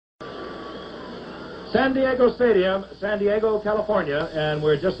San Diego Stadium, San Diego, California, and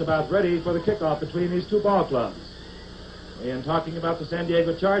we're just about ready for the kickoff between these two ball clubs. In talking about the San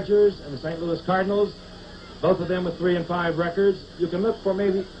Diego Chargers and the St. Louis Cardinals, both of them with 3-5 records, you can look for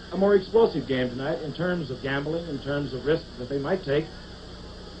maybe a more explosive game tonight in terms of gambling, in terms of risks that they might take.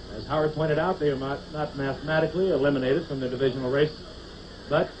 As Howard pointed out, they are not mathematically eliminated from the divisional race,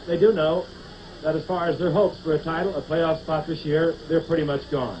 but they do know that as far as their hopes for a title, a playoff spot this year, they're pretty much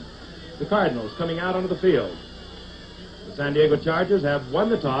gone. The Cardinals coming out onto the field. The San Diego Chargers have won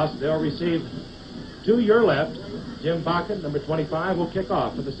the toss. They'll receive 2 year left. Jim Bakken, number 25, will kick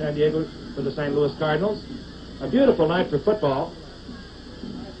off for the St. Louis Cardinals. A beautiful night for football.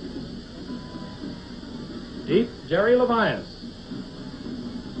 Deep, Jerry Levias,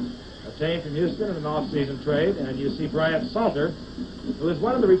 obtained from Houston in an off-season trade, and you see Bryant Salter, who is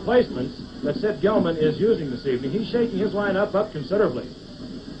one of the replacements that Sid Gilman is using this evening. He's shaking his lineup up considerably.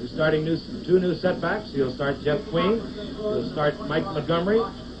 He's starting 2 new setbacks. He'll start Jeff Queen. He'll start Mike Montgomery.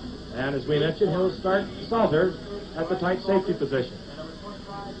 And as we mentioned, he'll start Salter at the tight safety position.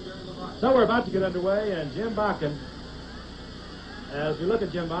 So we're about to get underway, and Jim Bakken, as we look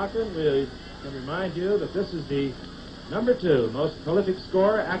at Jim Bakken, we can remind you that this is the number 2 most prolific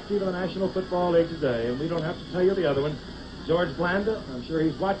scorer active in the National Football League today, and we don't have to tell you the other one. George Blanda, I'm sure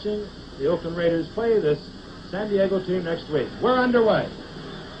he's watching the Oakland Raiders play this San Diego team next week. We're underway.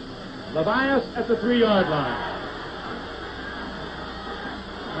 Levias at the 3-yard line.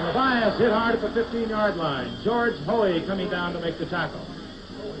 And Levias hit hard at the 15-yard line. George Hoey coming down to make the tackle.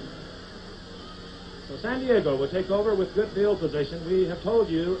 So San Diego will take over with good field position. We have told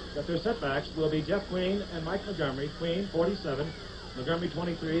you that their setbacks will be Jeff Queen and Mike Montgomery. Queen, 47. Montgomery,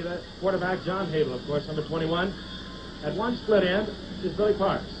 23. The quarterback, John Hadel, of course, number 21. At one split end is Billy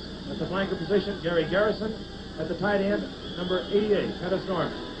Parks. At the flanker position, Gary Garrison. At the tight end, number 88, Pettis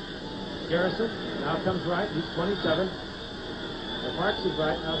Norman. Garrison now comes right. He's 27. Parks is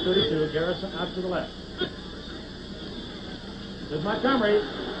right, now 32. Garrison out to the left. There's Montgomery.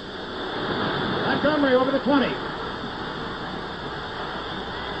 Montgomery over the 20.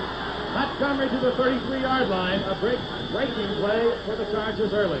 Montgomery to the 33-yard line. A breaking play for the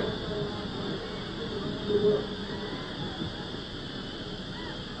Chargers early.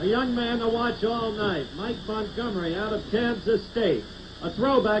 A young man to watch all night. Mike Montgomery out of Kansas State. A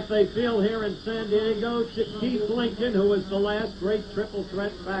throwback they feel here in San Diego. Keith Lincoln, who was the last great triple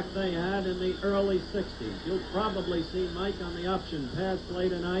threat back they had in the early 60s. You'll probably see Mike on the option pass play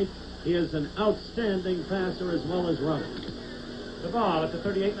tonight. He is an outstanding passer as well as runner. The ball at the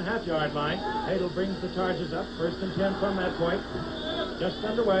 38.5-yard line. Hadel brings the Chargers up. 1st and 10 from that point. Just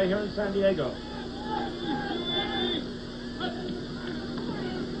underway here in San Diego.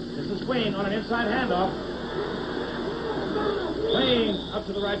 This is Queen on an inside handoff. Queen up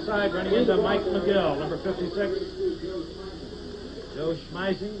to the right side, running into Mike McGill, number 56. Joe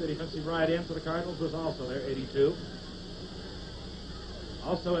Schmeising, the defensive right end for the Cardinals, was also there, 82.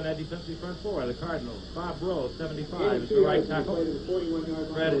 Also in that defensive front four, the Cardinals, Bob Rowe, 75, is the right tackle.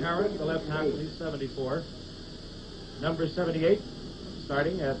 Fred Herron, the left tackle, he's 74. Number 78,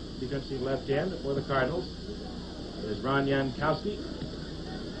 starting at defensive left end for the Cardinals, is Ron Jankowski.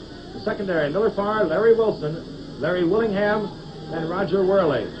 The secondary, Miller Farr, Larry Wilson, Larry Willingham, and Roger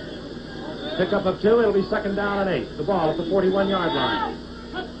Worley. Pickup of 2, it'll be 2nd down and 8. The ball at the 41-yard line.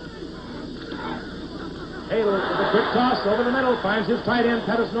 Hadel with a quick toss over the middle, finds his tight end,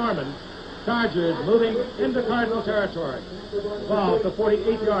 Pettis Norman. Chargers moving into Cardinal territory. The ball at the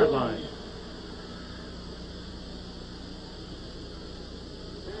 48-yard line.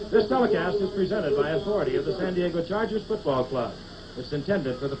 This telecast is presented by authority of the San Diego Chargers Football Club. It's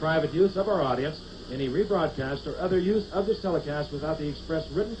intended for the private use of our audience. Any rebroadcast or other use of this telecast without the express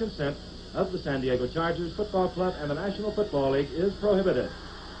written consent of the San Diego Chargers Football Club and the National Football League is prohibited.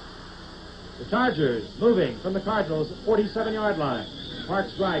 The Chargers moving from the Cardinals 47-yard line.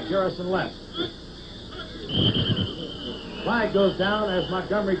 Parks right, Garrison left. Flag goes down as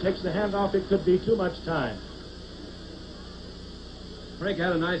Montgomery takes the handoff. It could be too much time. Frank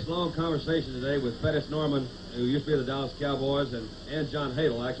had a nice long conversation today with Pettis Norman, who used to be the Dallas Cowboys, and John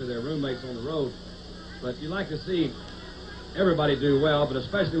Hadel. Actually, they're roommates on the road. But you like to see everybody do well, but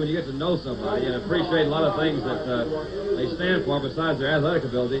especially when you get to know somebody and appreciate a lot of things that they stand for besides their athletic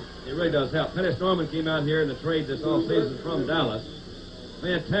ability. It really does help. Pettis Norman came out here in the trade this offseason from Dallas.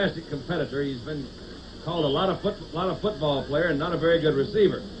 Fantastic competitor. He's been called a lot of football player and not a very good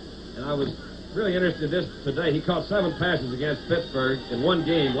receiver. And I was really interested in this today. He caught 7 passes against Pittsburgh in one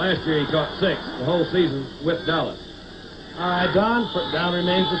game. Last year he caught 6 the whole season with Dallas. All right, Don. Down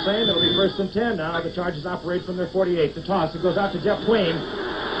remains the same. It'll be 1st and 10 now. The Chargers operate from their 48. The toss. It goes out to Jeff Queen.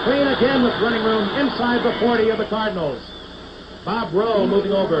 Clean again with running room inside the 40 of the Cardinals. Bob Rowe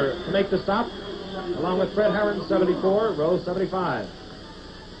moving over to make the stop, along with Fred Herron, 74, Rowe, 75.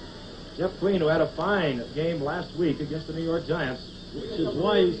 Jeff Queen, who had a fine game last week against the New York Giants. Which is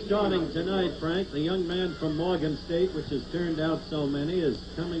why he's starting tonight, Frank. The young man from Morgan State, which has turned out so many, is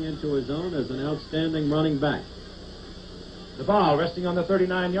coming into his own as an outstanding running back. The ball resting on the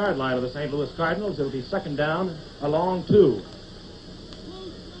 39-yard line of the St. Louis Cardinals. It'll be second down, a long 2.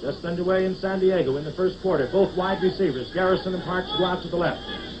 Just underway in San Diego in the first quarter. Both wide receivers, Garrison and Parks, go out to the left.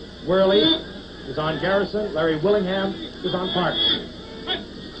 Worley is on Garrison. Larry Willingham is on Parks.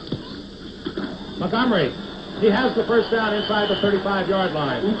 Montgomery, he has the first down inside the 35-yard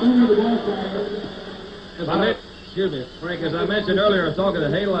line. Excuse me, Frank, as I mentioned earlier, I was talking to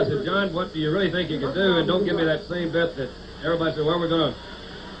Hadel. I said, John, what do you really think you can do? And don't give me that same bit that everybody said, well, we're going to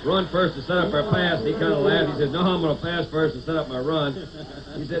run first to set up our pass. He kind of laughed. He said, no, I'm going to pass first to set up my run.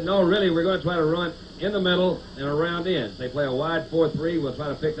 He said, no, really, we're going to try to run in the middle and around in. They play a wide 4-3. We'll try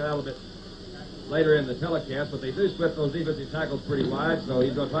to pick that out a little bit later in the telecast, but they do split those defensive tackles pretty wide, so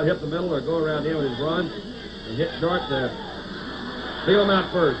he's going to try to hit the middle or go around in with his run and hit short to feel him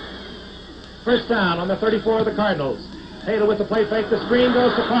out first. First down on the 34 of the Cardinals. Hadel with the play fake. The screen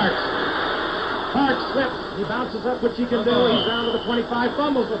goes to Parks. Parks slips. He bounces up, which he can do. He's down to the 25.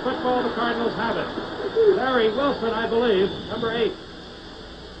 Fumbles the football. The Cardinals have it. Larry Wilson, I believe, number 8.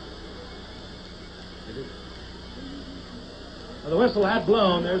 Well, the whistle had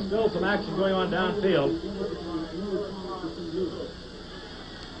blown. There's still some action going on downfield.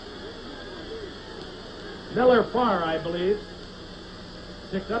 Miller Farr, I believe,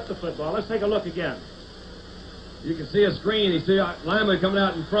 picked up the football. Let's take a look again. You can see a screen. You see a lineman coming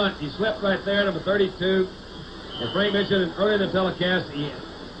out in front. He slipped right there, number 32. And Frank mentioned earlier in the telecast,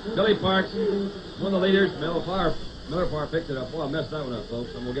 Billy Parks, one of the leaders. Miller Farr picked it up. Boy, I messed that one up,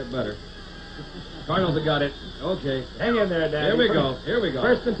 folks. I'm going to get better. Cardinals have got it. Okay. Hang in there, Dad. Here we go.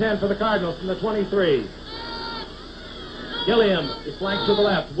 First and 10 for the Cardinals from the 23. Gilliam is flanked to the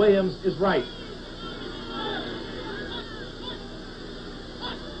left. Williams is right.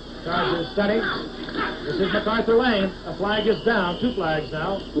 Chargers studying. This is MacArthur Lane. A flag is down. 2 flags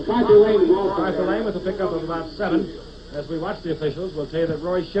now. MacArthur Lane with a pickup of about 7. As we watch the officials, we'll tell you that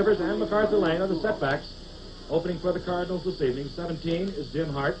Roy Shivers and MacArthur Lane are the setbacks. Opening for the Cardinals this evening. 17 is Jim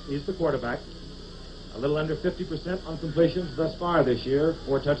Hart. He's the quarterback. A little under 50% on completions thus far this year.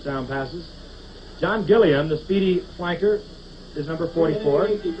 4 touchdown passes. John Gilliam, the speedy flanker, is number 44.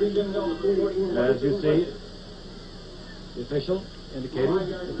 As you see, the official indicating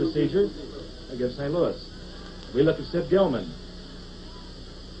the procedure against St. Louis. We look at Sid Gilman.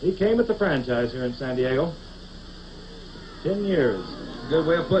 He came at the franchise here in San Diego. 10 years. Good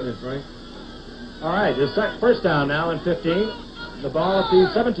way of putting it, Frank. All right, his first down now and 15. The ball at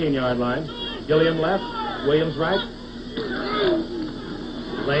the 17-yard line. Gilliam left, Williams right.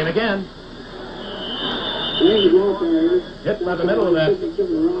 Lane again. Hit by the middle of that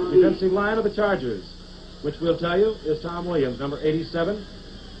defensive line of the Chargers, which we'll tell you is Tom Williams, number 87.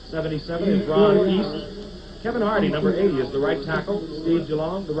 77 is Ron East. Kevin Hardy, number 80, is the right tackle. Steve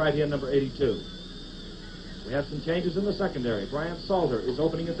DeLong, the right end, number 82. We have some changes in the secondary. Bryant Salter is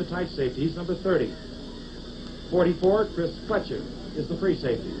opening at the tight safety. He's number 30. 44, Chris Fletcher is the free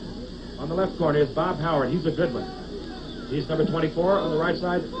safety. On the left corner is Bob Howard. He's a good one. He's number 24. On the right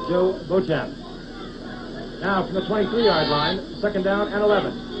side, Joe Beauchamp. Now from the 23-yard line, second down and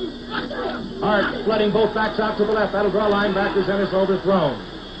 11. Hart flooding both backs out to the left. That'll draw linebackers and it's overthrown.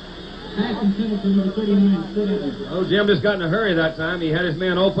 Oh, Jim just got in a hurry that time. He had his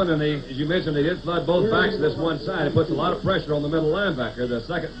man open, and as you mentioned, they did flood both backs to this one side. It puts a lot of pressure on the middle linebacker. The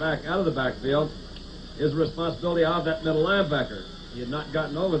second back out of the backfield is the responsibility of that middle linebacker. He had not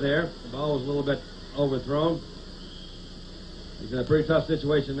gotten over there. The ball was a little bit overthrown. He's in a pretty tough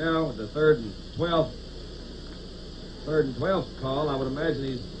situation now with the third and 12th call. I would imagine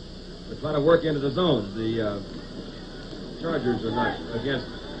he's trying to work into the zone. The Chargers are not against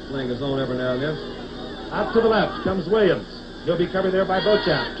playing the zone every now and then. Out to the left comes Williams. He'll be covered there by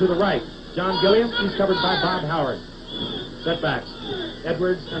Beauchamp. To the right, John Gilliam. He's covered by Bob Howard. Setbacks.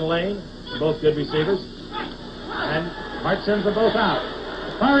 Edwards and Lane, both good receivers. And Hart sends them both out.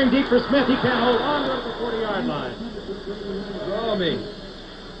 Firing deep for Smith. He can't hold on to it at the 40-yard line. Draw me.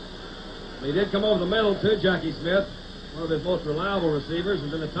 He did come over the middle, too, Jackie Smith. One of his most reliable receivers,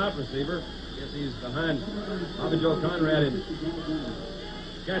 and then the top receiver. I guess he's behind Bobby Joe Conrad in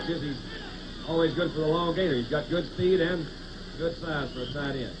catches. He's always good for the long gainer. He's got good speed and good size for a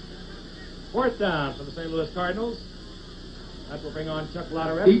tight end. Fourth down for the St. Louis Cardinals. That will bring on Chuck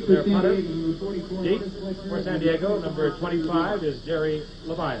Lotterette, their punter. Deep for San Diego, number 25 is Jerry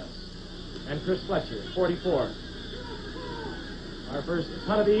Levias. And Chris Fletcher, 44. Our first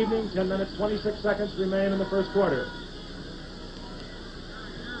punt of the evening, 10 minutes, 26 seconds remain in the first quarter.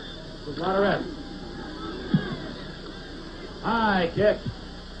 This is Lotterette. High kick.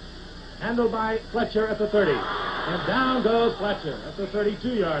 Handled by Fletcher at the 30. And down goes Fletcher at the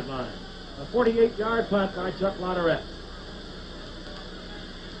 32-yard line. A 48-yard punt by Chuck Lotterette.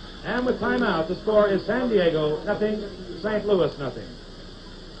 And with timeout, the score is San Diego nothing, St. Louis nothing.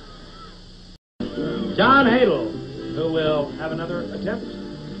 John Hadel, who will have another attempt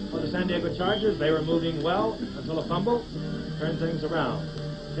for the San Diego Chargers. They were moving well until a fumble turned things around.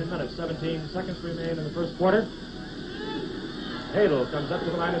 10 minutes, 17 seconds remain in the first quarter. Hadel comes up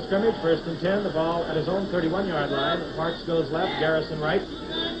to the line of scrimmage, first and 10, the ball at his own 31-yard line. Parks goes left, Garrison right.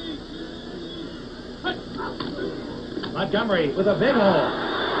 Montgomery with a big hole.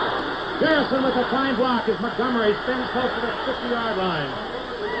 Garrison with a fine block as Montgomery spins close to the 50-yard line.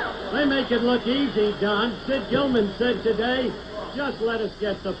 They make it look easy, Don. Sid Gilman said today, just let us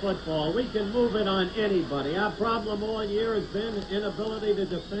get the football. We can move it on anybody. Our problem all year has been inability to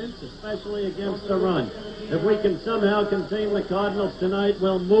defend, especially against the run. If we can somehow contain the Cardinals tonight,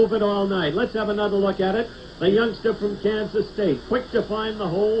 we'll move it all night. Let's have another look at it. The youngster from Kansas State, quick to find the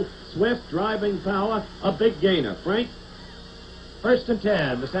hole, swift, driving power, a big gainer. Frank? First and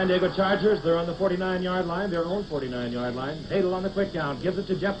 10, the San Diego Chargers. They're on the 49-yard line, their own 49-yard line. Hadel on the quick count, gives it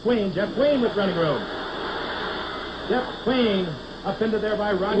to Jeff Queen. Jeff Queen with running room. Jeff Queen up into there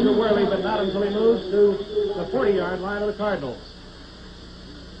by Roger Worley, but not until he moves to the 40-yard line of the Cardinals.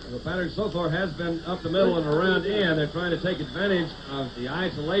 The pattern so far has been up the middle and around in. They're trying to take advantage of the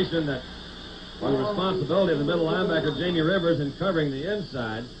isolation that, or the responsibility of the middle linebacker, Jamie Rivers, in covering the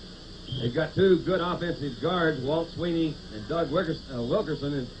inside. They've got two good offensive guards, Walt Sweeney and Doug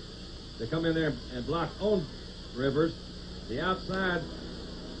Wilkerson, and they come in there and block on Rivers. The outside,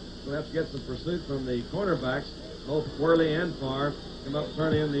 we'll have to get some pursuit from the cornerbacks, both Worley and Farr, come up and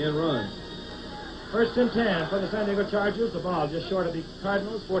turn in the end run. First and 10 for the San Diego Chargers. The ball just short of the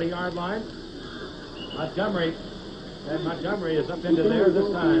Cardinals, 40-yard line. Montgomery is up into there this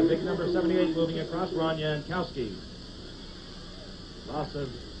time. Big number 78 moving across, Ron Yankowski. Loss of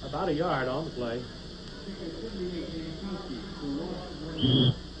about a yard on the play.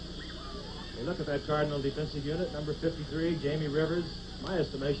 You look at that Cardinal defensive unit, number 53, Jamie Rivers, my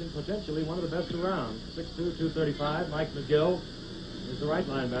estimation, potentially one of the best around. 6'2", 235. Mike McGill is the right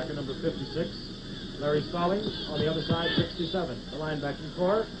linebacker, number 56. Larry Stallings on the other side, 67. The linebacking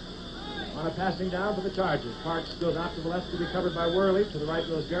core on a passing down for the Chargers. Parks goes out to the left to be covered by Worley. To the right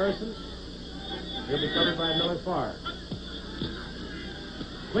goes Garrison. He'll be covered by Miller Farr.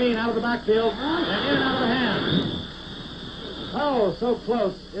 Queen out of the backfield and in out of the hand. Oh, so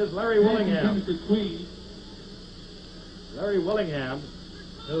close is Larry Willingham. Larry Willingham,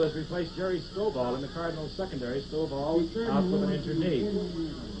 who has replaced Jerry Stovall in the Cardinals secondary. Stovall out with an injured knee.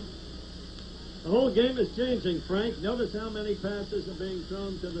 The whole game is changing, Frank. Notice how many passes are being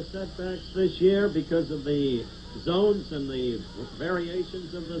thrown to the setbacks this year because of the zones and the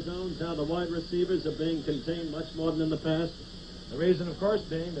variations of the zones, how the wide receivers are being contained much more than in the past. The reason, of course,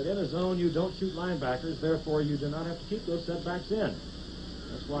 being that in a zone you don't shoot linebackers, therefore you do not have to keep those setbacks in.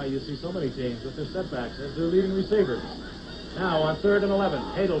 That's why you see so many teams with their setbacks as their leading receivers. Now on 3rd and 11,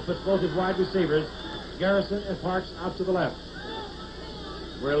 Hadel puts both his wide receivers, Garrison and Parks, out to the left.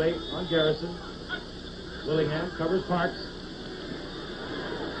 Worley on Garrison. Willingham covers Parks.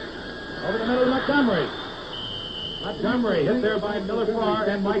 Over the middle, Montgomery. Montgomery hit there by Miller Farr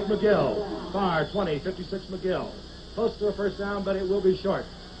and Mike McGill. Farr, 20, 56 McGill. Close to a first down, but it will be short.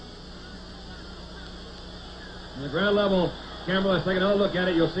 On the ground level, camera, let's take another look at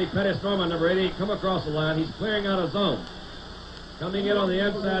it. You'll see Pettis Norman, number 88, come across the line. He's clearing out a zone. Coming in on the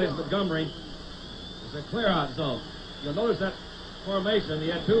inside is Montgomery. It's a clear-out zone. You'll notice that formation. He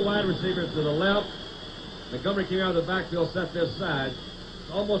had two wide receivers to the left. Montgomery came out of the backfield, set this side.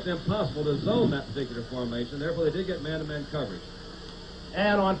 It's almost impossible to zone that particular formation. Therefore, they did get man-to-man coverage.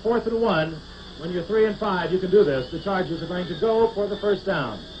 And on 4th and 1, when you're 3 and 5, you can do this. The Chargers are going to go for the first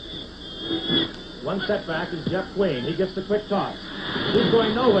down. One setback is Jeff Queen. He gets the quick toss. He's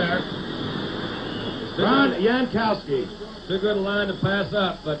going nowhere. Ron Yankowski. Too good a line to pass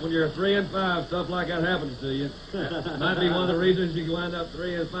up, but when you're 3 and 5, stuff like that happens to you. Might be one of the reasons you wind up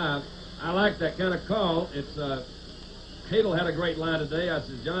 3 and 5. I like that kind of call. It's Hadel had a great line today. I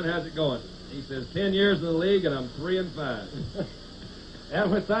said, John, how's it going? He says, 10 years in the league, and I'm 3 and 5. And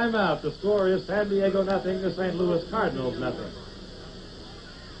with timeout, the score is San Diego nothing, the St. Louis Cardinals nothing.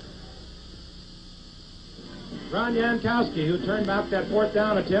 Ron Yankowski, who turned back that fourth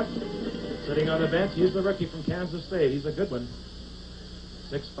down attempt, sitting on the bench. He's the rookie from Kansas State. He's a good one.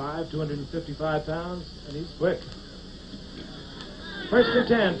 6'5", 255 pounds, and he's quick. First and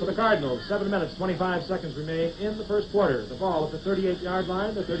 10 for the Cardinals. 7 minutes, 25 seconds remain in the first quarter. The ball at the 38-yard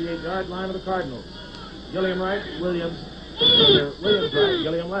line, the 38-yard line of the Cardinals. Gilliam right, Williams right,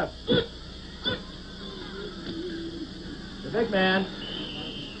 Gilliam left. The big man,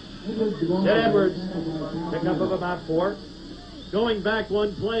 Ted Edwards, pickup of about 4. Going back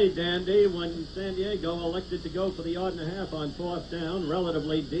one play, Dandy, when San Diego elected to go for the yard and a half on fourth down,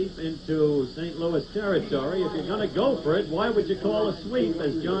 relatively deep into St. Louis territory. If you're going to go for it, why would you call a sweep,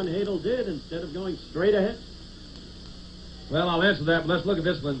 as John Hadel did, instead of going straight ahead? Well, I'll answer that, but let's look at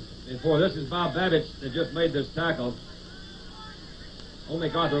this one. This is Bob Babbage that just made this tackle. Old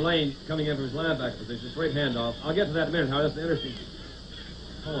MacArthur Lane coming in from his linebacker position. Straight handoff. I'll get to that in a minute, Howard. That's an interesting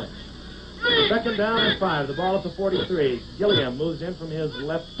point. Second down and 5. The ball at the 43. Gilliam moves in from his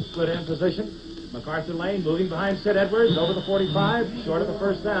left split end position. MacArthur Lane moving behind Sid Edwards over the 45, short of the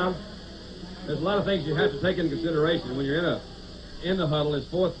first down. There's a lot of things you have to take into consideration when you're in the huddle. It's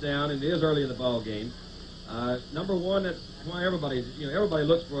fourth down, and it is early in the ball game. Number one, that's why everybody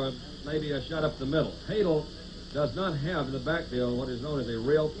looks for maybe a shot up the middle. Hadel does not have in the backfield what is known as a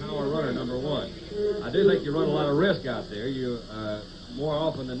real power runner, number one. I do think you run a lot of risk out there. You more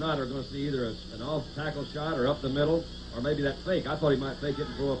often than not are going to see either an off-tackle shot or up the middle, or maybe that fake. I thought he might fake it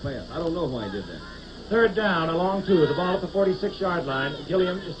and throw a pass. I don't know why he did that. Third down, along 2. The ball at the 46-yard line.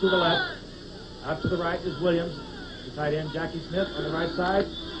 Gilliam is to the left. Out to the right is Williams. The tight end, Jackie Smith, on the right side.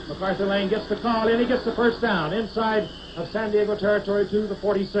 MacArthur Lane gets the call in. He gets the first down inside of San Diego territory to the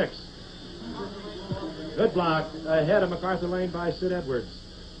 46. Good block ahead of MacArthur Lane by Sid Edwards.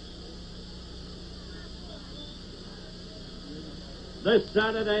 This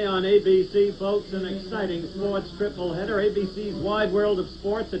Saturday on ABC, folks, an exciting sports triple header. ABC's Wide World of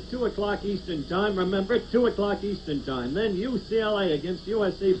Sports at 2 o'clock Eastern Time. Remember, 2 o'clock Eastern Time. Then UCLA against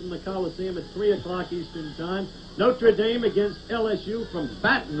USC from the Coliseum at 3 o'clock Eastern Time. Notre Dame against LSU from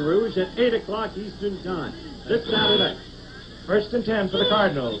Baton Rouge at 8 o'clock Eastern Time. This Saturday. First and 10 for the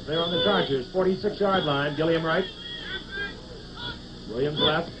Cardinals. They're on the Chargers, 46-yard line. Gilliam right. Williams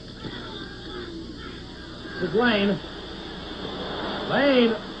left. This is Lane.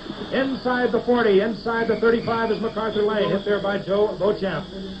 Lane inside the 40, inside the 35 is MacArthur Lane, hit there by Joe Beauchamp,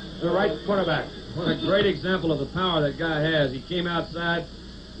 the right cornerback. What a great example of the power that guy has. He came outside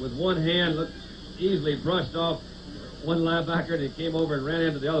with one hand, looked easily brushed off one linebacker, and he came over and ran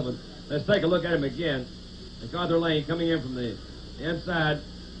into the other one. Let's take a look at him again. MacArthur Lane coming in from the inside.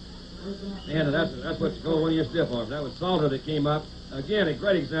 And that's what's called one of your stiff arms. That was Salter that came up. Again, a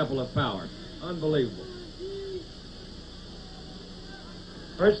great example of power. Unbelievable.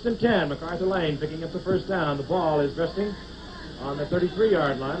 First and 10, MacArthur Lane picking up the first down. The ball is resting on the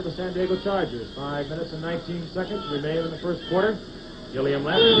 33-yard line of the San Diego Chargers. 5 minutes and 19 seconds remain in the first quarter. Gilliam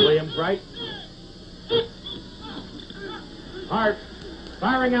left, Williams right. Hart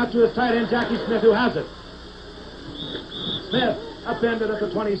firing out to his tight end, Jackie Smith, who has it. Smith upended at the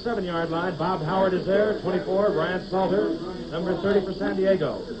 27-yard line. Bob Howard is there, 24. Brian Salter, number 30 for San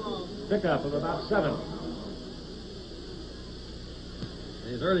Diego. Pickup of about 7.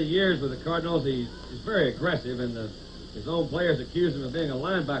 In his early years with the Cardinals, he's very aggressive, and his own players accuse him of being a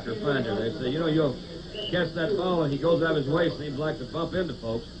linebacker finder. They say, you'll catch that ball, and he goes out of his way, seems like to bump into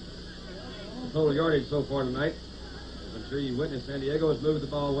folks. The total yardage so far tonight, I'm sure you witnessed, San Diego has moved the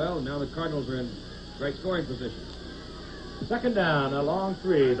ball well, and now the Cardinals are in great scoring position. Second down, a long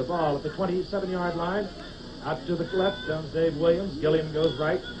 3. The ball at the 27-yard line. Out to the left comes Dave Williams. Gilliam goes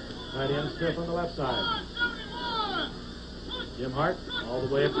right. Tight end Smith on the left side. Jim Hart all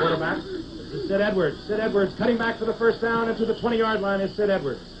the way at quarterback. This is Sid Edwards. Sid Edwards cutting back for the first down, and to the 20-yard line is Sid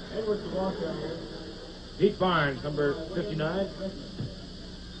Edwards. Edwards the walk down here. Pete Barnes, number 59,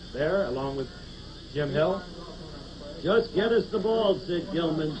 there, along with Jim Hill. Just get us the ball, Sid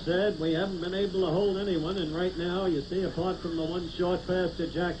Gilman said. We haven't been able to hold anyone, and right now, you see, apart from the one short pass to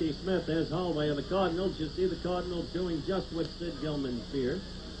Jackie Smith, there's Hallway of the Cardinals. You see the Cardinals doing just what Sid Gilman feared.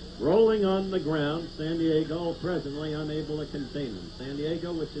 Rolling on the ground, San Diego presently unable to contain them. San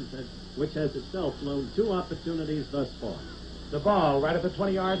Diego, which has itself blown 2 opportunities thus far. The ball right at the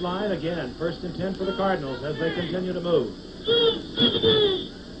 20-yard line. Again, first and 10 for the Cardinals as they continue to move.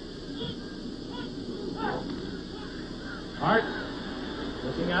 Hart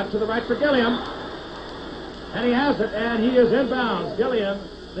looking out to the right for Gilliam. And he has it, and he is inbounds. Gilliam,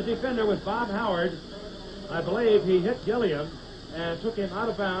 the defender with Bob Howard. I believe he hit Gilliam and took him out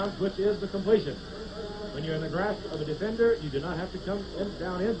of bounds, which is the completion. When you're in the grasp of a defender, you do not have to come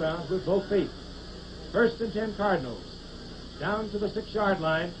down inbounds with both feet. First and 10 Cardinals. Down to the 6-yard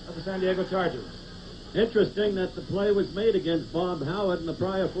line of the San Diego Chargers. Interesting that the play was made against Bob Howard in the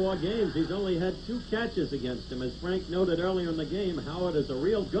prior 4 games. He's only had 2 catches against him. As Frank noted earlier in the game, Howard is a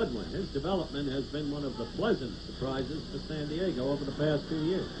real good one. His development has been one of the pleasant surprises for San Diego over the past 2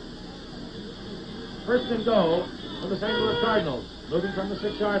 years. First and goal for the St. Louis Cardinals, moving from the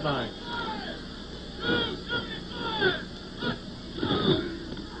 6-yard line.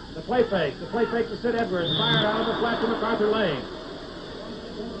 The play fake to Sid Edwards, fired out of the flat to MacArthur Lane.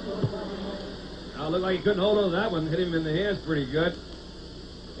 Now, it looked like he couldn't hold on to that one. Hit him in the hands pretty good.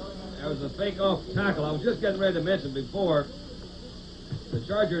 That was a fake off tackle. I was just getting ready to mention before, the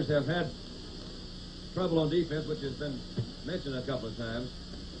Chargers have had trouble on defense, which has been mentioned a couple of times.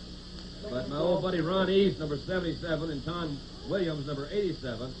 But my old buddy Ron East, number 77, and Tom Williams, number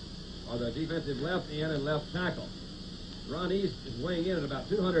 87, are the defensive left end and left tackle. Ron East is weighing in at about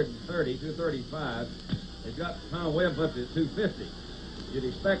 230, 235. They've got Tom Williams up to 250. You'd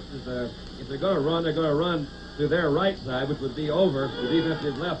expect that if they're going to run to their right side, which would be over the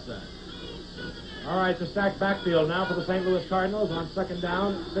defensive left side. All right, the stacked backfield now for the St. Louis Cardinals on second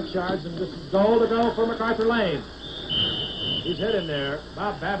down, 6 yards, and this is goal to go for MacArthur Lane. He's hit in there.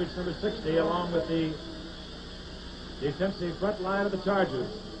 Bob Babbage, number 60, along with the defensive front line of the Chargers.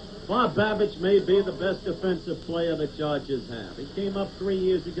 Bob Babbage may be the best defensive player the Chargers have. He came up 3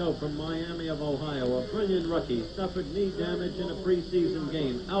 years ago from Miami of Ohio, a brilliant rookie, suffered knee damage in a preseason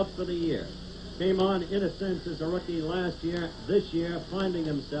game, out for the year. Came on, in a sense, as a rookie last year. This year, finding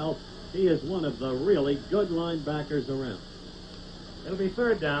himself, he is one of the really good linebackers around. It'll be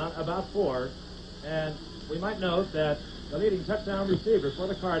third down, about 4, and we might note that the leading touchdown receiver for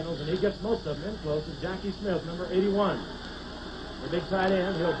the Cardinals, and he gets most of them in close, is Jackie Smith, number 81. The big tight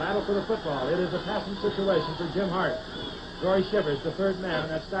end, he'll battle for the football. It is a passing situation for Jim Hart. Rory Shivers, the third man in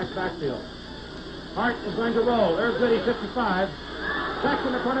that stacked backfield. Hart is going to roll. Irv Goody, 55. Back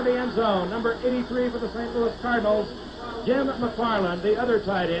in the front of the end zone, number 83 for the St. Louis Cardinals, Jim McFarland, the other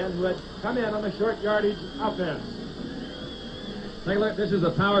tight end who had come in on the short yardage offense. Take a look. This is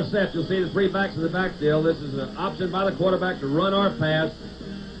a power set. You'll see the 3 backs in the backfield. This is an option by the quarterback to run or pass.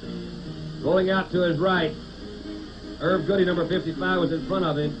 Rolling out to his right. Irv Goody, number 55, was in front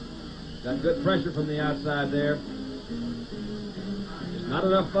of him. Got good pressure from the outside there. Just not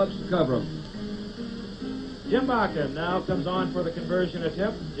enough folks to cover him. Jim Bakken now comes on for the conversion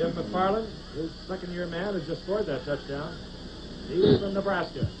attempt. Jim McFarland, his second-year man, has just scored that touchdown. He is from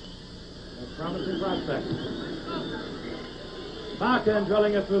Nebraska. A promising prospect. Bakken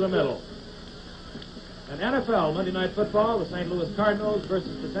drilling it through the middle. And NFL Monday Night Football, the St. Louis Cardinals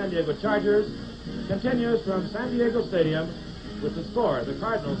versus the San Diego Chargers, continues from San Diego Stadium with the score: the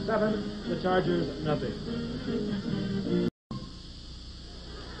Cardinals 7, the Chargers nothing.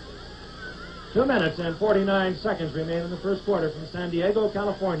 2 minutes and 49 seconds remain in the first quarter from San Diego,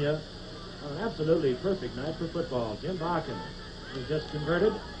 California. On an absolutely perfect night for football. Jim Bakken was just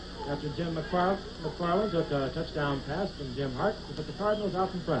converted after Jim McFarland took a touchdown pass from Jim Hart to put the Cardinals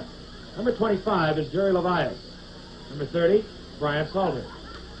out in front. Number 25 is Jerry Levias. Number 30, Brian Salter.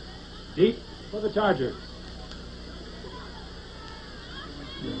 Deep for the Chargers.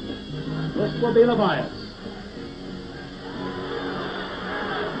 This will be Levias.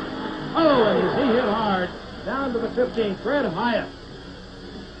 Oh, and he hit hard down to the 15th. Fred Hyatt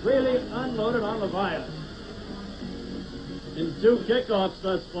really unloaded on Levias. In 2 kickoffs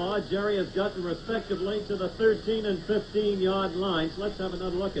thus far, Jerry has gotten respectively to the 13 and 15-yard lines. Let's have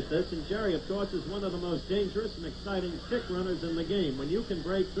another look at this. And Jerry, of course, is one of the most dangerous and exciting kick runners in the game. When you can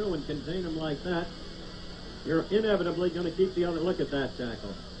break through and contain him like that, you're inevitably going to keep the other. Look at that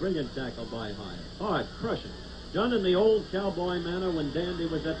tackle. Brilliant tackle by Hyatt. Hard, crushing. Done in the old cowboy manner when Dandy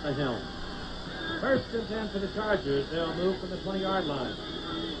was at the helm. First and 10 for the Chargers. They'll move from the 20-yard line.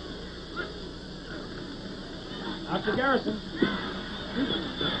 Out to Garrison.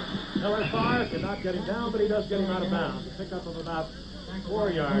 Miller far, cannot get him down, but he does get him out of bounds. A pickup of about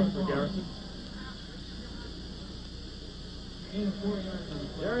 4 yards for Garrison.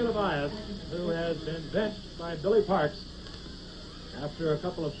 Jerry Levias, who has been benched by Billy Parks after a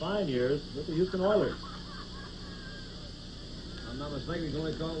couple of fine years with the Houston Oilers. If I'm not mistaken, he's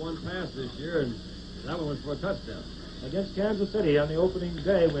only caught 1 pass this year, and that one was for a touchdown. Against Kansas City on the opening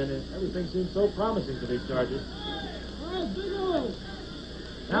day when everything seemed so promising to these Chargers.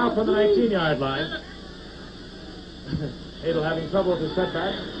 Now from the 19-yard line. Hadel having trouble with his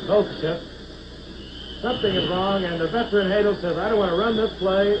setback. Both shift. Something is wrong, and the veteran Hadel says, I don't want to run this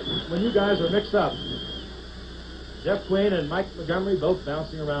play when you guys are mixed up. Jeff Queen and Mike Montgomery both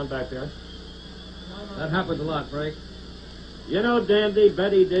bouncing around back there. That happens a lot, Frank. You know, Dandy,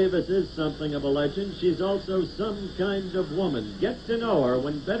 Betty Davis is something of a legend. She's also some kind of woman. Get to know her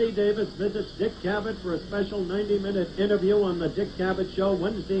when Betty Davis visits Dick Cavett for a special 90-minute interview on the Dick Cavett Show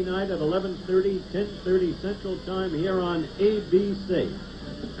Wednesday night at 11:30, 10:30 Central Time here on ABC.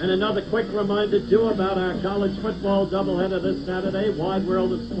 And another quick reminder, too, about our college football doubleheader this Saturday. Wide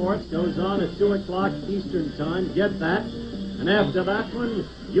World of Sports goes on at 2 o'clock Eastern Time. Get that. And after that one,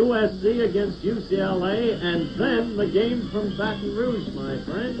 USC against UCLA, and then the game from Baton Rouge, my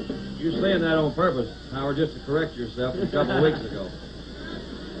friend. You're saying that on purpose, Howard, just to correct yourself a couple of weeks ago.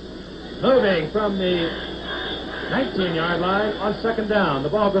 Moving from the 19-yard line on second down. The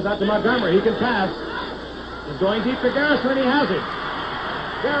ball goes out to Montgomery. He can pass. He's going deep to Garrison. He has it.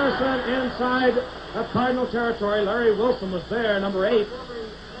 Garrison inside of Cardinal territory. Larry Wilson was there, number 8.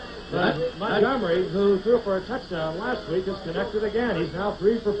 But Montgomery, who threw for a touchdown last week, is connected again. He's now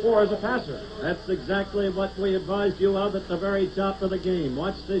 3 for 4 as a passer. That's exactly what we advised you of at the very top of the game.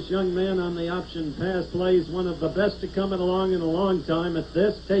 Watch this young man on the option pass plays, one of the best to coming along in a long time at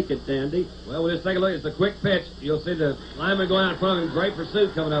this. Take it, Dandy. Well, we'll just take a look. It's a quick pitch. You'll see the lineman going out in front of him. Great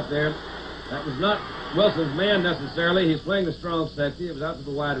pursuit coming up there. That was not Wilson's man necessarily. He's playing the strong safety. It was out to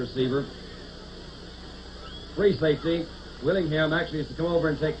the wide receiver. Free safety. Willingham actually is to come over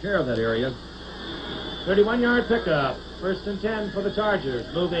and take care of that area. 31-yard pickup. 1st and 10 for the Chargers.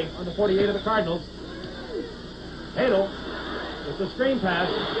 Moving on the 48 of the Cardinals. Hadel with the screen pass.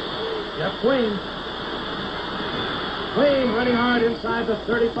 Jeff Queen. Queen running hard inside the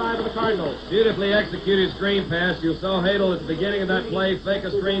 35 of the Cardinals. Beautifully executed screen pass. You saw Hadel at the beginning of that play fake a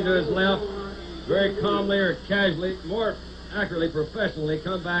screen to his left. Very calmly or casually, more accurately, professionally,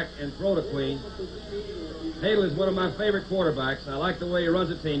 come back and throw to Queen. Hadel is one of my favorite quarterbacks. I like the way he runs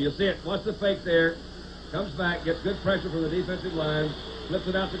a team. You'll see it. Watch the fake there. Comes back, gets good pressure from the defensive line, flips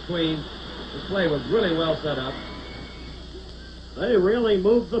it out to Queen. This play was really well set up. They really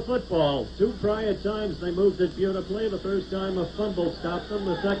moved the football. 2 prior times they moved it beautifully. The first time a fumble stopped them.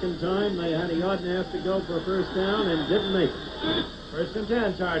 The second time they had a yard and a half to go for a first down and didn't make it. 1st and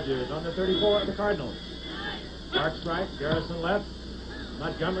 10 Chargers on the 34 of the Cardinals. Parks right, Garrison left.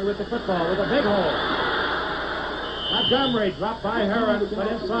 Montgomery with the football with a big hole. Montgomery dropped by Heron, but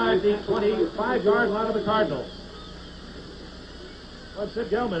inside the 25-yard line of the Cardinals. Well, Sid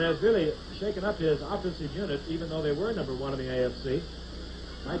Gelman has really shaken up his offensive unit, even though they were number 1 in the AFC.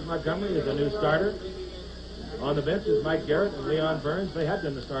 Mike Montgomery is a new starter. On the bench is Mike Garrett and Leon Burns. They had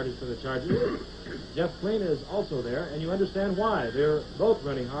been the starters for the Chargers. Jeff Queen is also there, and you understand why. They're both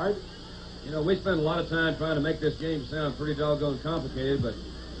running hard. You know, we spent a lot of time trying to make this game sound pretty doggone complicated, but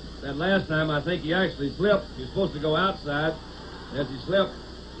that last time, I think he actually slipped. He was supposed to go outside. As he slipped,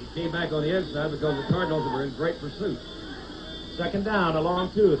 he came back on the inside because the Cardinals were in great pursuit. 2nd down, a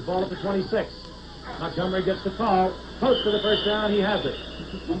long 2. The ball at the 26. Montgomery gets the call. Close to the first down. He has it.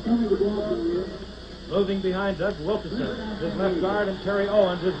 Moving behind Doug Wilkerson, his left guard, and Terry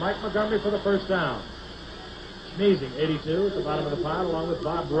Owens is Mike Montgomery for the first down. Schmeezing, 82, at the bottom of the pile, along with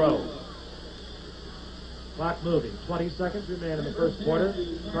Bob Rowe. Clock moving. 20 seconds remain in the first quarter.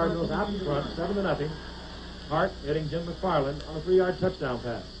 Cardinals out in front, 7-0. Hart hitting Jim McFarland on a 3-yard touchdown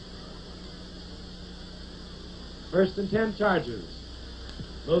pass. 1st and 10 Chargers.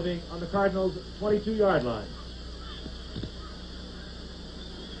 Moving on the Cardinals' 22-yard line.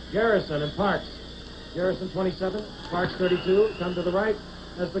 Garrison and Parks. Garrison 27, Parks 32. Come to the right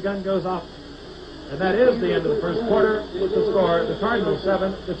as the gun goes off. And that is the end of the first quarter with the score. The Cardinals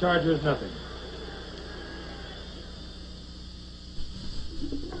 7, the Chargers nothing.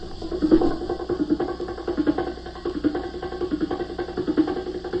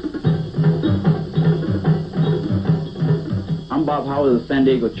 I'm Bob Howard of the San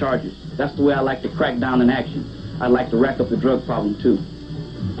Diego Chargers. That's the way I like to crack down in action. I'd like to rack up the drug problem, too.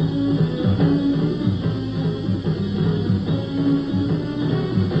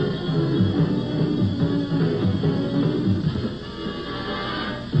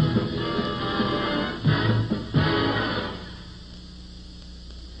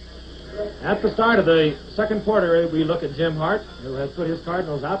 At the start of the second quarter, we look at Jim Hart, who has put his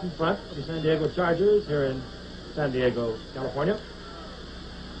Cardinals out in front of the San Diego Chargers here in San Diego, California.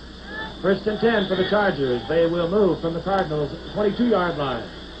 1st and 10 for the Chargers. They will move from the Cardinals' 22-yard line.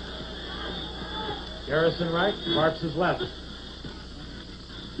 Garrison right, Parks is left.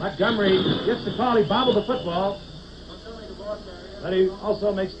 Montgomery gets the call. He bobbled the football, but he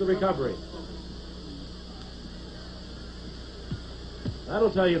also makes the recovery.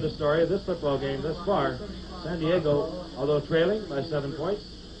 That'll tell you the story of this football game thus far. San Diego, although trailing by 7 points,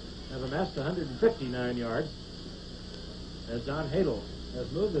 have amassed 159 yards as Don Hadel has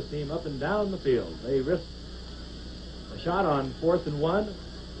moved this team up and down the field. They risked A shot on 4th and 1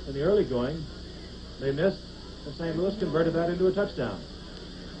 in the early going. They missed, and St. Louis converted that into a touchdown.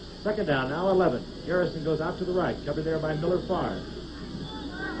 Second down, now 11. Garrison goes out to the right, covered there by Miller Farr.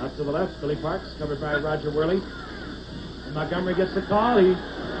 Out to the left, Billy Parks, covered by Roger Worley. And Montgomery gets the call. He's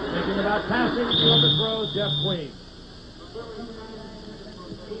thinking about passing. Field the throw, Jeff Queen.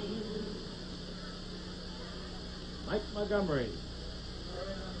 Mike Montgomery.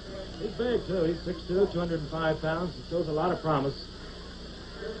 He's big, too. He's 6'2", 205 pounds. He shows a lot of promise.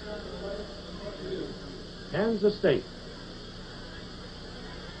 Kansas State.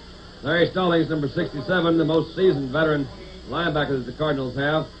 Larry Stallings, number 67, the most seasoned veteran linebacker that the Cardinals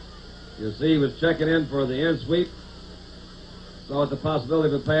have. You'll see he was checking in for the end sweep. Saw the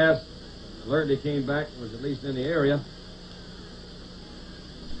possibility of a pass. Alerted he came back, was at least in the area.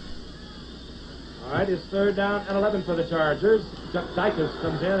 All right, it's 3rd down and 11 for the Chargers. Chuck Dykes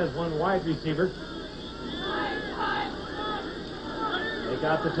comes in as one wide receiver. Take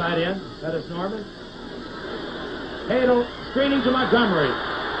out the tight end, Pettis Norman. Hadel screening to Montgomery.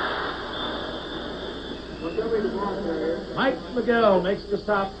 Mike McGill makes the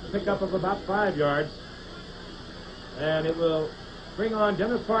stop, pickup of about 5 yards. And it will bring on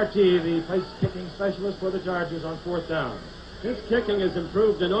Dennis Partee, the place-kicking specialist for the Chargers on 4th down. His kicking has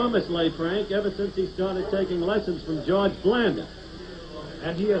improved enormously, Frank, ever since he started taking lessons from George Blanda.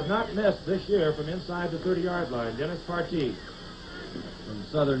 And he has not missed this year from inside the 30-yard line. Dennis Partee. From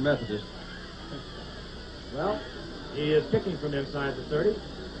Southern Methodist. Well, he is kicking from inside the 30.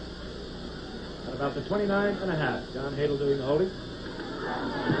 At about the 29.5. John Hadel doing the holding.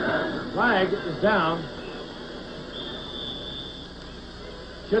 Flag is down.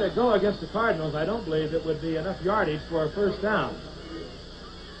 Should it go against the Cardinals, I don't believe it would be enough yardage for a 1st down.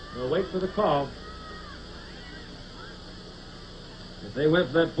 We'll wait for the call. If they went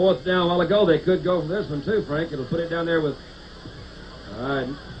for that 4th down a while ago, they could go for this one too, Frank. It'll put it down there with,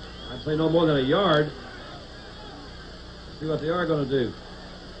 I'd say no more than a yard. See what they are going to do.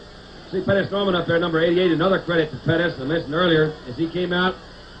 See Pettis Norman up there, number 88. Another credit to Pettis. I mentioned earlier, as he came out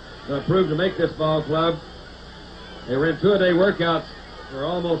to approve to make this ball club, they ran 2-a-day workouts for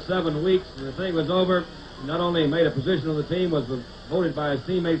almost 7 weeks, and the thing was over. He not only made a position on the team, was voted by his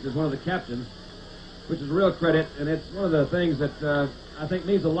teammates as one of the captains, which is a real credit, and it's one of the things that I think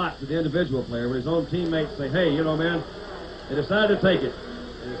means a lot to the individual player, when his own teammates say, hey, you know, man, they decided to take it.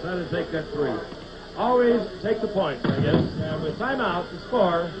 They decided to take that 3. Always take the points, I guess. And with timeout, the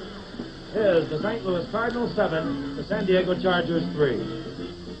score is the St. Louis Cardinals 7, the San Diego Chargers 3.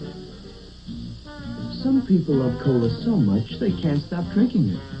 Some people love cola so much they can't stop drinking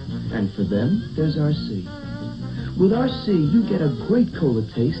it. And for them, there's RC. With RC, you get a great cola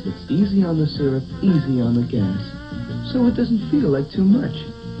taste that's easy on the syrup, easy on the gas. So it doesn't feel like too much.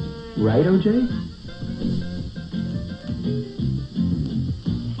 Right, OJ?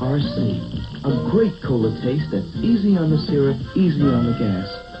 RC, a great cola taste that's easy on the syrup, easy on the gas.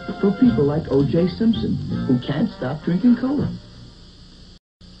 For people like O.J. Simpson, who can't stop drinking cola.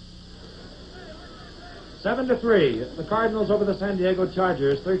 7-3. The Cardinals over the San Diego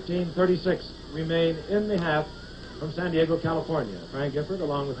Chargers, 13-36, remain in the half from San Diego, California. Frank Gifford,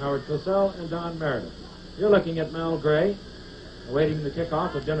 along with Howard Cosell and Don Meredith. You're looking at Mel Gray, awaiting the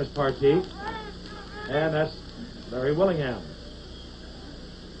kickoff of Dennis Partee. And that's Larry Willingham.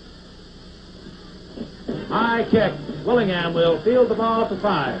 High kick. Willingham will field the ball at the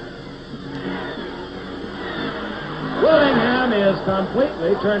 5. Willingham is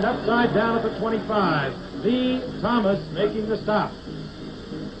completely turned upside down at the 25. Lee Thomas making the stop.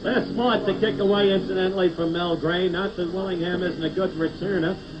 They're smart to kick away, incidentally, from Mel Gray. Not that Willingham isn't a good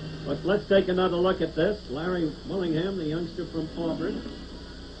returner. But let's take another look at this. Larry Willingham, the youngster from Auburn.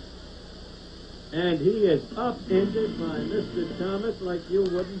 And he is upended by Mr. Thomas like you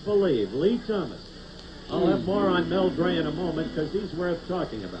wouldn't believe. Lee Thomas. I'll have more on Mel Gray in a moment because he's worth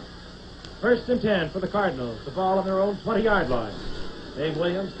talking about. 1st and 10 for the Cardinals. The ball on their own 20-yard line. Dave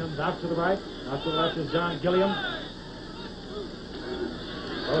Williams comes out to the right. Out to the left is John Gilliam.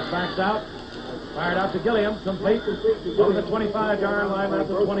 Both backs out. Fired out to Gilliam. Complete over the 25-yard line at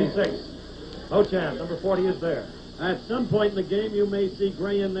the 26. Lochan, number 40, is there. At some point in the game, you may see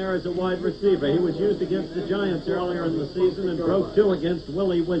Gray in there as a wide receiver. He was used against the Giants earlier in the season and broke 2 against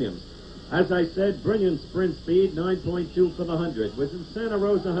Willie Williams. As I said, brilliant sprint speed, 9.2 for the 100. Was in Santa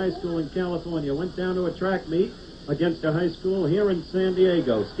Rosa High School in California. Went down to a track meet against a high school here in San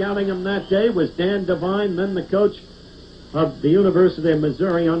Diego. Scouting him that day was Dan Devine, then the coach of the University of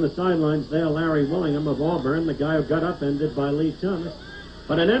Missouri on the sidelines there, Larry Willingham of Auburn, the guy who got upended by Lee Thomas.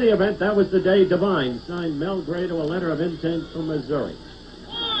 But in any event, that was the day Devine signed Mel Gray to a letter of intent from Missouri.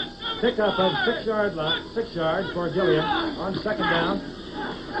 Pickup of 6 yards for Gilliam on second down.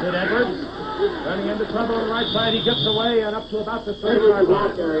 Sid Edwards running into trouble on the right side. He gets away and up to about the 30-yard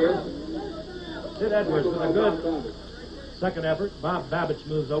line. Sid Edwards with a good second effort. Bob Babbage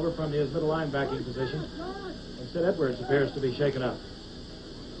moves over from his middle linebacking position. And Sid Edwards appears to be shaken up.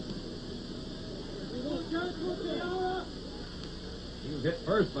 He was hit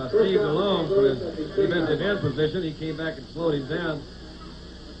first by Steve DeLong from his defensive end position. He came back and slowed him down.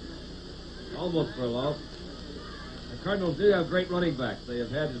 Almost for a loss. The Cardinals do have great running backs. They have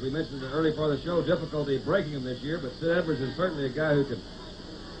had, as we mentioned in the early part of the show, difficulty breaking them this year, but Sid Edwards is certainly a guy who can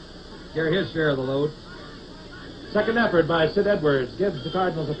carry his share of the load. Second effort by Sid Edwards gives the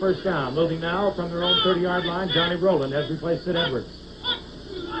Cardinals a first down. Moving now from their own 30-yard line, Johnny Rowland has replaced Sid Edwards.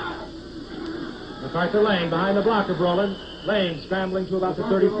 MacArthur Lane behind the block of Rowland. Lane scrambling to about the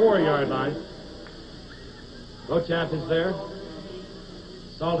 34-yard line. Beauchamp is there.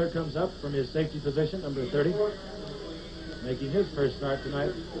 Salter comes up from his safety position, number 30, making his first start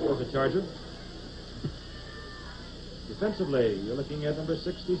tonight for the Charger. Defensively, you're looking at number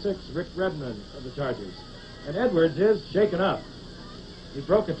 66, Rick Redmond of the Chargers. And Edwards is shaken up. He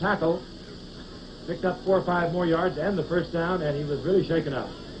broke a tackle, picked up 4 or 5 more yards and the first down, and he was really shaken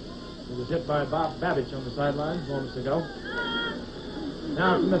up. He was hit by Bob Babbage on the sidelines moments ago.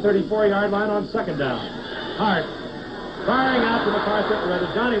 Now from the 34-yard line on second down. Hart firing out to MacArthur, or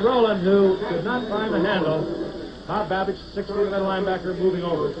rather Johnny Rowland, who could not find the handle. Bob Babbage, 6 middle linebacker, moving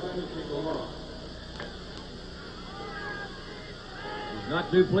over. He's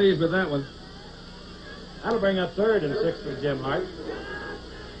not too pleased with that one. That'll bring up 3rd and 6 for Jim Hart.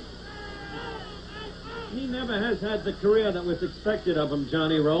 He never has had the career that was expected of him,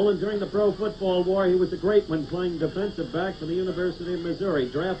 Johnny Rowland. During the Pro Football War, he was a great one playing defensive back for the University of Missouri.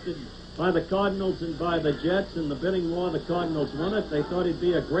 Drafted by the Cardinals and by the Jets in the bidding war, the Cardinals won it. They thought he'd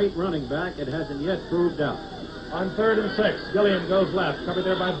be a great running back. It hasn't yet proved out. On 3rd and 6, Gilliam goes left, covered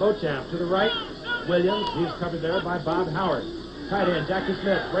there by Beauchamp. To the right, Williams. He's covered there by Bob Howard. Tight end, Jackie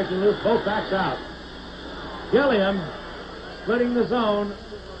Smith, breaking loose, both backs out. Gilliam splitting the zone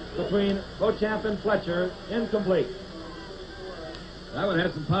between Beauchamp and Fletcher, incomplete. That one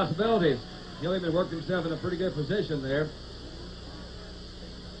had some possibilities. Gilliam had worked himself in a pretty good position there.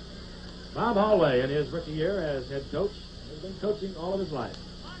 Bob Hallway, in his rookie year as head coach, has been coaching all of his life.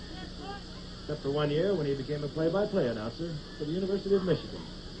 Except for 1 year when he became a play-by-play announcer for the University of Michigan.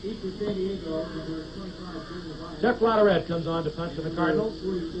 Chuck Lotterette comes on to punt for the Cardinals.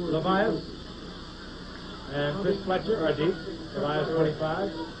 Levias and Chris Fletcher are deep. Levias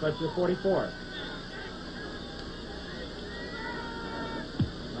 25, Fletcher 44.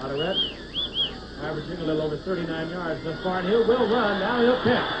 Lotterette averaging a little over 39 yards thus far, and he will run. Now he'll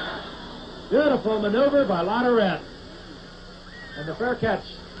pick. Beautiful maneuver by Lotterette. And the fair catch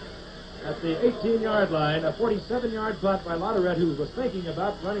at the 18-yard line, a 47-yard punt by Lotterette, who was thinking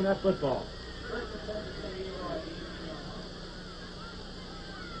about running that football.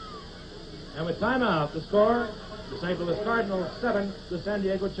 And with timeout, the score, the St. Louis Cardinals 7, the San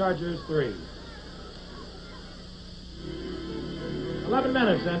Diego Chargers 3. 11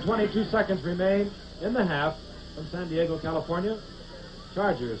 minutes and 22 seconds remain in the half from San Diego, California.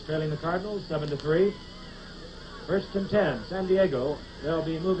 Chargers trailing the Cardinals 7-3. First and 10, San Diego. They'll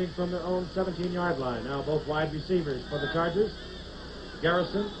be moving from their own 17-yard line. Now both wide receivers for the Chargers.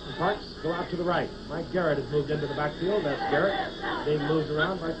 Garrison and Parks go out to the right. Mike Garrett has moved into the backfield. That's Garrett being moved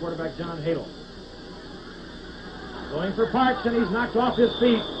around by quarterback John Hadle. Going for Parks, and he's knocked off his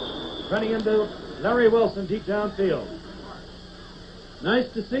feet. Running into Larry Wilson deep downfield.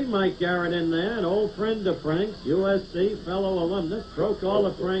 Nice to see Mike Garrett in there, an old friend of Frank's, USC, fellow alumnus. Broke all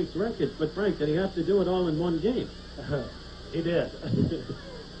of Frank's records, but Frank, did he have to do it all in one game? He did.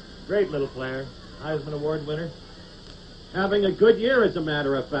 Great little player. Heisman Award winner. Having a good year, as a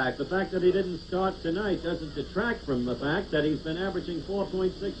matter of fact. The fact that he didn't start tonight doesn't detract from the fact that he's been averaging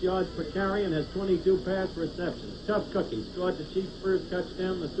 4.6 yards per carry and has 22 pass receptions. Tough cookie. Scored the Chiefs' first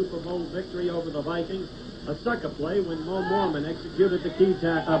touchdown, the Super Bowl victory over the Vikings. A sucker play when Mo Mormon executed the key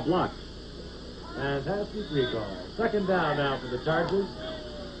block. Fantastic recall. Second down now for the Chargers.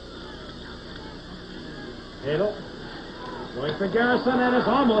 Hadle going for Garrison, and it's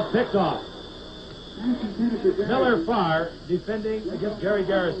almost picked off. Miller Farr defending against Gary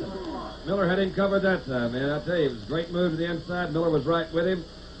Garrison. Miller had him covered that time, man. I'll tell you, it was a great move to the inside. Miller was right with him.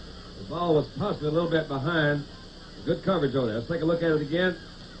 The ball was possibly a little bit behind. Good coverage over there. Let's take a look at it again.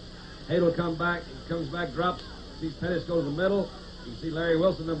 Hadle comes back, drops. Sees Pettis go to the middle. You can see Larry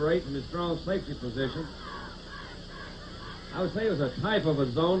Wilson, number 8, from his strong safety position. I would say it was a type of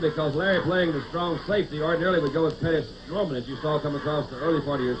a zone because Larry playing the strong safety ordinarily would go with Pettis Norman, as you saw come across the early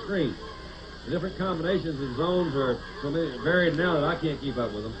part of your screen. The different combinations of zones are so many varied now that I can't keep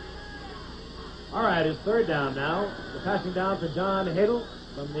up with them. All right, it's third down now. The passing down for John Hadel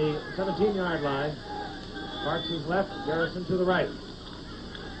from the 17-yard line. Parks is left, Garrison to the right.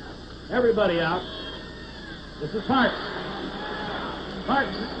 Everybody out. This is Parks.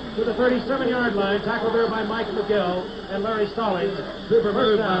 Parks to the 37-yard line, tackled there by Mike McGill and Larry Stallings. Super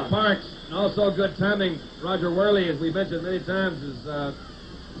move by Parks, and also good timing. Roger Worley, as we mentioned many times, is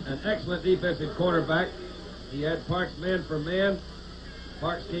an excellent defensive cornerback. He had Parks man for man.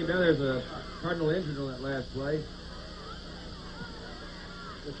 Parks came down. There's a Cardinal injured on that last play.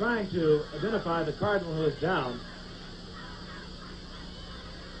 They're trying to identify the Cardinal who is down.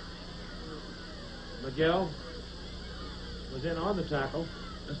 McGill was in on the tackle.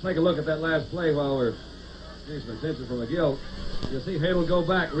 Let's take a look at that last play while we're getting some attention from McGill. You'll see Hadel go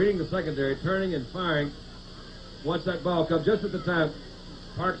back, reading the secondary, turning and firing. Once that ball comes, just at the time,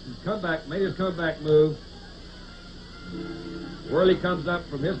 Parks has come back, made his comeback move. Worley comes up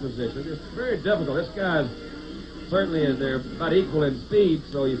from his position. It's very difficult. This guy's certainly, they're about equal in speed,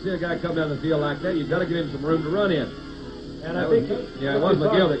 so you see a guy come down the field like that, you've got to give him some room to run in. And I think it was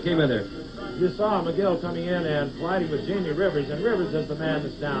McGill that came in there. You saw McGill coming in and colliding with Jamie Rivers, and Rivers is the man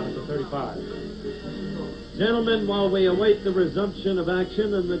that's down at the 35. Gentlemen, while we await the resumption of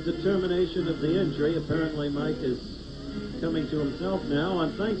action and the determination of the injury, apparently Mike is coming to himself now.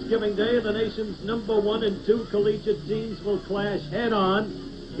 On Thanksgiving Day, the nation's #1 and 2 collegiate teams will clash head-on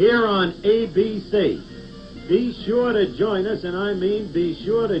here on ABC. Be sure to join us, and I mean be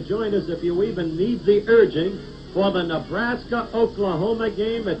sure to join us if you even need the urging, for the Nebraska-Oklahoma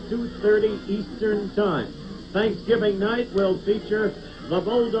game at 2:30 Eastern Time. Thanksgiving night will feature the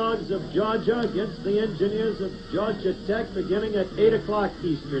Bulldogs of Georgia against the Engineers of Georgia Tech beginning at 8 o'clock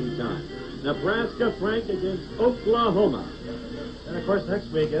Eastern Time. Nebraska, Frank, against Oklahoma. And, of course,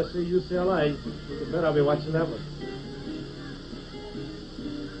 next week, SC-UCLA. You bet I'll be watching that one.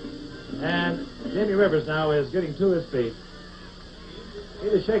 And Jamie Rivers now is getting to his feet. He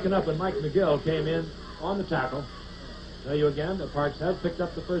was shaken up when Mike McGill came in on the tackle. Tell you again that Parks has picked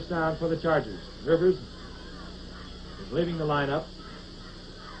up the first down for the Chargers. Rivers is leaving the lineup.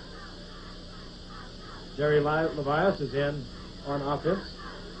 Jerry Levias is in on offense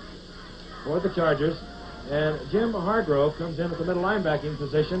for the Chargers. And Jim Hargrove comes in at the middle linebacking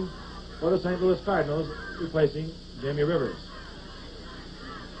position for the St. Louis Cardinals, replacing Jamie Rivers.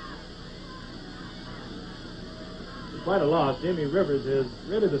 Quite a loss. Jamie Rivers is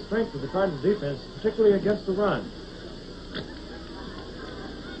really the strength of the Cardinals defense, particularly against the run.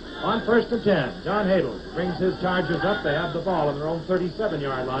 On 1st and 10, John Hadel brings his Chargers up. They have the ball on their own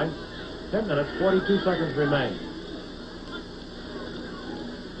 37-yard line. 10 minutes, 42 seconds remain.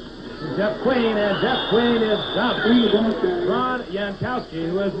 This is Jeff Queen, and Jeff Queen is dumped. Ron Jankowski,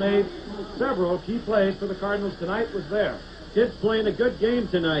 who has made several key plays for the Cardinals tonight, was there. Kid's playing a good game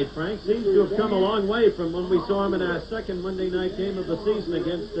tonight, Frank. Seems to have come a long way from when we saw him in our second Monday night game of the season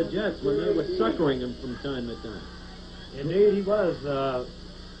against the Jets, when they were suckering him from time to time. Indeed, he was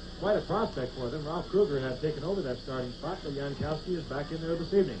quite a prospect for them. Ralph Kruger had taken over that starting spot, but Jankowski is back in there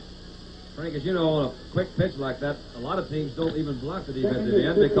this evening. Frank, as you know, on a quick pitch like that, a lot of teams don't even block the defensive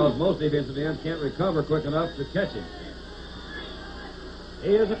end because most defensive ends can't recover quick enough to catch him.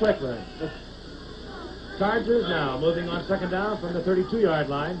 He is a quick one. The Chargers now moving on second down from the 32-yard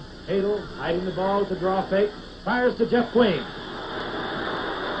line. Hadel hiding the ball to draw fake. Fires to Jeff Queen.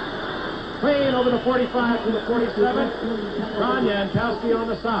 Queen over the 45 to the 47. Ron Jankowski on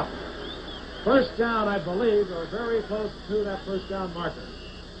the stop. First down, I believe, or very close to that first down marker.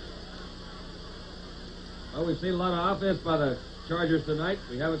 Well, we've seen a lot of offense by the Chargers tonight.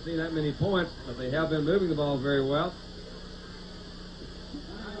 We haven't seen that many points, but they have been moving the ball very well.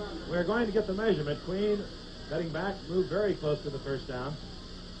 We're going to get the measurement. Queen, cutting back, moved very close to the first down.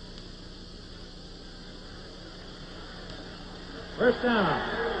 First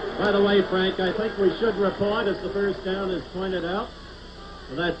down. By the way, Frank, I think we should report, as the first down is pointed out,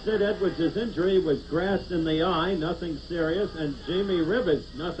 that Sid Edwards' injury was grass in the eye, nothing serious, and Jamie Rivers,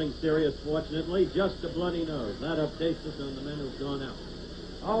 nothing serious, fortunately, just a bloody nose. That updates us on the men who've gone out.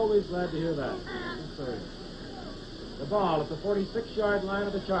 Always glad to hear that. Sorry. The ball at the 46-yard line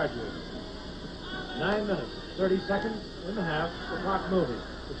of the Chargers. 9 minutes, 30 seconds in the half. The clock moving.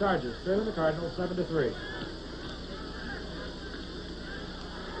 The Chargers trailing the Cardinals 7-3.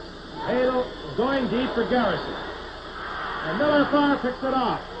 Hadel is going deep for Garrison. And Miller Farr picks it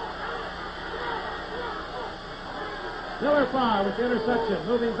off. Miller Farr with the interception,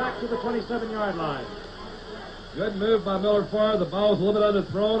 moving back to the 27-yard line. Good move by Miller Farr. The ball was a little bit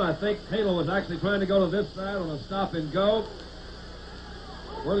underthrown. I think Halo was actually trying to go to this side on a stop and go.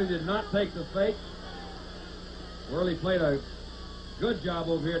 Worley did not take the fake. Worley played a good job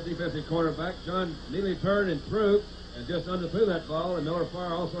over here at defensive quarterback. John Neely turned and threw and just underthrew that ball, and Miller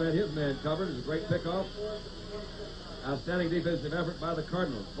Farr also had his man covered. It was a great pickoff. Outstanding defensive effort by the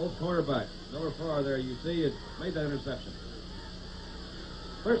Cardinals. Both cornerbacks. Miller Farr there, you see, has made that interception.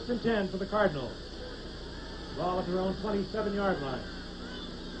 1st and 10 for the Cardinals. Ball at their own 27-yard line.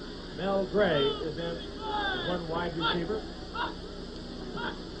 Mel Gray is in one wide receiver.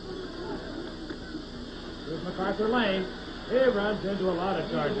 Here's MacArthur Lane. He runs into a lot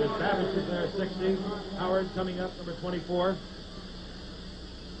of Chargers. Babbage is there, 60. Howard coming up, number 24.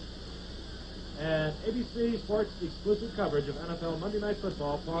 And ABC Sports exclusive coverage of NFL Monday Night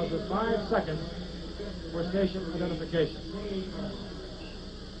Football pauses 5 seconds for station identification.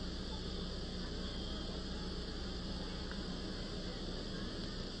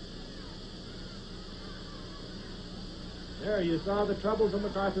 There you saw the troubles of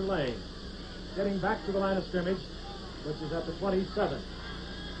MacArthur Lane. Getting back to the line of scrimmage, which is at the 27.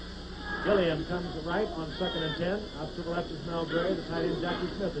 Gilliam comes right on 2nd and 10. Out to the left is Mel Gray. The tight end Jackie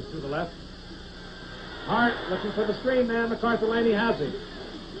Smith is to the left. Hart looking for the screen man. MacArthur Lane, he has him.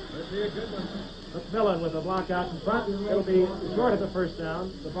 That'd be a good one. McMillan with a block out in front. It'll be short of the first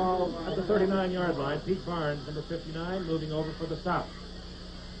down. The ball at the 39-yard line. Pete Barnes, number 59, moving over for the stop.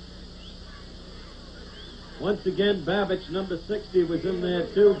 Once again, Babbage, number 60, was in there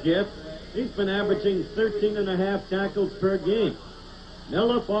too, Giff. He's been averaging 13.5 tackles per game.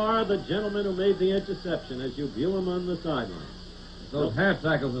 Miller Farr, the gentleman who made the interception, as you view him on the sideline. Those half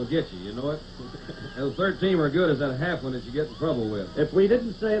tackles will get you, you know it? Those 13 were good as that half one that you get in trouble with. If we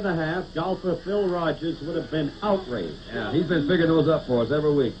didn't say the half, golfer Phil Rogers would have been outraged. Yeah, he's been figuring those up for us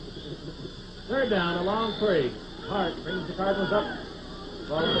every week. 3rd down, a long three. Hart brings the Cardinals up.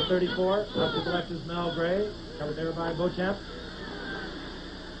 Ball at the 34. Up to the left is Mel Gray. Covered there by Beauchamp.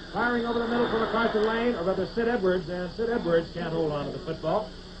 Firing over the middle for MacArthur Lane, or rather Sid Edwards, and Sid Edwards can't hold on to the football.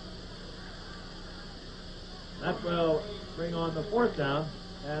 That will bring on the 4th down,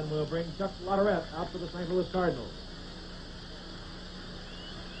 and will bring Chuck Lotterette out for the St. Louis Cardinals.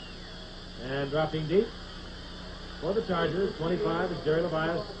 And dropping deep for the Chargers, 25 is Jerry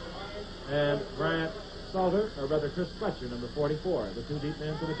Levias, and Bryant Salter, or rather Chris Fletcher, number 44, the 2 deep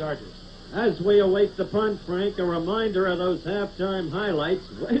men for the Chargers. As we await the punt, Frank, a reminder of those halftime highlights.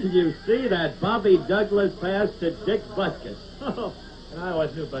 When you see that Bobby Douglas pass to Dick Butkus. And I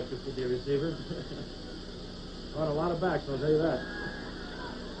always knew Butkus would be a receiver. Caught a lot of backs, I'll tell you that.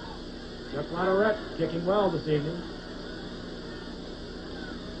 Chuck Lotterette kicking well this evening.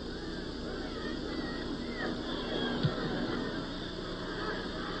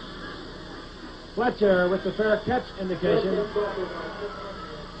 Fletcher with the fair catch indication.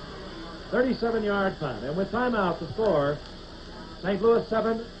 37-yard punt. And with timeout, the score, St. Louis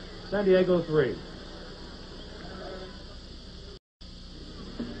 7, San Diego 3.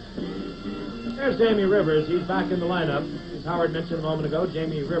 There's Jamie Rivers. He's back in the lineup. As Howard mentioned a moment ago,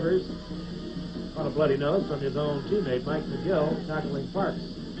 Jamie Rivers caught a bloody nose from his own teammate, Mike McGill, tackling Parks.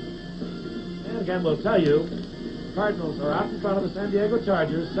 And again, we'll tell you, the Cardinals are out in front of the San Diego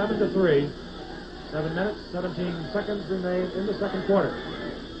Chargers, 7-3. 7 minutes, 17 seconds remain in the second quarter.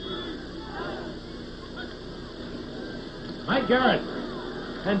 Mike Garrett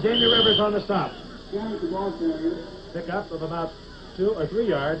and Jamie Rivers on the stop. Pick up of about 2 or 3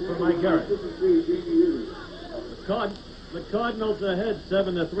 yards for Mike Garrett. The Cardinals ahead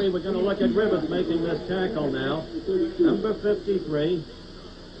 7-3. We're going to look at Rivers making this tackle now. Number 53.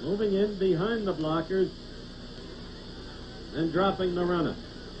 Moving in behind the blockers and dropping the runner.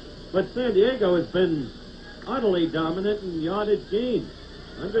 But San Diego has been utterly dominant in yardage gains.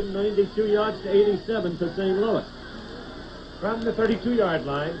 192 yards to 87 for St. Louis. From the 32-yard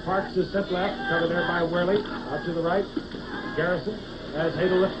line, Parks is sent left, covered there by Worley. Out to the right, Garrison. As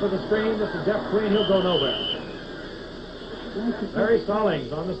Hadel looks for the screen, this is Jeff Queen. He'll go nowhere. Larry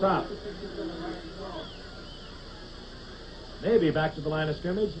Stallings on the stop. Maybe back to the line of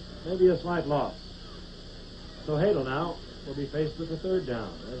scrimmage, maybe a slight loss. So Hadel now will be faced with the 3rd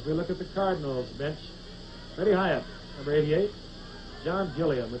down. As we look at the Cardinals bench, pretty high up, number 88, John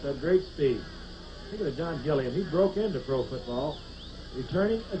Gilliam with that great speed. Think of John Gilliam. He broke into pro football,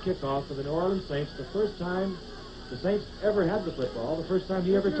 returning a kickoff for the New Orleans Saints, the first time the Saints ever had the football, the first time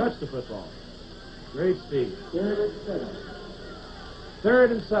he ever touched the football. Great speed. 3rd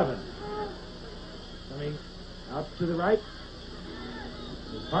and 7. Coming out to the right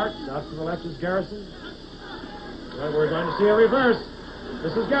is Parks. Out to the left is Garrison. Well, we're going to see a reverse.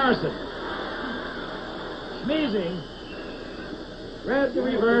 This is Garrison. Sneezing. Read the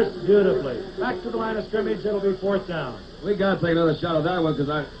reverse beautifully. Back to the line of scrimmage. It'll be 4th down. We got to take another shot at that one because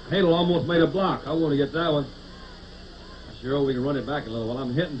Hadel almost made a block. I want to get that one. I sure hope we can run it back a little while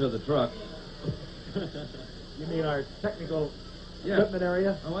I'm hitting to the truck. You mean our technical equipment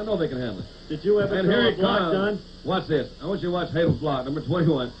area? Oh, I know they can handle it. Did you ever And throw here a it block, comes. Don? Watch this. I want you to watch Hadel's block, number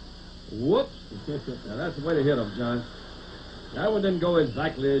 21. Whoops. Now, that's the way to hit him, John. That one didn't go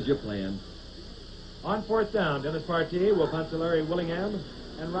exactly as you planned. On 4th down, Dennis Partee will punt to Larry Willingham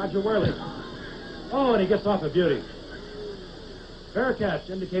and Roger Worley. Oh, and he gets off a beauty. Fair catch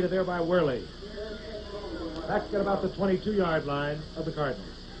indicated there by Worley. Back at about the 22-yard line of the Cardinals.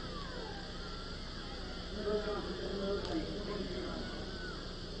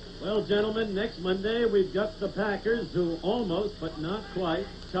 Well, gentlemen, next Monday we've got the Packers, who almost, but not quite,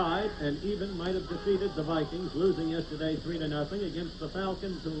 tied and even might have defeated the Vikings, losing yesterday 3-0 against the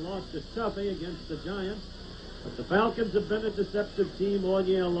Falcons, who lost a toughie against the Giants. But the Falcons have been a deceptive team all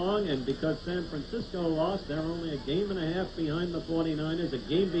year long, and because San Francisco lost, they're only a game and a half behind the 49ers, a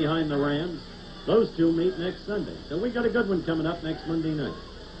game behind the Rams. Those two meet next Sunday. So we got a good one coming up next Monday night.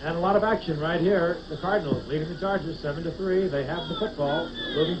 And a lot of action right here. The Cardinals leading the Chargers 7-3. They have the football,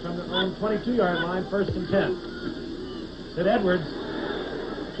 moving from their own 22-yard line, 1st and 10. Sid Edwards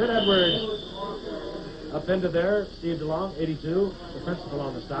up into there. Steve DeLong, 82, the principal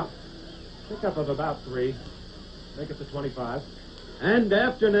on the stop. Pickup of about 3. Make it to 25. And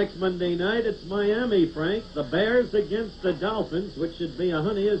after next Monday night, it's Miami, Frank. The Bears against the Dolphins, which should be a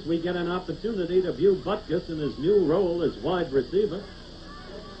honey as we get an opportunity to view Butkus in his new role as wide receiver.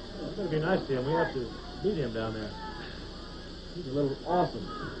 It's going to be nice to him. We have to meet him down there. He's a little awesome.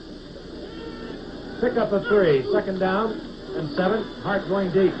 Pickup of 3. 2nd down and 7. Hart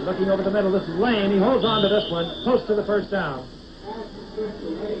going deep. Looking over the middle. This is Lane. He holds on to this one. Close to the 1st down.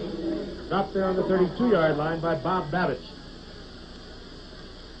 Dropped there on the 32-yard line by Bob Babich.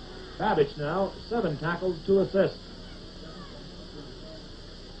 Babich now, 7 tackles, 2 assists.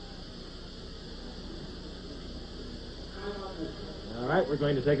 All right, we're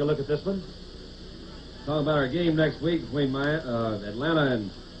going to take a look at this one. Talking about our game next week between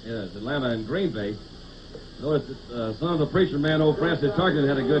Atlanta and Green Bay. Notice that son of the preacher man, old Francis Tarkin,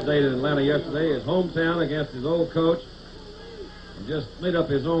 had a good day in Atlanta yesterday. His hometown against his old coach. And just made up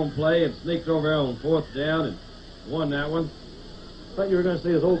his own play and sneaked over there on 4th down and won that one. Thought you were going to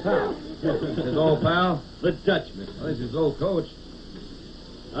say his old pal. His old pal? The Dutchman. Well, he's his old coach.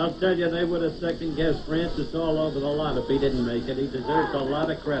 I'll tell you, they would have second-guessed Francis all over the lot if he didn't make it. He deserves a lot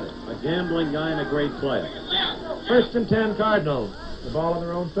of credit. A gambling guy and a great player. 1st and 10 Cardinals. The ball on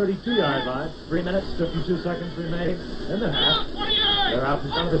their own 32-yard line. 3 minutes, 52 seconds remaining in the half. They're out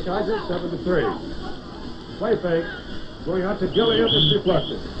in front of the Chargers, 7-3. Play fake. Going out to Gilliam. It's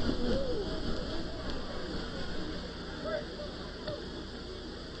deflected.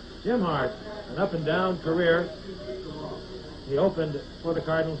 Jim Hart, an up-and-down career. He opened for the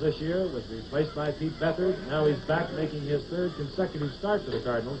Cardinals this year, was replaced by Pete Beathard. Now he's back making his 3rd consecutive start for the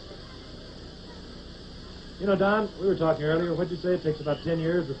Cardinals. You know, Don, we were talking earlier. What'd you say? It takes about 10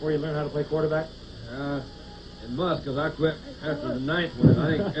 years before you learn how to play quarterback? It must, because I quit after the 9th one, and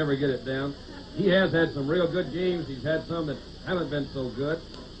I didn't ever get it down. He has had some real good games. He's had some that haven't been so good.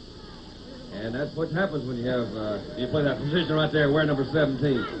 And that's what happens when you play that position right there, wear number 17.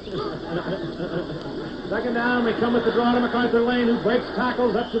 2nd down, we come with the draw to MacArthur Lane, who breaks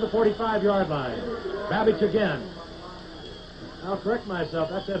tackles up to the 45-yard line. Babich again. I'll correct myself.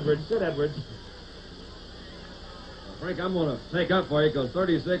 That's Edwards. Sid Edwards. Frank, I'm going to take up for you because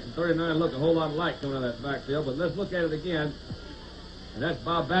 36 and 39 look a whole lot alike coming out of that backfield. But let's look at it again. And that's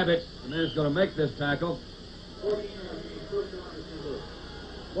Bob Babich, and then he's going to make this tackle.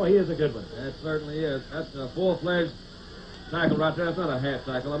 Boy, he is a good one. That certainly is. That's a full-fledged tackle right there. That's not a half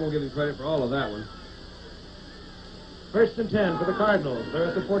tackle. I'm going to give him credit for all of that one. 1st and 10 for the Cardinals. They're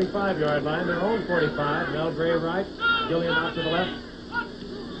at the 45-yard line, their own 45. Mel Gray right, Gilliam out to the left.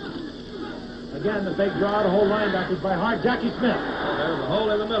 Again, the fake draw to hold linebackers by Hart. Jackie Smith. There's a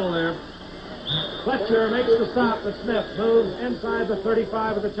hole in the middle there. Fletcher makes the stop, but Smith moves inside the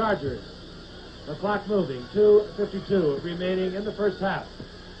 35 of the Chargers. The clock moving, 2:52 remaining in the 1st half.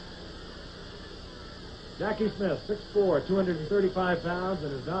 Jackie Smith, 6'4", 235 pounds,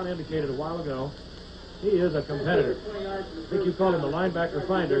 and as Don indicated a while ago, he is a competitor. I think you call him the linebacker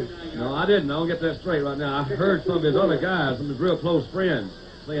finder. No, I didn't. I don't get that straight right now. I heard some of his other guys, some of his real close friends,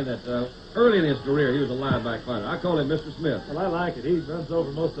 saying that early in his career he was a linebacker finder. I call him Mr. Smith. Well, I like it. He runs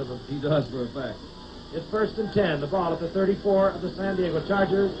over most of them. He does for a fact. It's 1st and 10. The ball at the 34 of the San Diego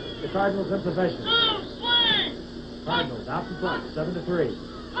Chargers. The Cardinals in possession. Cardinals out in front, 7-3.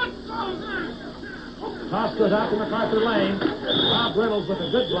 Toss goes out to MacArthur Lane. Bob Reynolds with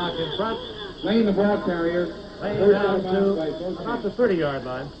a good block in front. Lane, the ball carrier. Lane down to about the 30-yard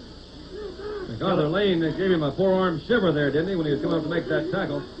line. MacArthur Lane gave him a forearm shiver there, didn't he, when he was coming up to make that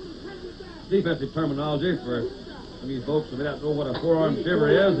tackle? Defensive terminology for some of you folks who may not know what a forearm shiver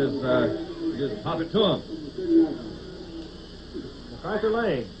is you just pop it to him. MacArthur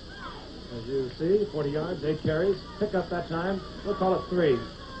Lane, as you see, 40 yards, 8 carries. Pick up that time. We'll call it 3.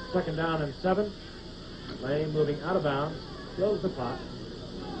 Second down and 7. Lane moving out of bounds. Kills the clock.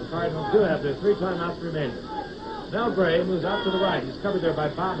 The Cardinals do have their 3 timeouts remaining. Mel Gray moves out to the right. He's covered there by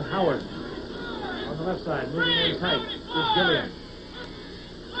Bob Howard. On the left side, moving in tight, is Gilliam.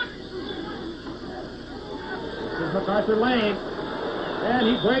 This is MacArthur Lane. And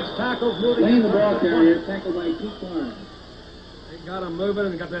he breaks tackles moving. Lane, the ball carrier, tackled by Pete Barnes. They got him moving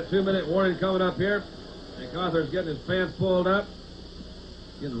and got that 2-minute warning coming up here. MacArthur's getting his pants pulled up.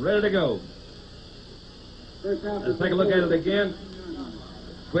 Getting ready to go. Let's take a look at it again.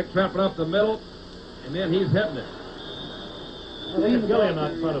 Quick trapping up the middle. And then he's hitting it. Well, Gilliam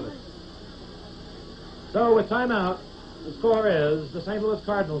out in front of it. So with timeout, the score is the St. Louis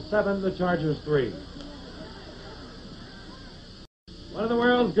Cardinals 7, the Chargers 3. One of the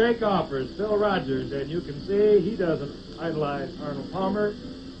world's great golfers, Phil Rogers, and you can see he doesn't idolize Arnold Palmer.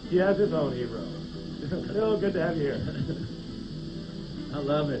 He has his own hero. Phil, good to have you here. I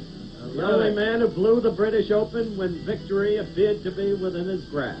love it. The only man who blew the British Open when victory appeared to be within his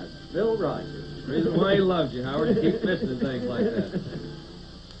grasp, Phil Rogers. The reason why he loves you, Howard, to keep listening to things like that.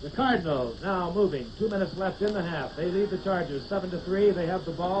 The Cardinals now moving. 2 minutes left in the half. They lead the Chargers 7-3. They have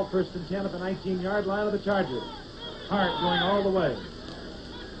the ball. 1st and 10 at the 19-yard line of the Chargers. Hart going all the way.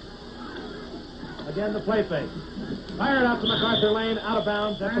 Again, the play fake. Fired out to MacArthur Lane, out of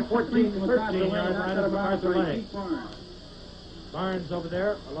bounds at the 13-yard line of MacArthur Lane. Barnes over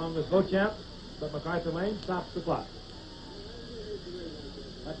there, along with Beauchamp, but MacArthur Lane stops the clock.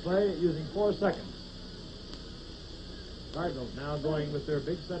 That play using 4 seconds. Cardinals now going with their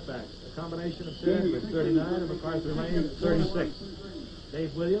big setbacks. A combination of Sid with 39 and MacArthur Lane 36.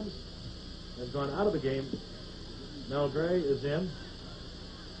 Dave Williams has gone out of the game. Mel Gray is in,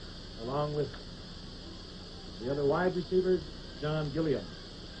 along with the other wide receivers, John Gilliam.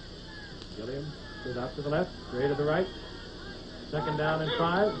 Gilliam goes out to the left, Gray to the right. 2nd down and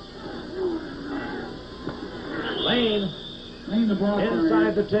 5. Lane the ball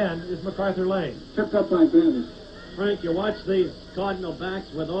inside the 10 is MacArthur Lane. Tripped up by Bennett. Frank, you watch these Cardinal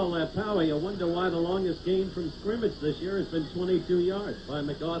backs with all that power, you wonder why the longest gain from scrimmage this year has been 22 yards by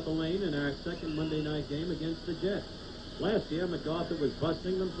MacArthur Lane in our second Monday night game against the Jets. Last year, MacArthur was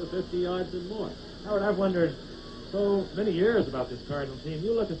busting them for 50 yards and more. Howard, I've wondered so many years about this Cardinal team.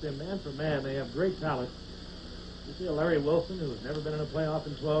 You look at them man for man, they have great talent. You see a Larry Wilson, who has never been in a playoff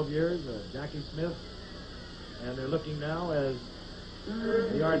in 12 years, Jackie Smith, and they're looking now as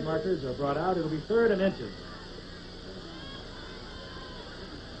the yard markers are brought out. It'll be 3rd and inches.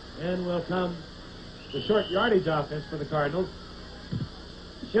 And will come the short yardage offense for the Cardinals.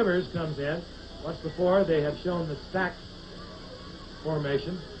 Shivers comes in. Once before, they have shown the stack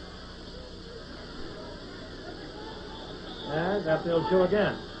formation. And that they'll show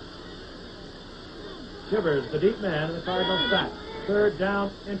again. Shivers, the deep man in the Cardinal stack. 3rd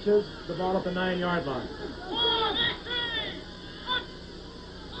down, inches, the ball at the 9-yard line.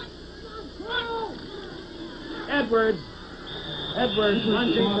 Edwards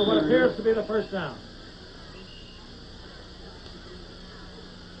lunging for what appears to be the 1st down.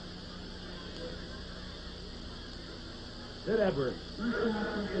 Sid Edwards.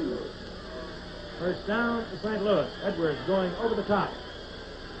 1st down to St. Louis. Edwards going over the top.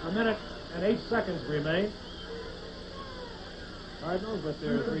 1 minute and 8 seconds remain. Cardinals with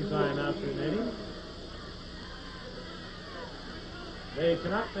their 3 timeouts remaining. They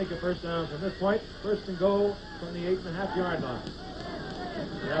cannot make a 1st down from this point. 1st and goal from the 8.5-yard line.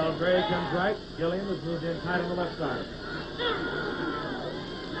 Mel Gray comes right. Gilliam has moved in tight on the left side.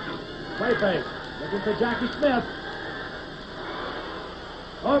 Play fake. Looking for Jackie Smith.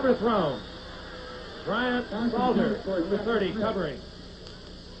 Overthrown. Bryant Salter with the 30 covering.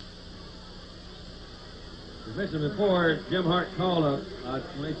 As mentioned before, Jim Hart called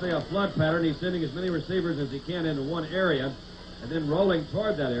when they say a flood pattern, he's sending as many receivers as he can into one area and then rolling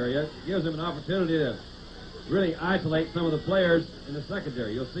toward that area. It gives him an opportunity to really isolate some of the players in the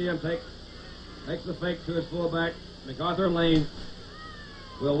secondary. You'll see him takes the fake to his fullback. MacArthur Lane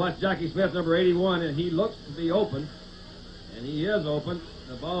will watch Jackie Smith, number 81, and he looks to be open, and he is open.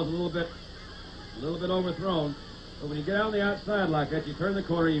 The ball's a little bit overthrown. But when you get out on the outside like that, you turn the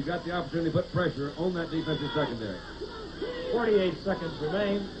corner, you've got the opportunity to put pressure on that defensive secondary. 48 seconds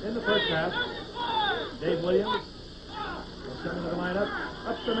remain in the 1st half. Dave Williams will come into the lineup.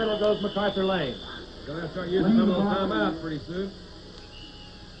 Up the middle goes MacArthur Lane. Going to start using some of those timeouts pretty soon.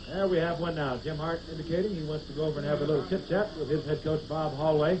 There we have one now. Jim Hart indicating he wants to go over and have a little chit-chat with his head coach, Bob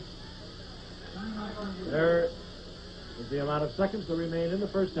Hallway. There is the amount of seconds that remain in the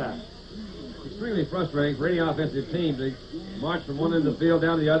first half. Extremely frustrating for any offensive team to march from one end of the field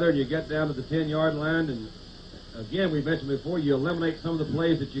down to the other, and you get down to the 10-yard line, and again, we mentioned before, you eliminate some of the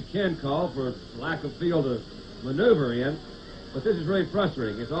plays that you can call for lack of field to maneuver in, but this is really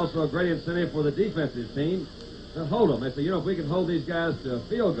frustrating. It's also a great incentive for the defensive team to hold them. They say, if we can hold these guys to a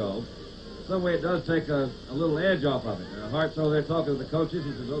field goal, some way it does take a little edge off of it. Hart's over there talking to the coaches.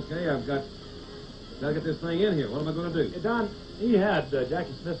 He says, okay, I've got to get this thing in here. What am I going to do? Don, he had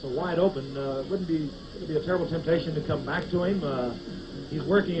Jackie Smith so wide open. Wouldn't be a terrible temptation to come back to him. He's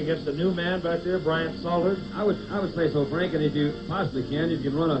working against a new man back there, Bryant Salter. I would say so, Frank, and if you possibly can, you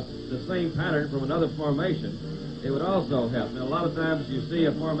can run the same pattern from another formation. It would also help. Now, a lot of times you see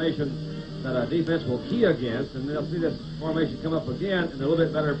a formation that a defense will key against, and they'll see this formation come up again, and they're a little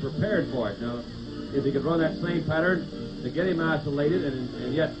bit better prepared for it. Now, if you could run that same pattern to get him isolated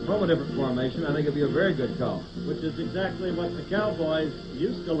and yet from a different formation, I think it'd be a very good call. Which is exactly what the Cowboys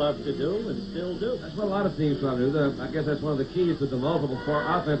used to love to do and still do. That's what a lot of teams try to do. I guess that's one of the keys to the multiple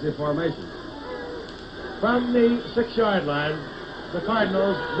offensive formations. From the 6-yard line, the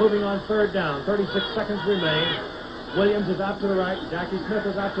Cardinals moving on third down. 36 seconds remain. Williams is out to the right. Jackie Smith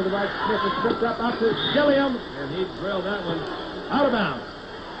is out to the right. Smith is tripped up out to Gilliam. And he drilled that one. Out of bounds.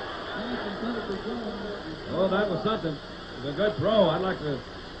 Oh, that was something. It was a good throw. I'd like to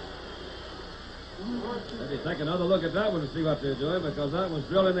maybe take another look at that one to see what they're doing, because that one's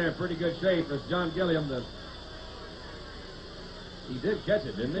drilled in there in pretty good shape. That's John Gilliam. He did catch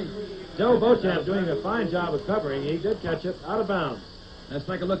it, didn't he? Joe Beauchamp doing a fine job of covering. He did catch it out of bounds. Let's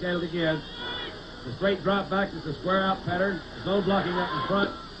take a look at it again. The straight drop back is a square out pattern. Zone blocking up in front.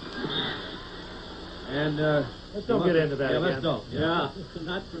 And let's don't get into that again. Let's don't. Yeah,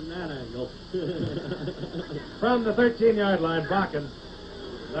 not from that angle. From the 13-yard line, Bakken.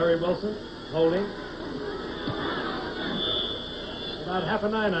 Larry Wilson holding. About half a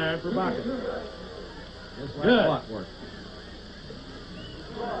 9-iron for Bakken. Just like Good. clockwork.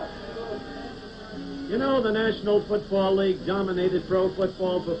 You know, the National Football League dominated pro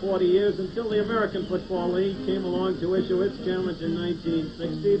football for 40 years until the American Football League came along to issue its challenge in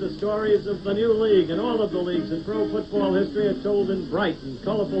 1960. The stories of the new league and all of the leagues in pro football history are told in bright and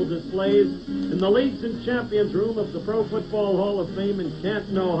colorful displays in the Leagues and Champions Room of the Pro Football Hall of Fame in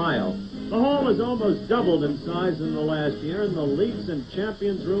Canton, Ohio. The hall has almost doubled in size in the last year, and the Leagues and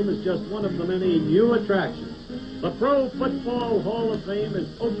Champions Room is just one of the many new attractions. The Pro Football Hall of Fame is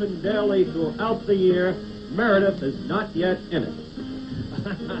open daily throughout the year. Meredith is not yet in it.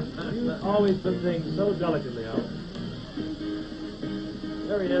 You've always put things so delicately out.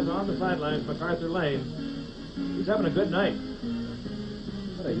 There he is on the sidelines, MacArthur Lane. He's having a good night.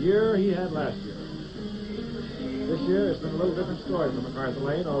 What a year he had last year. This year it's been a little different story for MacArthur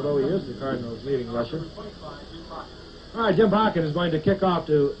Lane, although he is the Cardinals' leading rusher. All right, Jim Bakken is going to kick off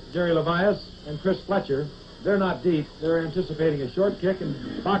to Jerry Levias and Chris Fletcher. They're not deep. They're anticipating a short kick, and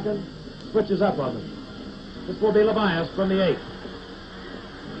Bakken switches up on them. This will be Levias from the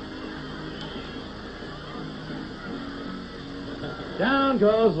 8. Down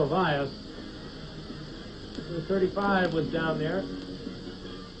goes Levias. The 35 was down there.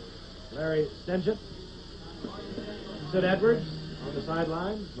 Larry Stingett. Sid Edwards on the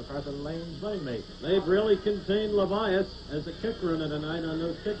sideline. MacArthur Lane's running mate. They've really contained Levias as a kick runner tonight on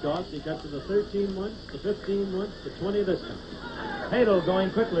those kickoffs. He got to the 13 once, the 15 once, the 20 this time. Hadel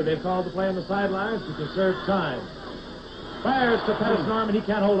going quickly. They've called the play on the sidelines to conserve time. Fires to Pettis Norman. He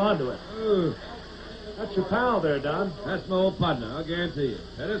can't hold on to it. Ooh, That's your pal there, Don. that's my old partner, I'll guarantee you.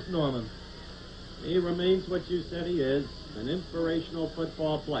 Pettis Norman. He remains what you said he is, an inspirational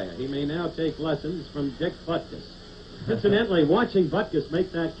football player. He may now take lessons from Dick Butkus. Incidentally, watching Butkus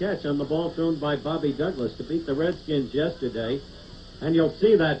make that catch on the ball thrown by Bobby Douglas to beat the Redskins yesterday, and you'll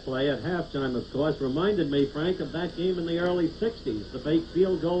see that play at halftime, of course, reminded me, Frank, of that game in the early 60s, the fake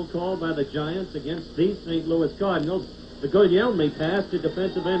field goal call by the Giants against the St. Louis Cardinals. The Guglielmi pass to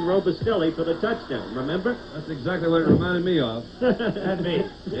defensive end Robustelli for the touchdown, remember? That's exactly what it reminded me of. And me.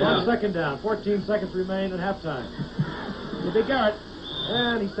 Yeah. On second down. 14 seconds remain at halftime. To be Garrett.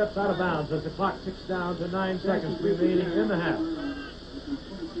 And he steps out of bounds as the clock ticks down to 9 seconds remaining in the half.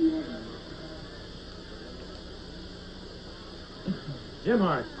 Jim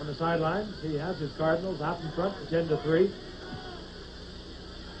Hart on the sidelines. He has his Cardinals out in front, 10-3.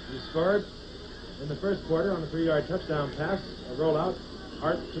 He scored in the first quarter on a 3-yard touchdown pass, a rollout,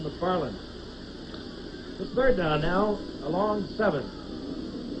 Hart to McFarland. It's third down now, along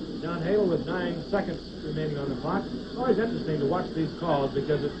 7. John Hadle with 9 seconds remaining on the clock. It's always interesting to watch these calls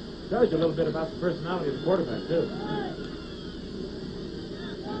because it tells you a little bit about the personality of the quarterback, too.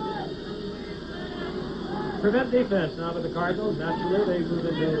 Prevent defense now with the Cardinals. Naturally, they move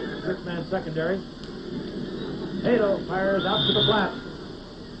into 6-man secondary. Hadle fires out to the flat.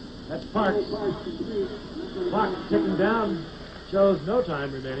 That's Parks. Clock ticking down. Shows no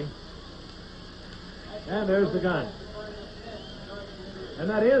time remaining. And there's the gun. And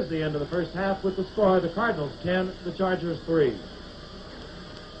that is the end of the first half with the score. The Cardinals 10, the Chargers 3.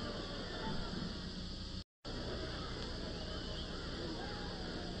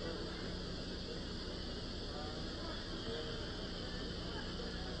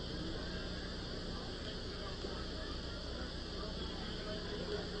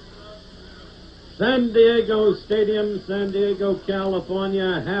 San Diego Stadium, San Diego,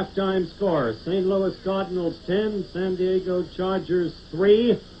 California, halftime score. St. Louis Cardinals 10, San Diego Chargers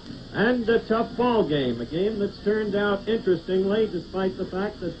 3. And a tough ball game, a game that's turned out interestingly, despite the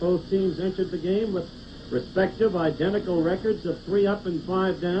fact that both teams entered the game with respective identical records of 3 up and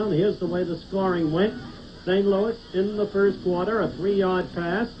 5 down. Here's the way the scoring went. St. Louis in the first quarter, a 3-yard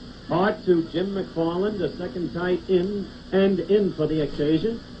pass. Hart to Jim McFarland, the second tight end in for the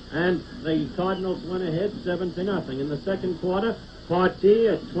occasion. And the Cardinals went ahead 7-0. In the second quarter, Partee,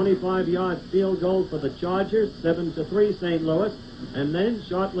 a 25-yard field goal for the Chargers, 7-3 St. Louis. And then,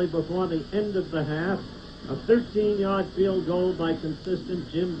 shortly before the end of the half, a 13-yard field goal by consistent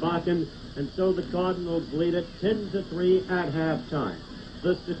Jim Bakken. And so the Cardinals lead it 10-3 at halftime.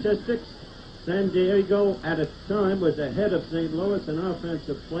 The statistics, San Diego at a time was ahead of St. Louis in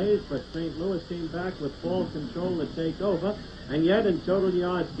offensive plays, but St. Louis came back with ball control to take over. And yet, in total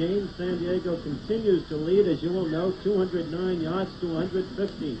yards gained, San Diego continues to lead, as you will know, 209 yards to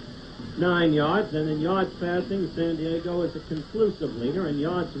 159 yards. And in yards passing, San Diego is a conclusive leader. In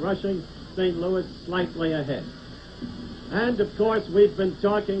yards rushing, St. Louis slightly ahead. And, of course, we've been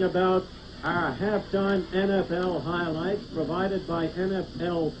talking about our halftime NFL highlights provided by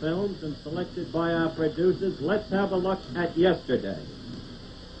NFL Films and selected by our producers. Let's have a look at yesterday.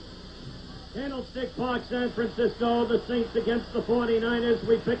 Candlestick Park, San Francisco, the Saints against the 49ers.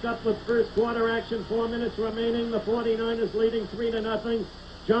 We pick up with first quarter action, 4 minutes remaining. The 49ers leading 3-0.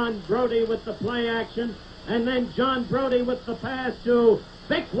 John Brody with the play action. And then John Brody with the pass to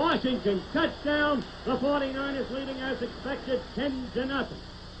Vic Washington. Touchdown. The 49ers leading as expected 10-0.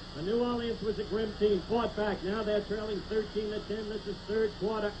 The New Orleans was a grim team. Fought back. Now they're trailing 13-10. This is third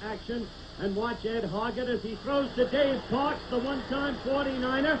quarter action. And watch Ed Hoggett as he throws to Dave Parks, the one-time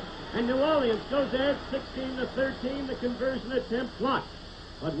 49er. And New Orleans goes ahead 16-13. The conversion attempt blocked.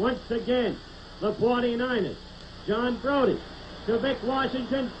 But once again, the 49ers. John Brody to Vic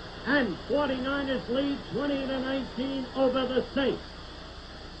Washington. And 49ers lead 20-19 over the Saints.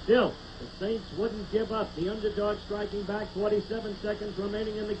 Still, the Saints wouldn't give up. The underdog striking back, 47 seconds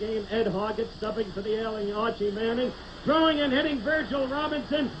remaining in the game. Ed Hoggett subbing for the ailing Archie Manning. Throwing and hitting Virgil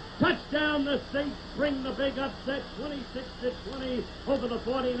Robinson. Touchdown, the Saints bring the big upset, 26-20 over the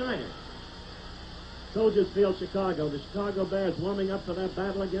 49ers. Soldiers Field, Chicago. The Chicago Bears warming up for that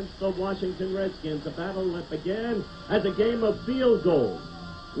battle against the Washington Redskins. A battle that began as a game of field goals.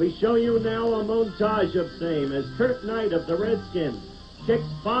 We show you now a montage of same as Kurt Knight of the Redskins kicks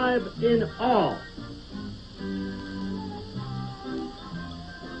 5 in all.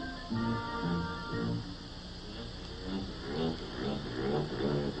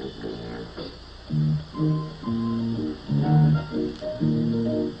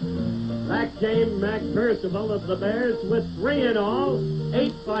 Back came Mac Percival of the Bears with 3 in all,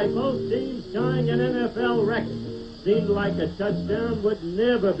 8 by both teams, tying an NFL record. Seemed like a touchdown would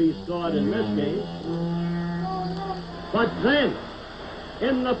never be scored in this game. But then,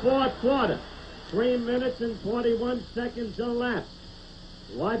 in the fourth quarter, 3 minutes and 41 seconds elapsed.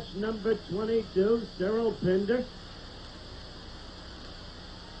 Watch number 22, Cyril Pinder.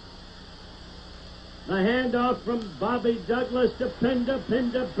 The handoff from Bobby Douglas to Pinder.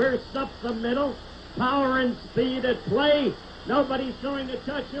 Pinder bursts up the middle. Power and speed at play. Nobody's going to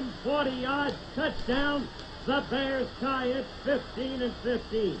touch him. 40 yards, touchdown. The Bears tie it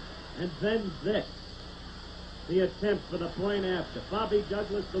 15-15. And then this. The attempt for the point after. Bobby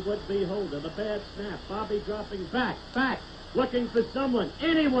Douglas, the would-be holder. The bad snap. Bobby dropping back, looking for someone,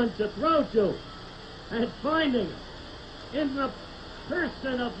 anyone to throw to. And finding it in the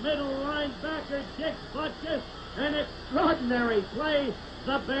person of middle linebacker Dick Butkus. An extraordinary play.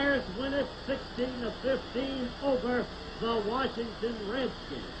 The Bears win it 16-15 over the Washington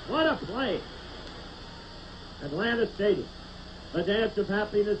Redskins. What a play. Atlanta Stadium. The dance of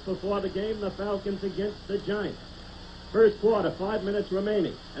happiness before the game, the Falcons against the Giants. First quarter, 5 minutes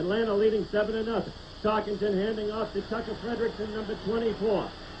remaining. Atlanta leading 7-0. Tarkenton handing off to Tucker Frederickson, number 24.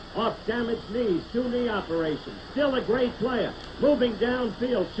 Off damaged knees, 2 knee operations. Still a great player. Moving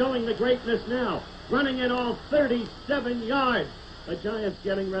downfield, showing the greatness now. Running in all 37 yards. The Giants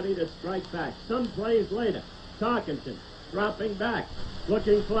getting ready to strike back. Some plays later. Tarkenton dropping back,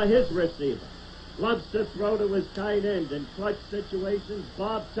 looking for his receiver. Loves to throw to his tight end in clutch situations,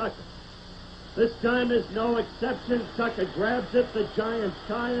 Bob Tucker. This time is no exception. Tucker grabs it. The Giants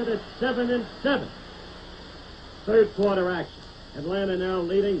tie it at 7-7. Third quarter action. Atlanta now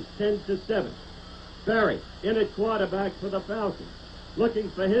leading 10-7. Berry in at quarterback for the Falcons. Looking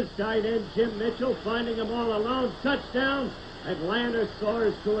for his tight end, Jim Mitchell, finding him all alone. Touchdown. Atlanta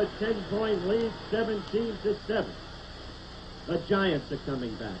soars to a 10-point lead, 17-7. The Giants are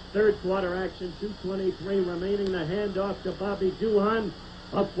coming back. Third quarter action, 2:23 remaining. The handoff to Bobby Duhan.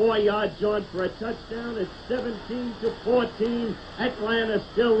 A 4-yard jaunt for a touchdown. It's 17-14. Atlanta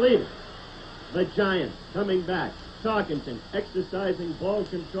still leading. The Giants coming back. Tarkenton exercising ball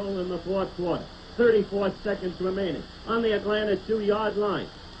control in the fourth quarter. 34 seconds remaining on the Atlanta 2-yard line.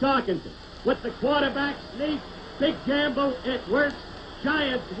 Tarkenton with the quarterback sneak. Big gamble. It works.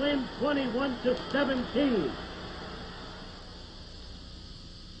 Giants win 21-17.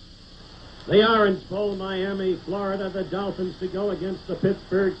 The Orange Bowl, Miami, Florida. The Dolphins to go against the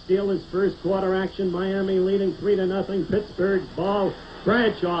Pittsburgh Steelers. First quarter action. Miami leading 3-0. Pittsburgh's ball.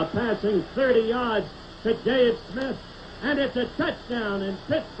 Bradshaw passing 30 yards to Dave Smith. And it's a touchdown in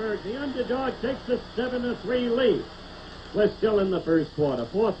Pittsburgh. The underdog takes a 7-3 lead. We're still in the first quarter.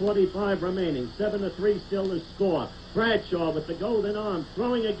 4:45 remaining. 7-3 still the score. Bradshaw with the golden arm.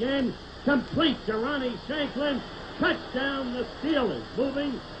 Throwing again. Complete to Ronnie Shanklin. Touchdown the Steelers.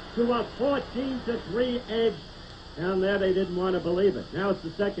 Moving to a 14-3 edge. Down there they didn't want to believe it. Now it's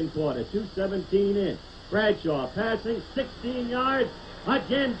the second quarter. 2:17 in. Bradshaw passing 16 yards.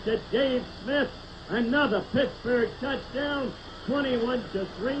 Again to Dave Smith. Another Pittsburgh touchdown.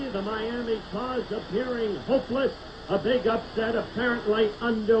 21-3. The Miami Cars appearing hopeless. A big upset apparently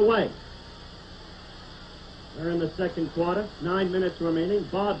underway. We're in the second quarter. 9 minutes remaining.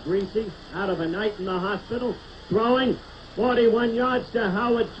 Bob Greasy out of a night in the hospital. Throwing 41 yards to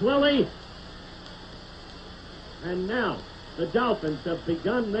Howard Twilley. And now the Dolphins have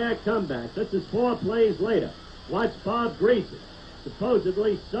begun their comeback. This is 4 plays later. Watch Bob Greasy.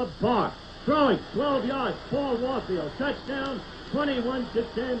 Supposedly subpar. Throwing 12 yards. Paul Warfield. Touchdown.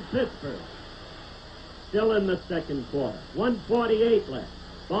 21-10 Pittsburgh. Still in the second quarter. 1:48 left.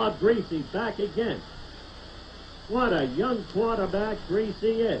 Bob Greasy back again. What a young quarterback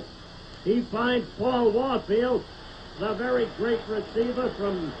Greasy is. He finds Paul Warfield, the very great receiver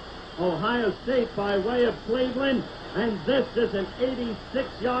from Ohio State by way of Cleveland. And this is an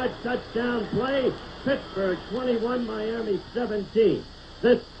 86-yard touchdown play. Pittsburgh 21, Miami 17.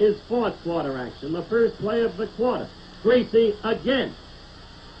 This is fourth quarter action. The first play of the quarter. Greasy again.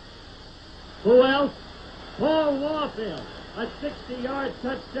 Who else? Paul Warfield. A 60-yard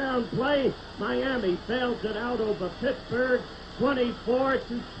touchdown play. Miami fails it out over Pittsburgh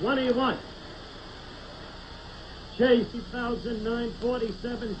 24-21. Chase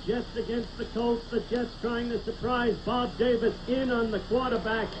 2009-47 Jets against the Colts. The Jets trying to surprise Bob Davis in on the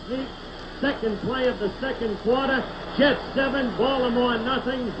quarterback sneak. Second play of the second quarter. Jets 7, Baltimore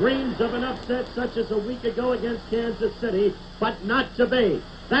nothing. Dreams of an upset such as a week ago against Kansas City, but not to be.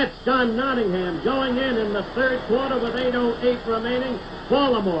 That's Don Nottingham going in the third quarter with 8:08 remaining.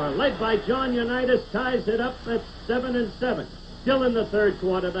 Baltimore, led by John Unitas, ties it up at 7-7. Still in the third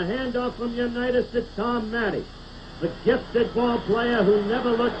quarter. The handoff from Unitas to Tom Matty. The gifted ball player who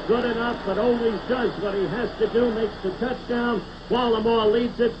never looks good enough but always does what he has to do, makes the touchdown. Baltimore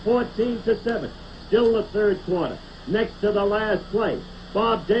leads it 14-7. Still the third quarter. Next to the last play.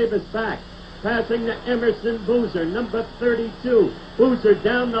 Bob Davis back. Passing to Emerson Boozer, number 32. Boozer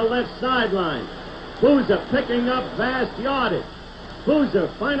down the left sideline. Boozer picking up vast yardage. Boozer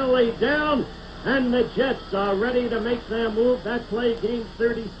finally down, and the Jets are ready to make their move. That play gained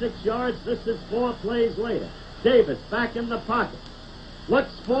 36 yards. This is 4 plays later. Davis back in the pocket.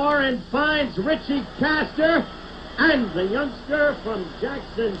 Looks for and finds Richie Castor. And the youngster from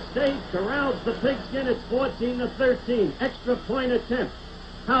Jackson State corrals the pigskin. It's 14-13. Extra point attempt.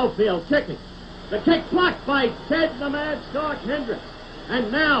 Howfield kicking. The kick blocked by Ted the Mad Stork Hendricks.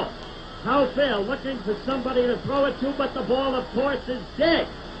 And now Howfield looking for somebody to throw it to, but the ball, of course, is dead.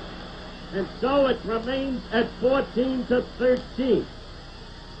 And so it remains at 14-13.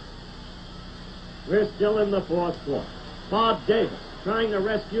 We're still in the fourth quarter. Bob Davis trying to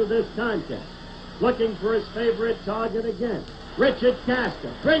rescue this contest. Looking for his favorite target again. Richard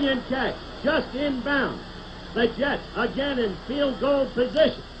Castor, brilliant catch, just inbound. The Jets again in field goal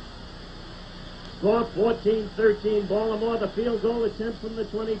position. Score 14-13 Baltimore. The field goal attempt from the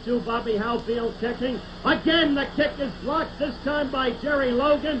 22. Bobby Howfield kicking. Again the kick is blocked, this time by Jerry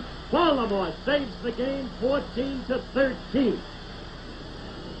Logan. Baltimore saves the game 14-13.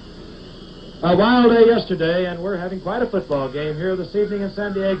 A wild day yesterday, and we're having quite a football game here this evening in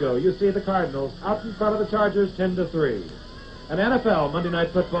San Diego. You see the Cardinals out in front of the Chargers 10-3. An NFL Monday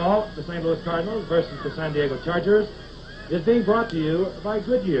Night Football, the St. Louis Cardinals versus the San Diego Chargers, is being brought to you by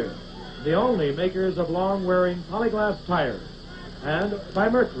Goodyear, the only makers of long-wearing polyglass tires, and by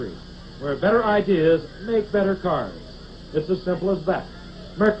Mercury, where better ideas make better cars. It's as simple as that.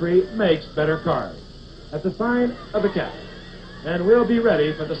 Mercury makes better cars. At the sign of the cat. And we'll be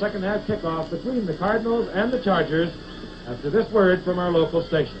ready for the second half kickoff between the Cardinals and the Chargers after this word from our local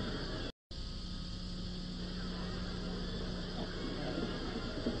station.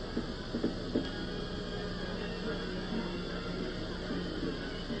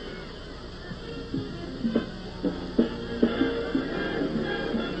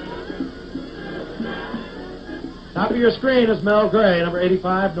 Top of your screen is Mel Gray, number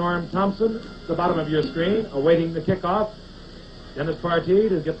 85, Norm Thompson. The bottom of your screen, awaiting the kickoff, Dennis Partee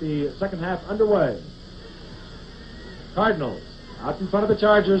to get the second half underway. Cardinals out in front of the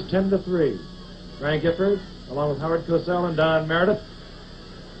Chargers 10-3. Frank Gifford, along with Howard Cosell and Don Meredith.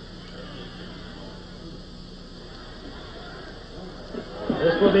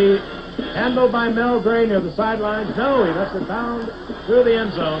 This will be handled by Mel Gray near the sidelines. No, he lets it bound through the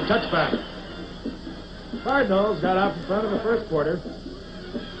end zone. Touchback. Cardinals got out in front of the first quarter.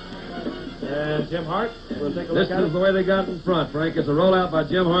 And Jim Hart will take a look at it. This is the way they got in front, Frank. It's a rollout by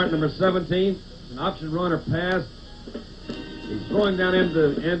Jim Hart, number 17. It's an option run or pass. He's throwing down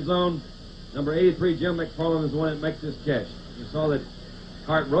into the end zone. Number 83, Jim McFarland, is the one that makes this catch. You saw that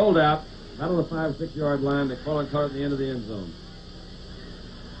Hart rolled out, out on the 5 or 6 yard line. McFarland caught at the end of the end zone.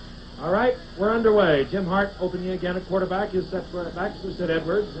 All right, we're underway. Jim Hart opening again at quarterback. His set backs are Sid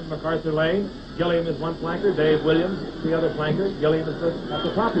Edwards and MacArthur Lane. Gilliam is one flanker. Dave Williams, the other flanker. Gilliam is at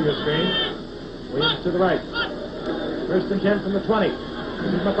the top of your screen. Williams to the right. First and 10 from the 20.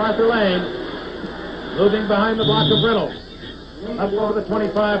 This is MacArthur Lane moving behind the block of Reynolds. Up over the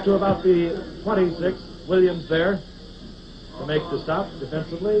 25 to about the 26. Williams there to make the stop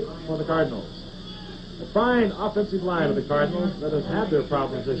defensively for the Cardinals. A fine offensive line of the Cardinals that has had their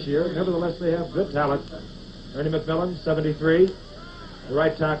problems this year. Nevertheless, they have good talent. Ernie McMillan, 73. The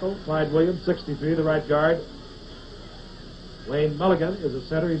right tackle. Clyde Williams, 63. The right guard. Wayne Mulligan is a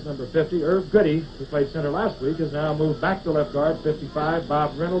center. He's number 50. Irv Goody, who played center last week, has now moved back to left guard, 55.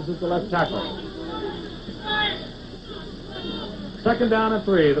 Bob Reynolds is the left tackle. Second down and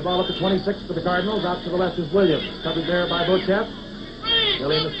 3. The ball at the 26 for the Cardinals. Out to the left is Williams. Covered there by Beauchamp.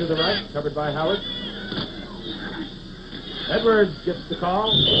 Williams to the right. Covered by Howard. Edwards gets the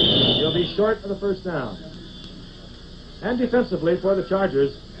call. He'll be short of the first down. And defensively for the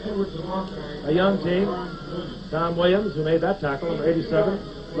Chargers, a young team. Tom Williams, who made that tackle, number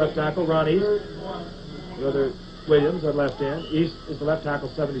 87. Left tackle, Ron East. The other Williams at left end. East is the left tackle,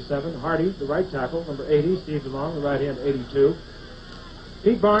 77. Hardy, the right tackle, number 80. Steve DeLong, the right end, 82.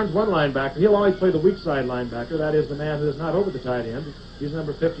 Pete Barnes, one linebacker. He'll always play the weak side linebacker. That is the man who is not over the tight end. He's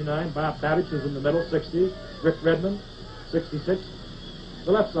number 59. Bob Babich is in the middle, 60. Rick Redmond, 66.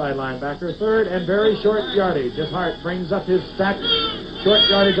 The left side linebacker, third and very short yardage. As Hart brings up his stacked short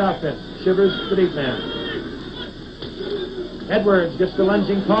yardage offense. Shivers the deep man. Edwards gets the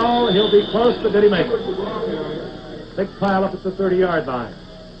lunging call. He'll be close, but did he make it? Big pile up at the 30-yard line.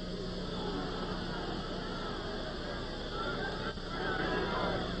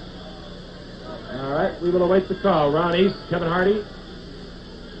 All right, we will await the call. Ron East, Kevin Hardy,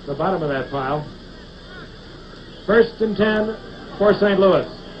 the bottom of that pile. First and 10 for St. Louis.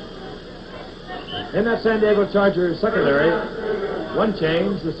 In that San Diego Chargers secondary, one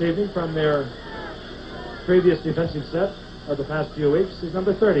change this evening from their previous defensive set of the past few weeks is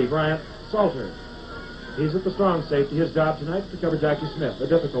number 30, Bryant Salter. He's at the strong safety. His job tonight to cover Jackie Smith, a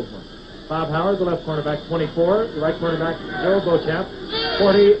difficult one. Bob Howard, the left cornerback, 24. The right cornerback, Joe Beauchamp,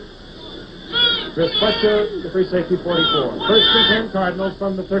 40. Chris Fletcher, the free safety, 44. First and 10 Cardinals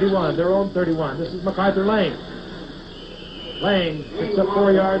from the 31, their own 31. This is MacArthur Lane. Lane picks up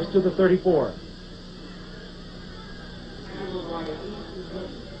 4 yards to the 34.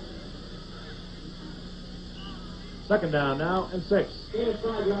 Second down now and 6.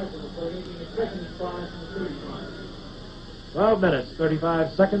 12 minutes,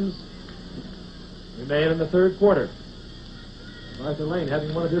 35 seconds remain in the third quarter. MacArthur Lane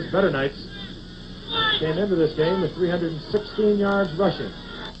having one of his better nights. came into this game with 316 yards rushing.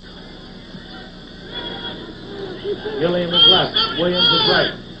 Gilliam is left. Williams is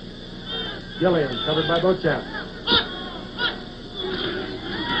right. Gilliam covered by Beauchamp.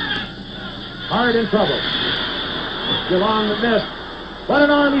 Hard in trouble. DeLong missed. What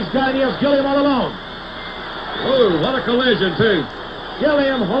an arm he's got, and he has Gilliam all alone. Oh, what a collision, too.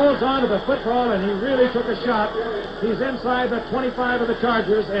 Gilliam holds on to the football, and he really took a shot. He's inside the 25 of the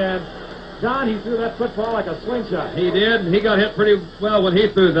Chargers, and John, he threw that football like a slingshot. He did, and he got hit pretty well when he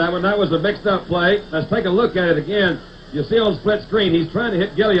threw that one. That was a mixed-up play. Let's take a look at it again. You see on split screen, he's trying to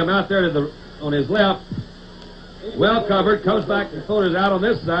hit Gilliam out there on his left. Well covered, comes back and throws it out on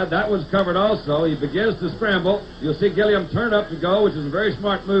this side. That one's covered also. He begins to scramble. You'll see Gilliam turn up to go, which is a very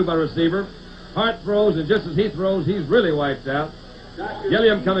smart move by the receiver. Hart throws, and just as he throws, he's really wiped out.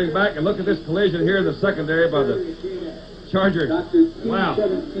 Gilliam coming back, and look at this collision here in the secondary by the Charger. Wow.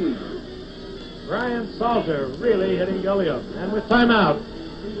 Brian Salter really hitting Gilliam. And with timeout,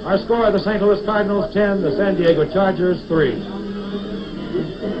 our score, the St. Louis Cardinals 10, the San Diego Chargers 3.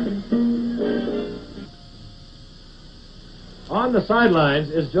 On the sidelines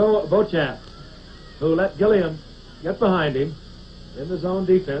is Joe Beauchamp, who let Gilliam get behind him in the zone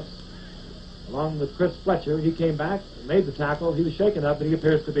defense. Along with Chris Fletcher, he came back, made the tackle. He was shaken up, but he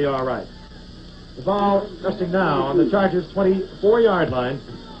appears to be all right. The ball resting now on the Chargers' 24-yard line.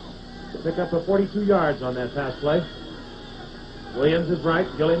 Pick up a 42 yards on that pass play. Williams is right,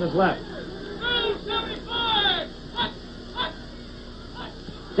 Gilliam is left.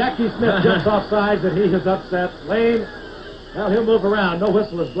 Jackie Smith jumps off sides, and he is upset. Lane, well, he'll move around. No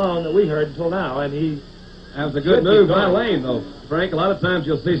whistle is blown that we heard until now, and he... That was a good move by Lane, though. Frank, a lot of times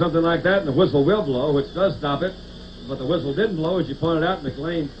you'll see something like that, and the whistle will blow, which does stop it. But the whistle didn't blow, as you pointed out. Arthur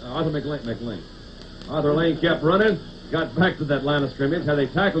Lane kept running, got back to that line of scrimmage. Had they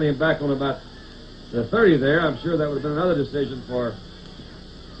tackled him back on about the 30 there, I'm sure that would have been another decision for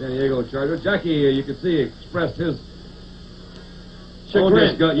San Diego Chargers. Jackie, you can see, expressed his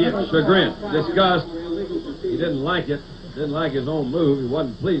chagrin. Chagrin, disgust. He didn't like it. Didn't like his own move. He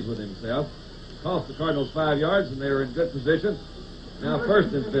wasn't pleased with himself. Cost the Cardinals 5 yards, and they were in good position. Now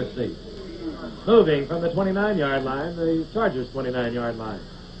first and 15. Moving from the 29-yard line, the Chargers' 29-yard line.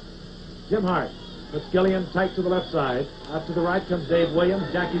 Jim Hart puts Gilliam tight to the left side. Out to the right comes Dave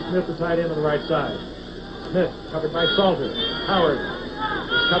Williams. Jackie Smith, the tight end, on the right side. Smith covered by Salter. Howard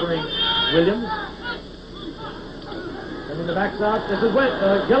is covering Williams. Sending the backs out. This is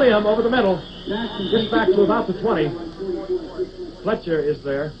Gilliam over the middle. Gets back to about the 20. Fletcher is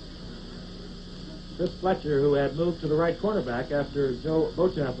there. Chris Fletcher, who had moved to the right cornerback after Joe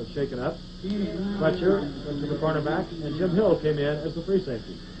Beauchamp was shaken up. Fletcher went to the cornerback, and Jim Hill came in as the free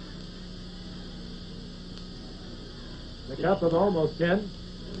safety. Pick up of almost 10.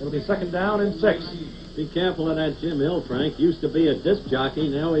 It'll be second down and 6. Be careful of that Jim Hill, Frank. Used to be a disc jockey,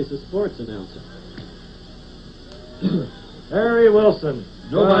 now he's a sports announcer. Larry Wilson,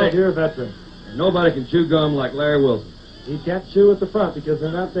 12-year veteran. Nobody can chew gum like Larry Wilson. He can't chew at the front because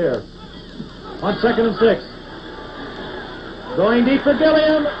they're not there. On second and 6. Going deep for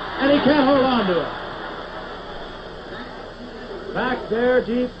Gilliam, and he can't hold on to it. Back there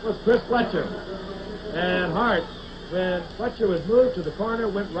deep was Chris Fletcher. And Hart, when Fletcher was moved to the corner,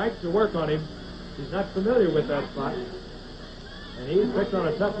 went right to work on him. He's not familiar with that spot. And he's picked on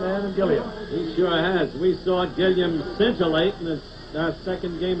a tough man in Gilliam. He sure has. We saw Gilliam scintillate in his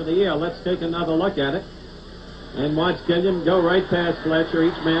second game of the year. Let's take another look at it. And watch Gilliam go right past Fletcher,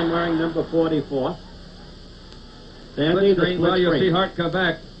 each man wearing number 44. Sandy, the split well, you'll screen. see Hart come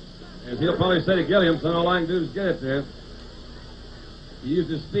back. As he'll probably say to Gilliam, so all I can do is get it there. He used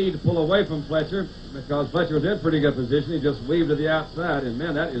his speed to pull away from Fletcher because Fletcher was in pretty good position. He just weaved to the outside, and,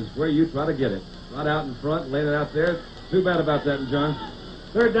 man, that is where you try to get it. Right out in front, laying it out there. Too bad about that, John.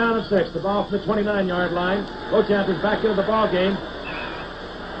 Third down and 6. The ball from the 29-yard line. Beauchamp is back into the ball game.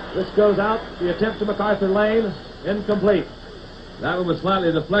 This goes out. The attempt to MacArthur Lane, incomplete. That one was slightly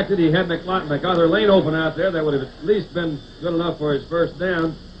deflected. He had MacArthur Lane open out there. That would have at least been good enough for his first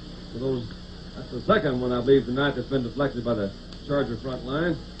down. That's the second one, I believe, tonight that's been deflected by the Charger front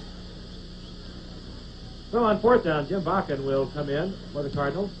line. So on fourth down, Jim Bakken will come in for the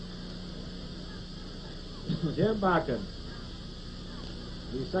Cardinals. Jim Bakken,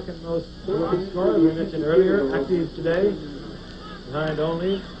 the second most prolific scorer we mentioned earlier, active today, behind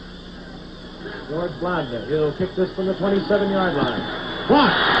only George Blanda. He'll kick this from the 27-yard line.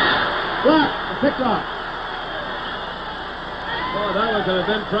 Blocked! Picked off. Oh, that one could have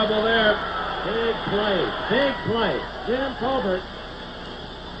been trouble there. Big play. Jim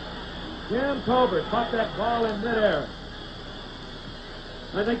Colbert caught that ball in midair.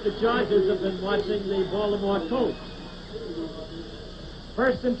 I think the Chargers have been watching the Baltimore Colts.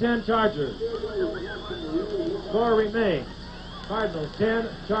 1st and 10 Chargers. Score remains. Cardinals 10,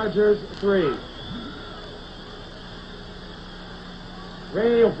 Chargers 3.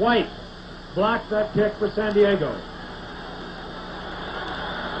 Ray White blocked that kick for San Diego.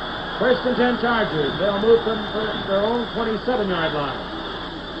 1st and 10 Chargers. They'll move them from their own 27-yard line.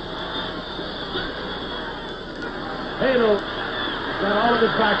 Hadel got all of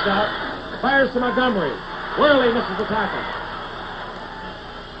his backs out. Fires to Montgomery. Worley misses the tackle.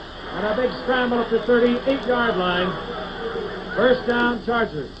 And a big scramble at the 38-yard line. 1st down,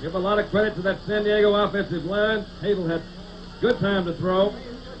 Chargers. Give a lot of credit to that San Diego offensive line. Hadel had good time to throw.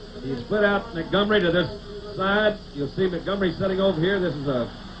 He split out Montgomery to this side. You'll see Montgomery sitting over here. This is a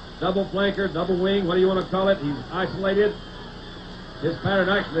double flanker, double wing, what do you want to call it? He's isolated. His pattern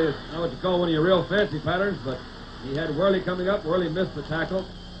actually is not what you call one of your real fancy patterns, but he had Worley coming up. Worley missed the tackle.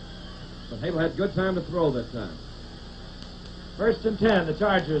 But Hadel had good time to throw that time. 1st and 10, the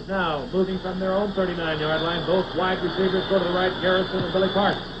Chargers now moving from their own 39-yard line. Both wide receivers go to the right, Garrison and Billy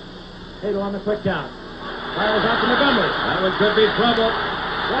Parks. Hadel on the quick count. Fires out to Montgomery. That one could be trouble.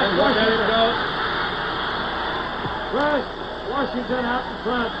 And look at him go. Rush. Washington out in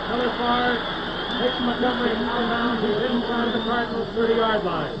front. Miller Farr takes Montgomery out of bounds. He's inside the Cardinals' 30-yard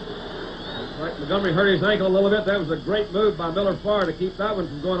line. Right, Montgomery hurt his ankle a little bit. That was a great move by Miller Farr to keep that one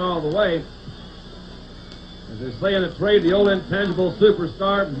from going all the way. As they say in the trade, the old intangible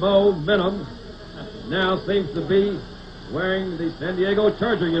superstar, Mo Minham, now seems to be wearing the San Diego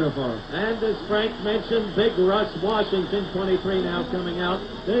Charger uniform. And as Frank mentioned, Big Russ Washington, 23 now coming out.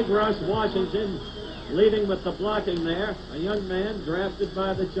 Big Russ Washington leading with the blocking there. A young man drafted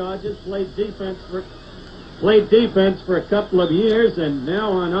by the Chargers, played defense for a couple of years, and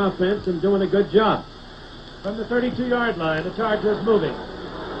now on offense and doing a good job. From the 32-yard line, the Chargers moving.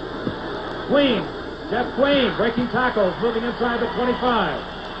 Queen. Jeff Queen breaking tackles, moving inside the 25.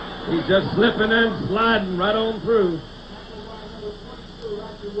 He's just slipping and sliding right on through.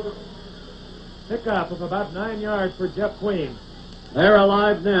 Pickup of about 9 yards for Jeff Queen. They're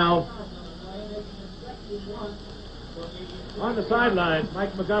alive now. On the sidelines,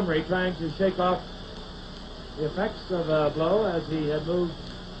 Mike Montgomery trying to shake off the effects of a blow as he had moved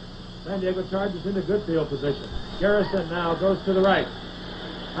San Diego Chargers into good field position. Garrison now goes to the right.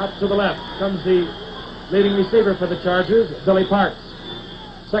 Out to the left comes the leading receiver for the Chargers, Billy Parks.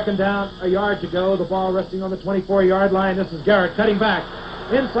 2nd down, a yard to go. The ball resting on the 24-yard line. This is Garrett cutting back.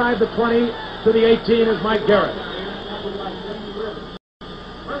 Inside the 20 to the 18 is Mike Garrett.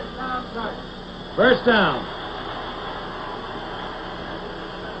 1st down.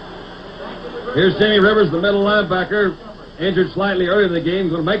 Here's Jamie Rivers, the middle linebacker, injured slightly earlier in the game,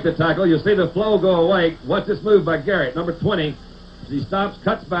 going to make the tackle. You'll see the flow go away. Watch this move by Garrett, number 20. As he stops,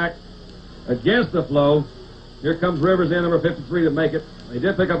 cuts back against the flow. Here comes Rivers in, number 53, to make it. They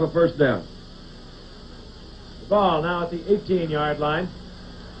did pick up a 1st down. The ball now at the 18-yard line.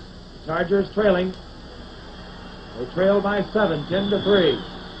 Chargers trailing. They trail by 7, 10-3.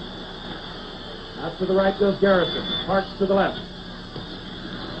 Out to the right goes Garrison. Parks to the left.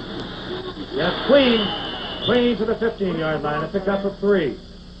 Yes, Queen. Queen to the 15-yard line. A pickup of 3.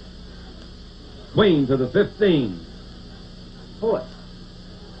 Queen to the 15. Pull it.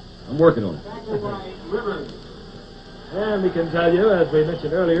 I'm working on it. And we can tell you, as we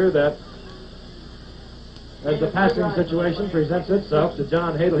mentioned earlier, that as the passing situation presents itself to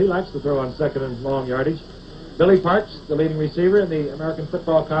John Hadel, he likes to throw on 2nd and long yardage. Billy Parks, the leading receiver in the American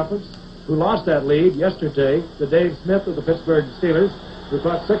Football Conference, who lost that lead yesterday to Dave Smith of the Pittsburgh Steelers, who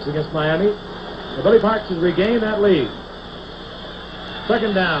caught 6 against Miami. And Billy Parks has regained that lead.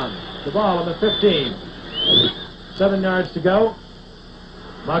 2nd down. The ball on the 15. 7 yards to go.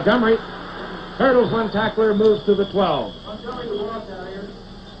 Montgomery hurdles one tackler, moves to the 12.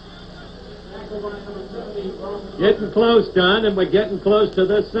 Getting close, John, and we're getting close to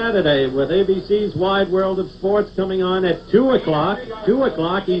this Saturday with ABC's Wide World of Sports coming on at 2 o'clock. 2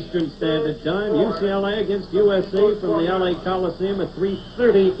 o'clock Eastern Standard Time. UCLA against USC from the LA Coliseum at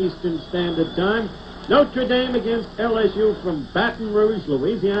 3:30 Eastern Standard Time. Notre Dame against LSU from Baton Rouge,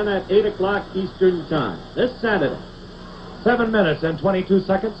 Louisiana at 8 o'clock Eastern Time. This Saturday. 7 minutes and 22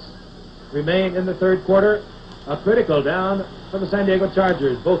 seconds remain in the 3rd quarter. A critical down for the San Diego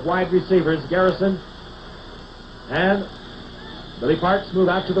Chargers. Both wide receivers, Garrison and Billy Parks, move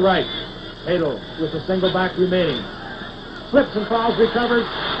out to the right. Hadel with a single back remaining. Slips and falls, recovers.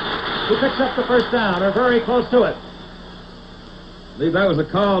 He picks up the 1st down, or very close to it. I believe that was a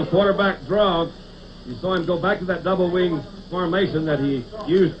called quarterback draw. You saw him go back to that double wing formation that he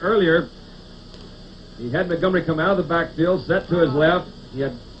used earlier. He had Montgomery come out of the backfield, set to his left, He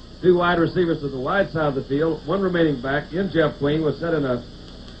had two wide receivers to the wide side of the field. One remaining back in Jeff Queen was set in a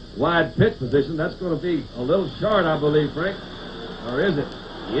wide pitch position. That's going to be a little short, I believe, Frank. Or is it?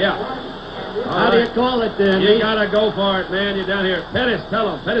 Yeah. How do you call it then? You got to go for it, man. You're down here. Pettis,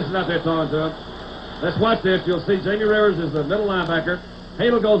 tell him. Pettis is out there talking to him. Let's watch this. You'll see Jamie Rivers is the middle linebacker.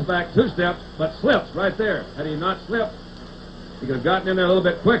 Hadel goes back 2 steps, but slips right there. Had he not slipped, he could have gotten in there a little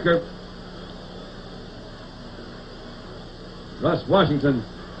bit quicker. Russ Washington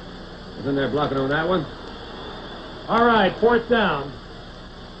is in there blocking on that one. All right, 4th down.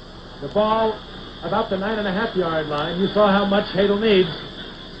 The ball about the 9.5-yard line. You saw how much Hadel needs.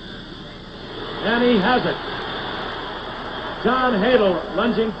 And he has it. John Hadel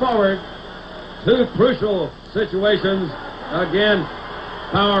lunging forward. 2 crucial situations. Again,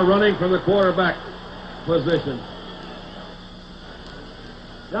 power running from the quarterback position.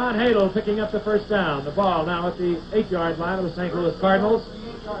 John Hadel picking up the 1st down. The ball now at the 8-yard line of the St. Louis Cardinals.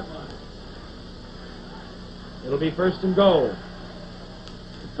 It'll be 1st and goal.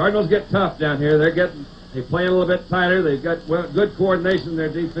 The Cardinals get tough down here. They play a little bit tighter. They've got good coordination in their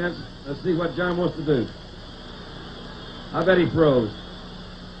defense. Let's see what John wants to do. I bet he throws.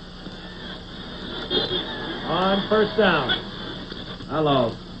 On 1st down. I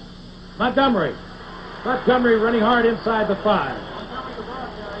lost. Montgomery. Montgomery running hard inside the 5.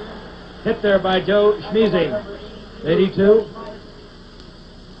 Hit there by Joe Schmeezing. 82.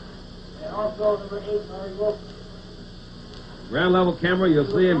 Ground level camera, you'll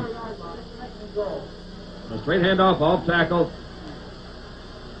see him. A straight handoff, off tackle.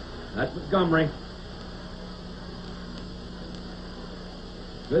 That's Montgomery.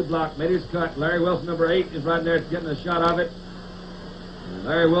 Good block, made his cut. Larry Wilson, number 8, is right there getting a shot of it. And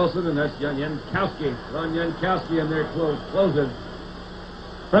Larry Wilson, and that's Ron Yankowski in there closing.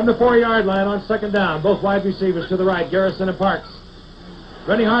 From the 4-yard line on 2nd down, both wide receivers to the right, Garrison and Parks.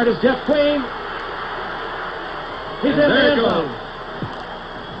 Running hard is Jeff Queen. He's in the end zone.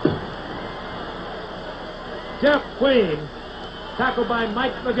 Jeff Queen, tackled by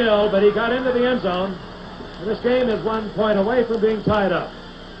Mike McGill, but he got into the end zone. And this game is 1 point away from being tied up.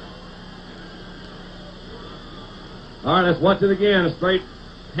 All right, let's watch it again. A straight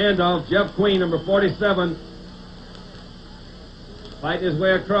handoff. Jeff Queen, number 47, fighting his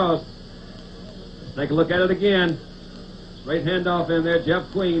way across. Let's take a look at it again. Straight handoff in there.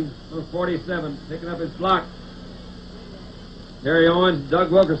 Jeff Queen, number 47, picking up his block. Terry Owens,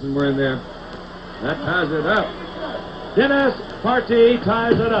 Doug Wilkerson were in there. That ties it up. Dennis Partee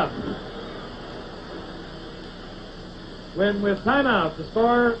ties it up. When with timeout, the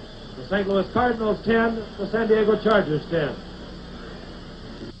score, the St. Louis Cardinals 10, the San Diego Chargers 10.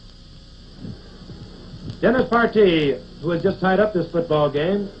 Dennis Partee, who has just tied up this football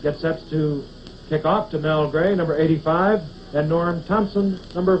game, gets set to kick off to Mel Gray, number 85, and Norm Thompson,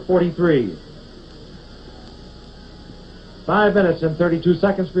 number 43. 5 minutes and 32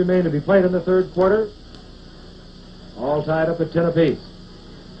 seconds remain to be played in the 3rd quarter. All tied up at 10 apiece.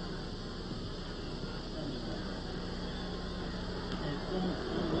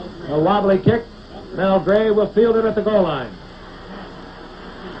 A wobbly kick. Mel Gray will field it at the goal line.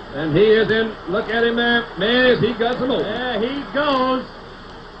 And he is in. Look at him there. Man, is he got some old. There he goes.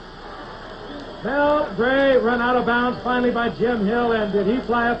 Mel Gray run out of bounds finally by Jim Hill, and did he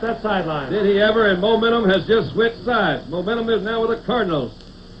fly up that sideline? Did he ever? And momentum has just switched sides. Momentum is now with the Cardinals.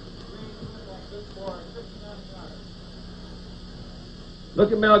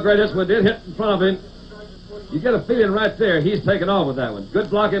 Look at Mel Gray. This one did hit in front of him. You get a feeling right there he's taken off with that one. Good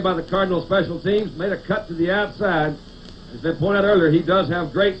blocking by the Cardinal special teams. Made a cut to the outside. As been pointed out earlier, he does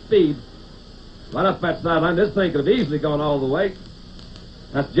have great speed. Right up that sideline. This thing could have easily gone all the way.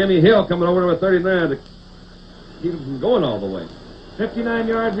 That's Jimmy Hill coming over number 39 to keep him from going all the way.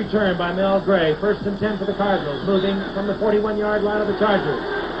 59-yard return by Mel Gray. 1st and 10 for the Cardinals. Moving from the 41-yard line of the Chargers.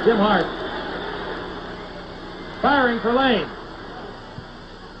 Jim Hart. Firing for Lane.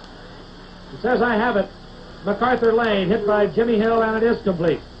 He says, I have it. MacArthur Lane hit by Jimmy Hill, and it is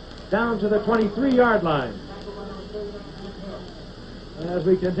complete. Down to the 23-yard line. As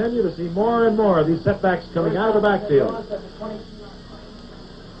we continue to see more and more of these setbacks coming out of the backfield.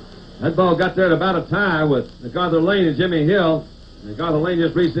 That ball got there at about a tie with MacArthur Lane and Jimmy Hill. MacArthur Lane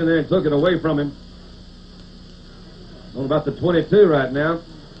just reached in there and took it away from him. On about the 22 right now.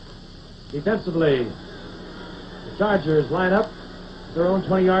 Defensively, the Chargers line up their own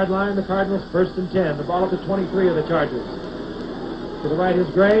 20-yard line. The Cardinals 1st and 10. The ball at the 23 of the Chargers. To the right is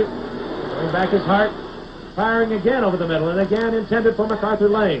Gray. Going back is Hart. Firing again over the middle, and again intended for MacArthur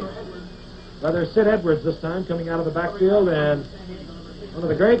Lane. Brother Sid Edwards this time coming out of the backfield, and one of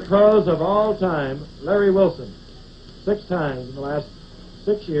the great pros of all time, Larry Wilson. 6 times in the last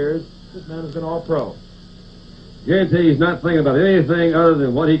 6 years, this man has been all-pro. Guarantee he's not thinking about anything other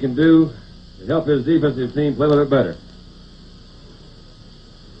than what he can do to help his defensive team play a little bit better.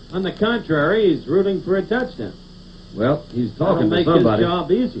 On the contrary, he's rooting for a touchdown. Well, he's That'll talking to make somebody. his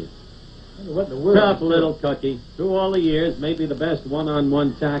job easier. What in the world? Tough little cookie. Through all the years, maybe the best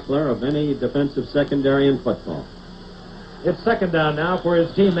one-on-one tackler of any defensive secondary in football. It's second down now for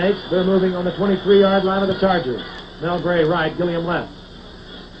his teammates. They're moving on the 23-yard line of the Chargers. Mel Gray right, Gilliam left.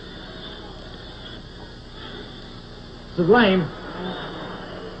 This is Lane.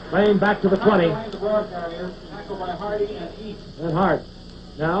 Lane back to the 20. And Hart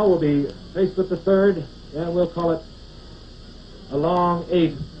now will be faced with the third, and we'll call it a long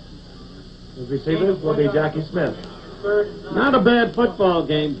 8. His receivers will be Jackie Smith. Not a bad football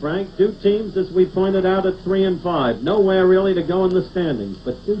game, Frank. Two teams, as we pointed out, at 3 and 5. Nowhere really to go in the standings,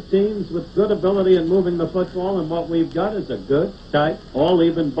 but two teams with good ability in moving the football, and what we've got is a good, tight,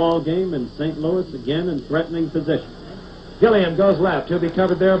 all-even ball game, and St. Louis again in threatening position. Gilliam goes left. He'll be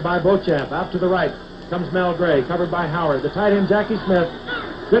covered there by Beauchamp. Out to the right comes Mel Gray, covered by Howard. The tight end, Jackie Smith.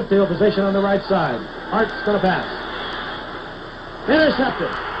 Good field position on the right side. Hart's going to pass. Intercepted.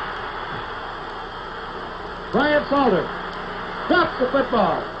 Bryant Salter drops the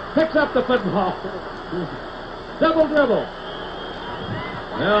football, picks up the football. Double dribble.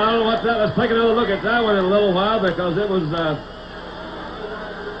 Well, I don't know what that. Let's take another look at that one in a little while because it was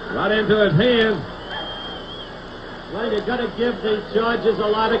right into his hands. Well, you've got to give the Chargers a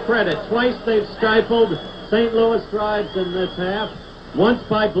lot of credit. Twice they've stifled St. Louis drives in this half. Once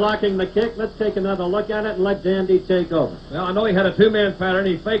by blocking the kick. Let's take another look at it and let Dandy take over. Well, I know he had a two-man pattern.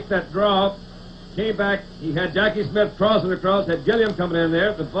 He faked that draw. Came back. He had Jackie Smith crossing across. Had Gilliam coming in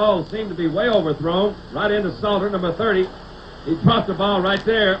there. The ball seemed to be way overthrown. Right into Salter, number 30. He dropped the ball right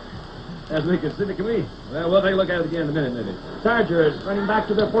there. As we can see, well, we'll take a look at it again in a minute, maybe. Chargers running back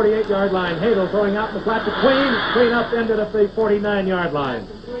to the 48-yard line. Hadel throwing out in the flat to Queen. Queen upended at the 49-yard line.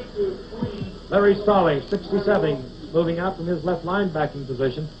 Larry Stallings, 67, moving out from his left linebacking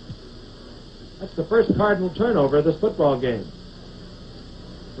position. That's the first Cardinal turnover of this football game.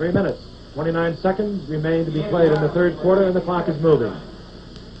 3 minutes, 29 seconds remain to be played in the third quarter, and the clock is moving.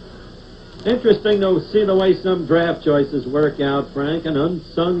 Interesting to see the way some draft choices work out, Frank. An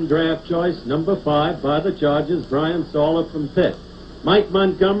unsung draft choice, number 5 by the Chargers, Brian Salter from Pitt. Mike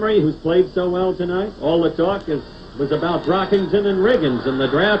Montgomery, who's played so well tonight. All the talk was about Brockington and Riggins in the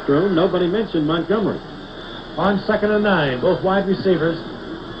draft room. Nobody mentioned Montgomery. On 2nd and 9, both wide receivers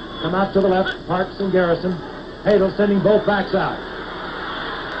come out to the left, Parks and Garrison. Hadel sending both backs out.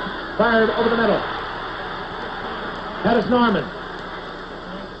 Fired over the middle. That is Norman.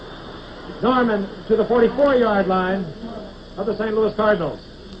 Norman to the 44-yard line of the St. Louis Cardinals.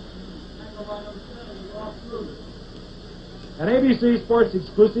 An ABC Sports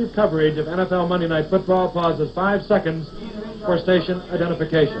exclusive coverage of NFL Monday Night Football pauses 5 seconds for station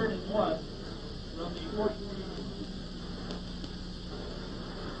identification.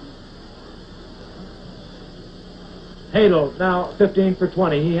 Hadel now 15 for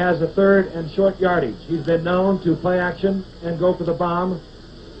 20. He has a third and short yardage. He's been known to play action and go for the bomb.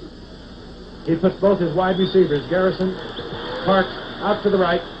 He puts both his wide receivers, Garrison, Parks, out to the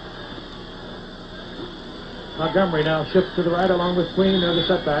right. Montgomery now shifts to the right along with Queen. They're the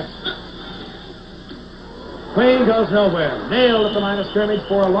setbacks. Queen goes nowhere. Nailed at the line of scrimmage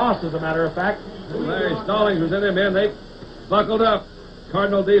for a loss, as a matter of fact. Larry Stallings was in there, man. They buckled up.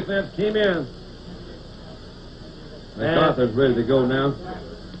 Cardinal defense came in. MacArthur's ready to go now.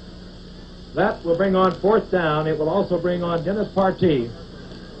 That will bring on 4th down. It will also bring on Dennis Partee,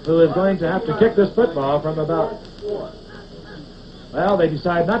 who is going to have to kick this football from about... Well, they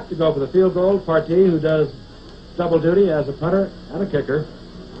decide not to go for the field goal. Partee, who does double duty as a punter and a kicker,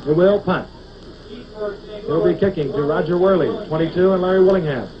 he will punt. He'll be kicking to Roger Worley, 22, and Larry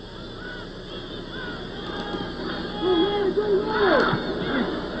Willingham.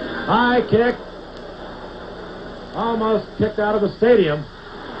 High kick. Almost kicked out of the stadium.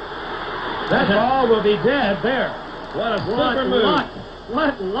 That ball will be dead there. What a super move. Luck.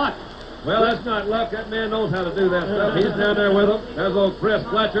 What luck. Well, that's not luck. That man knows how to do that stuff. He's down there with him. There's old Chris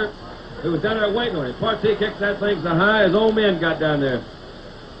Fletcher, who was down there waiting on him. Partee kicked that thing so high his old men got down there.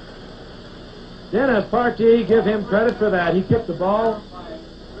 Dennis Partee, give him credit for that. He kicked the ball.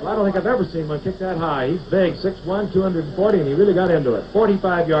 Well, I don't think I've ever seen one kick that high. He's big, 6'1", 240, and he really got into it.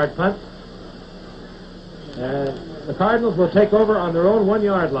 45-yard punt. And the Cardinals will take over on their own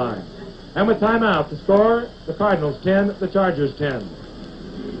 1-yard line. And with timeout, the score, the Cardinals 10, the Chargers 10.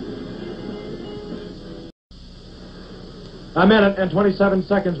 A minute and 27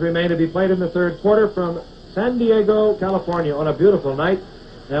 seconds remain to be played in the third quarter from San Diego, California, on a beautiful night.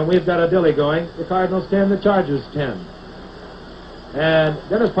 And we've got a dilly going. The Cardinals 10, the Chargers 10. And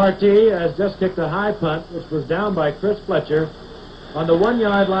Dennis Partee has just kicked a high punt, which was down by Chris Fletcher on the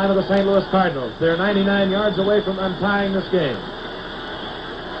 1-yard line of the St. Louis Cardinals. They're 99 yards away from untying this game.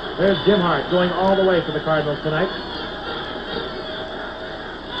 There's Jim Hart going all the way for the Cardinals tonight.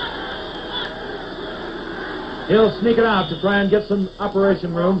 He'll sneak it out to try and get some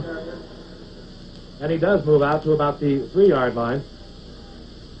operation room. And he does move out to about the 3-yard line.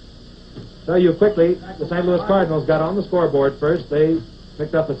 Tell you quickly, the St. Louis Cardinals got on the scoreboard first. They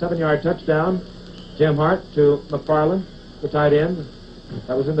picked up a 7-yard touchdown. Jim Hart to McFarland, the tight end.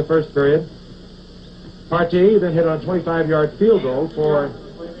 That was in the first period. Partee then hit on a 25-yard field goal for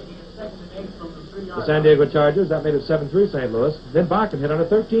the San Diego Chargers. That made it 7-3 St. Louis. Then Bakken hit on a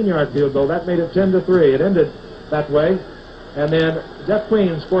 13-yard field goal. That made it 10-3. It ended that way. And then Jeff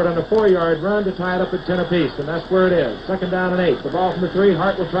Queen scored on a 4-yard run to tie it up at 10 apiece. And that's where it is. 2nd down and 8. The ball from the 3.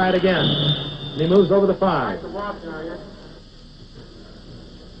 Hart will try it again. And he moves over the 5.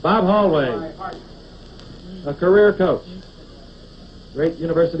 Bob Hallway, a career coach. Great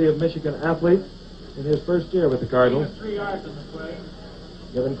University of Michigan athlete in his first year with the Cardinals.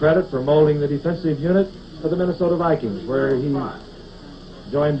 Given credit for molding the defensive unit of the Minnesota Vikings, where he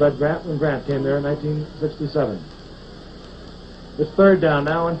joined Bud Grant when Grant came there in 1967. It's 3rd down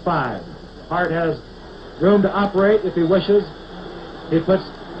now and 5. Hart has room to operate if he wishes. He puts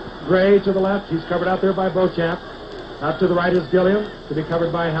Gray to the left. He's covered out there by Beauchamp. Out to the right is Gilliam, to be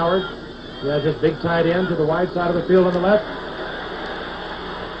covered by Howard. He has his big tight end to the wide side of the field on the left.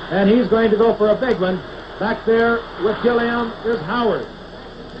 And he's going to go for a big one. Back there with Gilliam is Howard.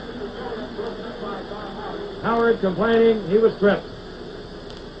 Howard complaining he was tripped.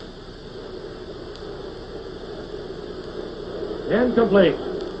 Incomplete.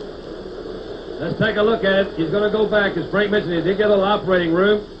 Let's take a look at it. He's going to go back. As Frank mentioned, he did get a little operating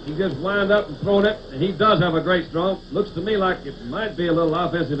room. He just wound up and thrown it, and he does have a great strong. Looks to me like it might be a little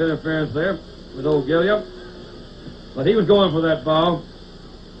offensive interference there with old Gilliam. But he was going for that ball.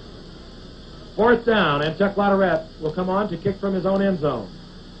 4th down, and Chuck Latourette will come on to kick from his own end zone,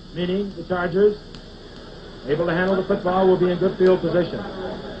 meaning the Chargers, able to handle the football, will be in good field position.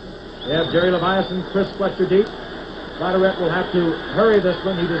 They have Jerry Levias and Chris Fletcher deep. Latourette will have to hurry this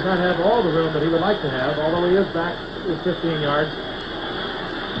one. He does not have all the room that he would like to have, although he is back with 15 yards.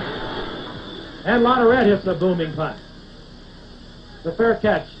 And Latourette hits a booming punt. The fair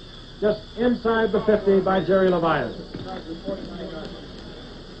catch just inside the 50 by Jerry Levias.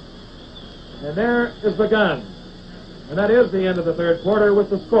 And there is the gun. And that is the end of the 3rd quarter with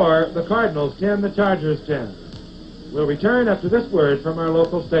the score, the Cardinals 10, the Chargers 10. We'll return after this word from our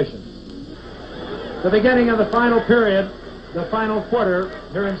local station. The beginning of the final period, the final quarter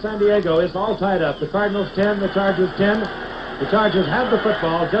here in San Diego is all tied up. The Cardinals 10, the Chargers 10. The Chargers have the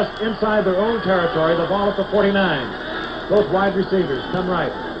football just inside their own territory, the ball at the 49. Both wide receivers come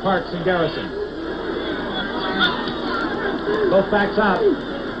right, Parks and Garrison. Both backs out.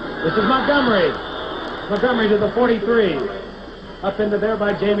 This is Montgomery. Montgomery to the 43. Up into there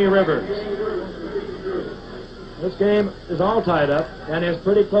by Jamie Rivers. This game is all tied up and is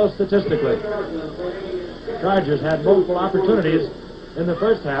pretty close statistically. Chargers had multiple opportunities in the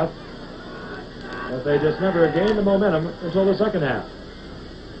first half, but they just never gained the momentum until the second half.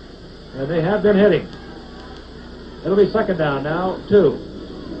 And they have been hitting. It'll be 2nd down now, 2.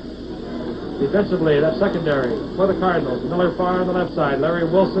 Defensively, that's secondary for the Cardinals. Miller Farr on the left side. Larry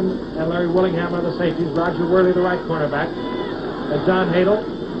Wilson and Larry Willingham are the safeties. Roger Worley, the right cornerback. And John Hadel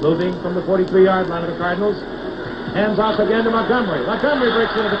moving from the 43-yard line of the Cardinals. Hands off again to Montgomery. Montgomery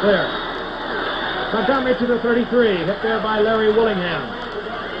breaks into the clear. Montgomery to the 33. Hit there by Larry Willingham.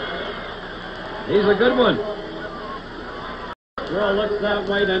 He's a good one. Sure looks that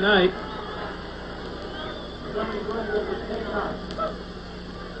way tonight.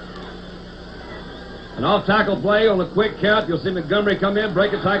 An off-tackle play on a quick count. You'll see Montgomery come in,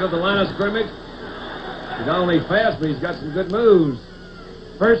 break a tackle at the line of scrimmage. He's not only fast, but he's got some good moves.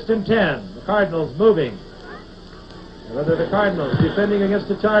 1st and 10. The Cardinals moving. Whether the Cardinals defending against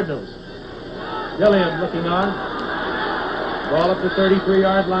the Cardinals. Gilliam looking on. Ball up the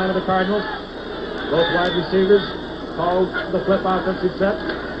 33-yard line of the Cardinals. Both wide receivers called the flip offensive set.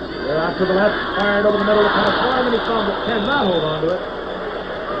 They're out to the left, fired over the middle of the pass. One, and he cannot hold on to it.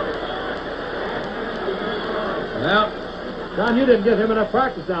 Well, John, you didn't give him enough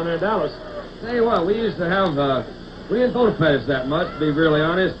practice down there in Dallas. tell you what, we used to have, we didn't throw to Pettis that much, to be really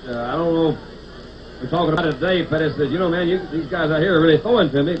honest. I don't know. We're talking about it today. Pettis says, you know, man, these guys out here are really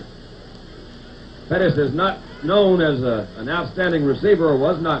throwing to me. Pettis has not known as an outstanding receiver, or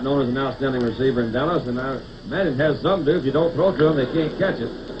was not known as an outstanding receiver in Dallas, and I imagine it has something to do. If you don't throw to him, they can't catch it.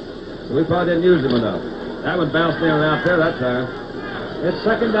 So we probably didn't use him enough. That one bounced in and out there that time. It's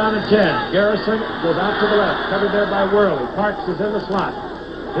second down and 10. Garrison goes out to the left, covered there by Worley. Parks is in the slot.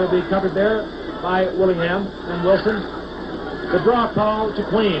 He'll be covered there by Willingham and Wilson. The draw call to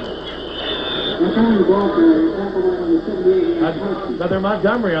Queen. Brother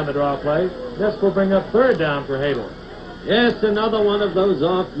Montgomery on the draw play. This will bring up third down for Hadel. Yes, another one of those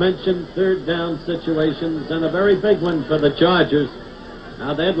oft-mentioned third down situations, and a very big one for the Chargers.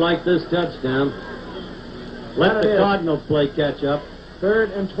 Now, they'd like this touchdown. Let the Cardinals play catch up.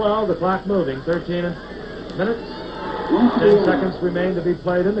 3rd and 12, the clock moving. 13 minutes. 10 seconds remain to be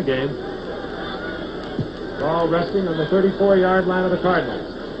played in the game. Ball resting on the 34-yard line of the Cardinals.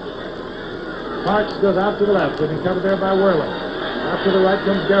 Parks goes out to the left. He'll be covered there by Worley. Out to the right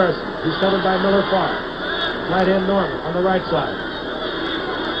comes Garrison. He's covered by Miller Farr. Tight end Norman on the right side.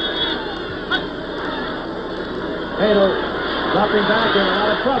 Hadel dropping back in a lot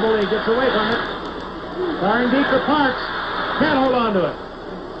of trouble. He gets away from it. Firing deep for Parks. Can't hold on to it.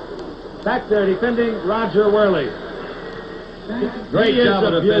 Back there defending Roger Worley. Great job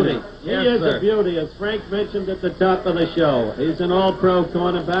of defending. He is a beauty, as Frank mentioned at the top of the show. He's an all-pro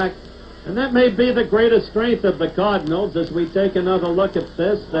cornerback, and that may be the greatest strength of the Cardinals as we take another look at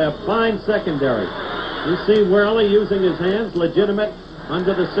this. Their fine secondary. You see Worley using his hands, legitimate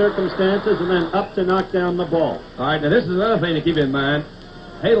under the circumstances, and then up to knock down the ball. All right, now this is another thing to keep in mind.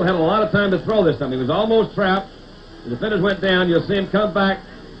 Hadel had a lot of time to throw this time. He was almost trapped. The defenders went down. You'll see him come back.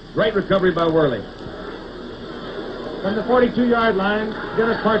 Great recovery by Worley. From the 42-yard line,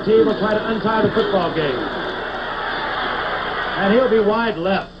 Dennis Partee will try to untie the football game. And he'll be wide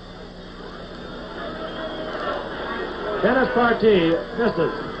left. Dennis Partee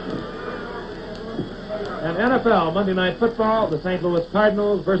misses. And NFL Monday Night Football, the St. Louis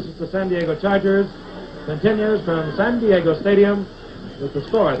Cardinals versus the San Diego Chargers, continues from San Diego Stadium with the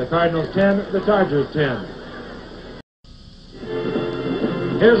score: the Cardinals 10, the Chargers 10.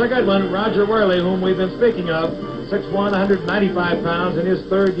 Here's a good one. Roger Worley, whom we've been speaking of, 6'1", 195 pounds, in his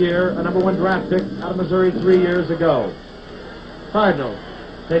third year, a #1 draft pick out of Missouri 3 years ago. Cardinals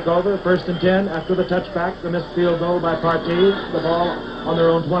take over, 1st and 10 after the touchback, the missed field goal by Partee, the ball on their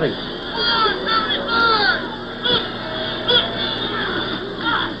own 20.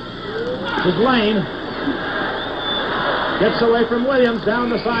 This is Lane. Gets away from Williams down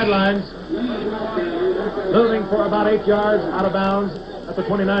the sidelines. Moving for about 8 yards out of bounds at the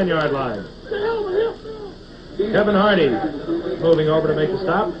 29-yard line. Kevin Hardy moving over to make the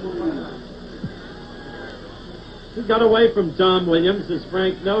stop. He got away from Tom Williams, as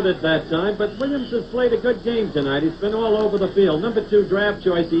Frank noted that time, but Williams has played a good game tonight. He's been all over the field. #2 draft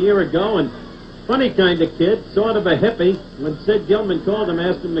choice a year ago, and funny kind of kid, sort of a hippie. When Sid Gilman called him,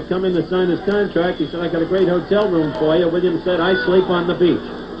 asked him to come in to sign his contract, he said, "I got a great hotel room for you." Williams said, "I sleep on the beach."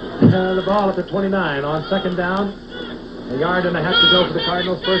 The ball at the 29 on 2nd down. A yard and a half to go for the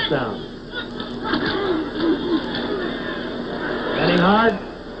Cardinals' 1st down. Standing hard.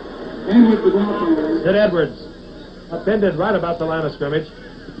 Sid Edwards. Upended right about the line of scrimmage.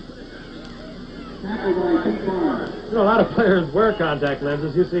 You know, a lot of players wear contact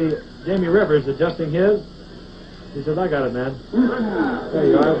lenses. You see Jamie Rivers adjusting his. He says, "I got it, man." There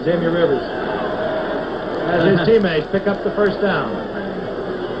you are, Jamie Rivers. As his teammates pick up the 1st down.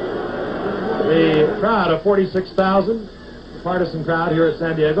 The crowd of 46,000, the partisan crowd here at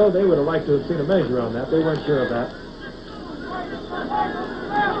San Diego, they would have liked to have seen a measure on that. They weren't sure of that.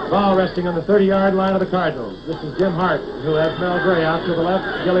 Ball resting on the 30-yard line of the Cardinals. This is Jim Hart, who has Mel Gray out to the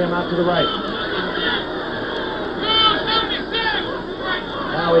left, Gilliam out to the right.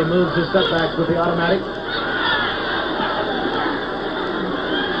 Now he moves his setbacks with the automatic.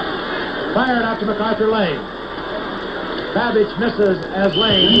 Fired out to MacArthur Lane. Babbage misses as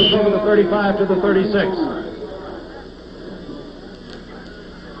Lane moves over the 35 to the 36.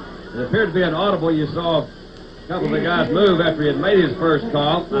 It appeared to be an audible. You saw a couple of the guys move after he had made his first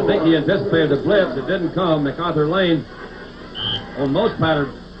call. I think he anticipated a blitz. It didn't come. MacArthur Lane, on most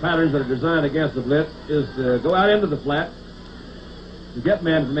patterns that are designed against the blitz, is to go out into the flat to get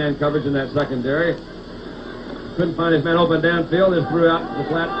man-to-man coverage in that secondary. Couldn't find his man open downfield. Just threw out the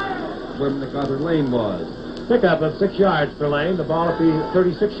flat where MacArthur Lane was. Pickup of 6 yards for Lane. The ball at the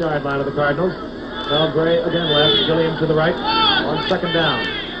 36-yard line of the Cardinals. Mel Gray again left. Gilliam to the right on 2nd down.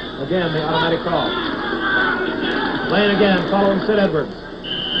 Again, the automatic call. Lane again following Sid Edwards.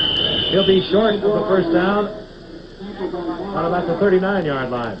 He'll be short of the 1st down on about the 39-yard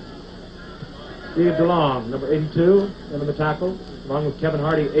line. Steve DeLong, number 82, in the tackle, along with Kevin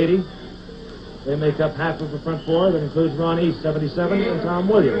Hardy, 80. They make up half of the front four. That includes Ron East, 77, and Tom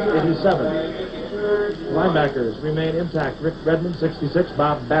Williams, 87. Linebackers remain intact. Rick Redmond, 66.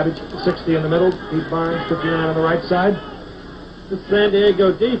 Bob Babbage, 60 in the middle. Pete Barnes, 59 on the right side. The San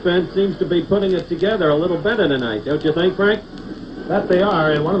Diego defense seems to be putting it together a little better tonight, don't you think, Frank? That they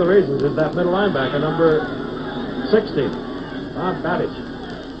are, and one of the reasons is that middle linebacker, number 60, Bob Babbage.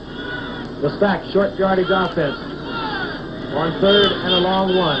 The stack, short yardage offense. On third and a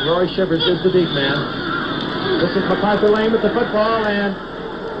long one. Roy Shivers is the deep man. This is MacArthur Lane with the football, and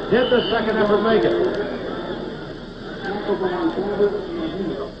did the second effort make it?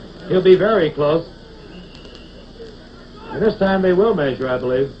 He'll be very close. And this time they will measure, I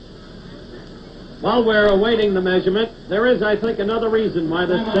believe. While we're awaiting the measurement, there is, I think, another reason why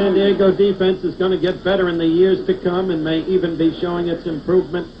the San Diego defense is going to get better in the years to come and may even be showing its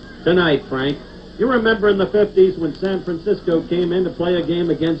improvement tonight, Frank. You remember in the 50s when San Francisco came in to play a game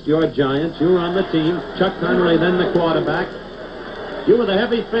against your Giants. You were on the team. Chuck Connolly, then the quarterback. You were the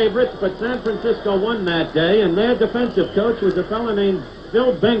heavy favorites, but San Francisco won that day, and their defensive coach was a fellow named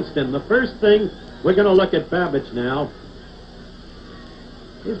Bill Bengston. The first thing, we're going to look at Babbage now.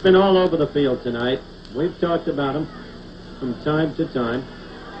 He's been all over the field tonight. We've talked about him from time to time.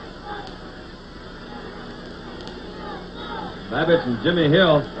 Babbage and Jimmy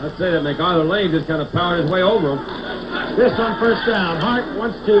Hill, I'd say that MacArthur Lane just kind of powered his way over him. This on first down. Hart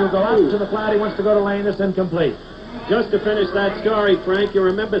wants to go out to the flat. He wants to go to Lane. It's incomplete. Just to finish that story, Frank, you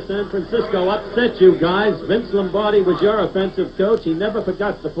remember San Francisco upset you guys. Vince Lombardi was your offensive coach. He never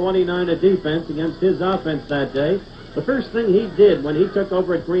forgot the 49er defense against his offense that day. The first thing he did when he took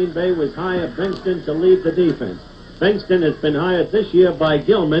over at Green Bay was hire Bengston to lead the defense. Bengston has been hired this year by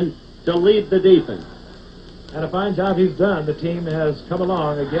Gilman to lead the defense. And a fine job he's done. The team has come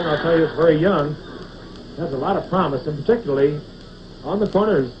along. Again, I'll tell you, it's very young. Has a lot of promise, and particularly on the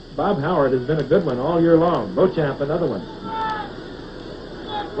corners, Bob Howard has been a good one all year long. Beauchamp, another one.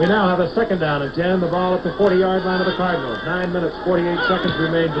 We now have a second down and 10. The ball at the 40-yard line of the Cardinals. 9 minutes, 48 seconds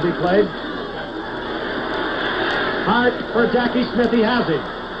remain to be played. Hart for Jackie Smith. He has him.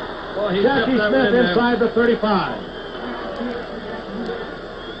 Well, Jackie Smith inside the 35.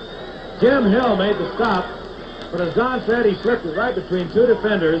 Jim Hill made the stop, but as Don said, he slipped it right between two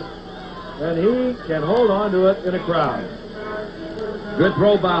defenders, and he can hold on to it in a crowd. Good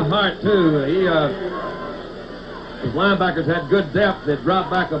throw by Hart, too. His linebackers had good depth. They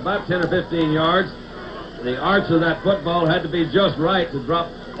dropped back about 10 or 15 yards. The arch of that football had to be just right to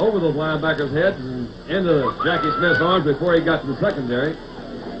drop over those linebackers' heads and into Jackie Smith's arms before he got to the secondary.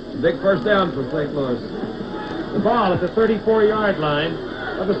 Big first down for St. Louis. The ball at the 34-yard line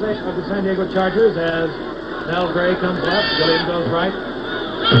of the San Diego Chargers as Mel Gray comes left, Gilliam goes right.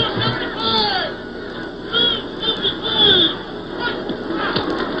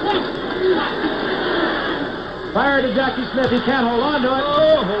 Fire to Jackie Smith. He can't hold on to it.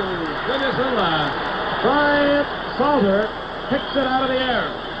 Oh, goodness alive. Bryant Salter picks it out of the air.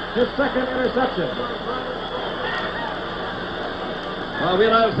 His second interception. Well,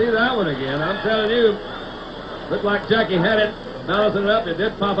 we'll have to see that one again. I'm telling you, looked like Jackie had it, balancing it up. It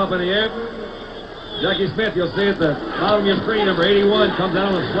did pop up in the air. Jackie Smith, you'll see at the bottom of your screen, number 81, comes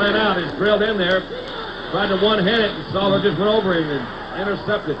out on a slant out. He's drilled in there, tried to one-hand it, and Salter just went over him and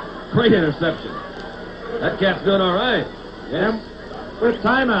intercepted. Great interception. That cat's doing all right. Yeah. With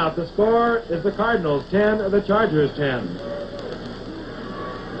timeout, the score is the Cardinals 10, the Chargers 10.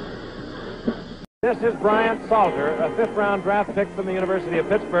 This is Bryant Salter, a fifth-round draft pick from the University of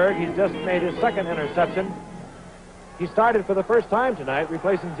Pittsburgh. He's just made his second interception. He started for the first time tonight,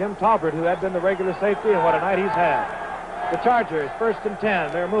 replacing Jim Talbert, who had been the regular safety, and what a night he's had. The Chargers, 1st and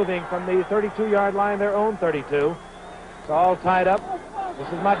 10. They're moving from the 32-yard line, their own 32. It's all tied up. This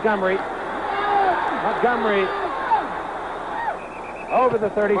is Montgomery. Montgomery over the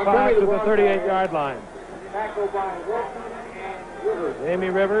 35 to the 38-yard line. Amy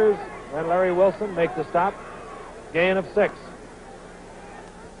Rivers and Larry Wilson make the stop. Gain of 6.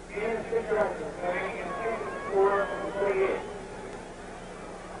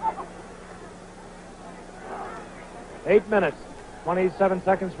 8 minutes, 27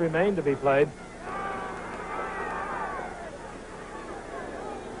 seconds remain to be played.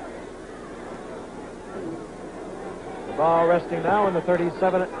 The ball resting now in the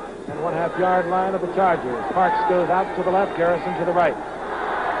 37.5 yard line of the Chargers. Parks goes out to the left, Garrison to the right.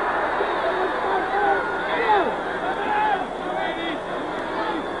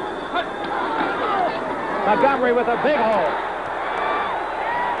 Montgomery with a big hole.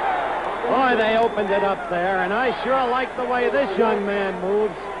 Boy, they opened it up there, and I sure like the way this young man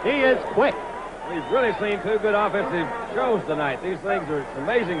moves. He is quick. We've really seen two good offensive shows tonight. These things are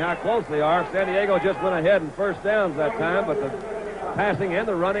amazing how close they are. San Diego just went ahead in first downs that time, but the passing and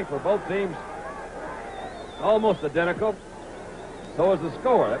the running for both teams almost identical. So is the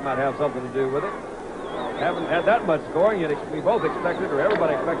score. That might have something to do with it. Haven't had that much scoring, yet we both expected, or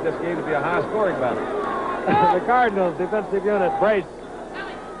everybody expected this game to be a high-scoring battle. The Cardinals defensive unit brace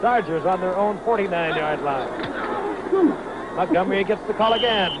Chargers on their own 49-yard line. Montgomery gets the call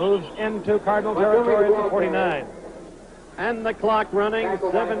again, moves into Cardinal territory at the 49. And the clock running,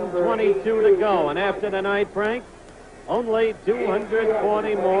 7:22 to go. And after tonight, Frank, only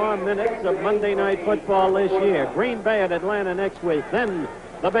 240 more minutes of Monday Night Football this year. Green Bay at Atlanta next week. Then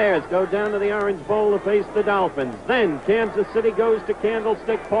the Bears go down to the Orange Bowl to face the Dolphins. Then Kansas City goes to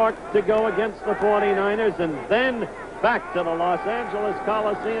Candlestick Park to go against the 49ers. And then back to the Los Angeles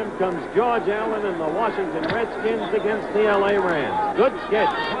Coliseum comes George Allen and the Washington Redskins against the L.A. Rams. Good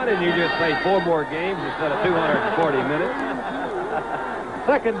sketch. Why didn't you just say 4 more games instead of 240 minutes?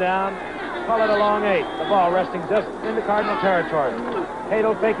 Second down, call it a long 8. The ball resting just into Cardinal territory.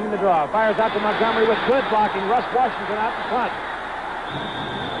 Hadel faking the draw, fires out to Montgomery with good blocking. Russ Washington out in front.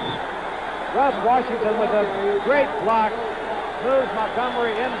 Russ Washington with a great block moves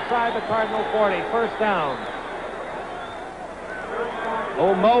Montgomery inside the Cardinal 40. First down.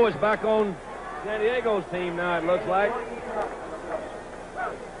 Old Mo is back on San Diego's team now, it looks like.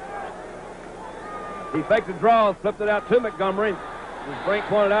 He faked the draw and flipped it out to Montgomery. As Brink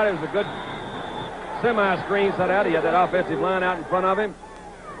pointed out, it was a good semi-screen set out. He had that offensive line out in front of him.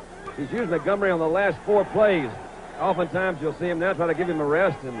 He's used Montgomery on the last 4 plays. Oftentimes you'll see him now try to give him a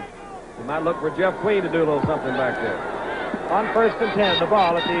rest, and he might look for Jeff Queen to do a little something back there. On 1st and 10, the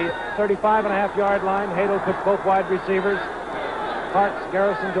ball at the 35.5-yard line. Hadel took both wide receivers. Parks,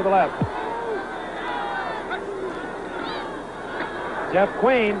 Garrison to the left. Jeff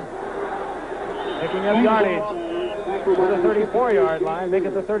Queen picking up yardage to the 34-yard line, make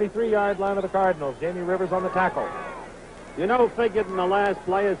it the 33-yard line of the Cardinals. Jamie Rivers on the tackle. You know, figured in the last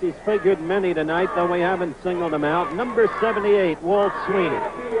play, as he's figured many tonight, though we haven't singled him out, number 78, Walt Sweeney.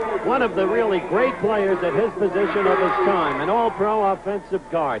 One of the really great players at his position of his time, an all-pro offensive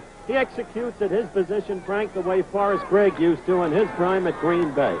guard. He executes at his position, Frank, the way Forrest Gregg used to in his prime at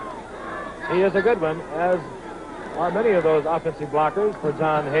Green Bay. He is a good one, as are many of those offensive blockers for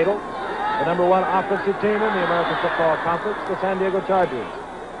John Hadel. The number 1 offensive team in the American Football Conference, the San Diego Chargers.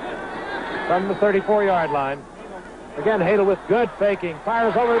 From the 34-yard line. Again, Hadel with good faking.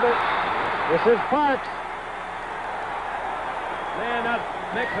 Fires over this is Parks. Man,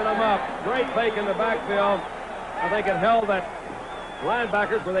 that's mixing them up. Great fake in the backfield. I think it held that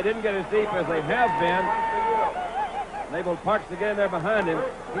linebackers where they didn't get as deep as they have been. Enabled Parks to get in there behind him.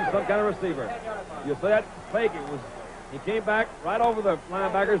 He's some kind of receiver. You see that fake? He came back right over the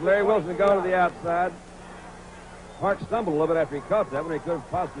linebackers. Larry Wilson go to the outside. Parks stumbled a little bit after he caught that when he could have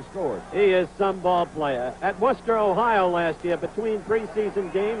possibly scored. He is some ball player. At Worcester, Ohio last year, between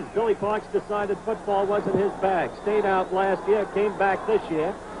preseason games, Billy Parks decided football wasn't his bag. Stayed out last year, came back this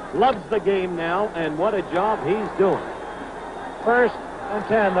year. Loves the game now, and what a job he's doing. 1st and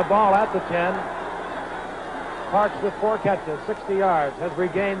 10, the ball at the 10. Parks with 4 catches, 60 yards, has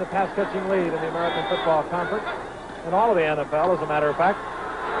regained the pass-catching lead in the American Football Conference and all of the NFL, as a matter of fact.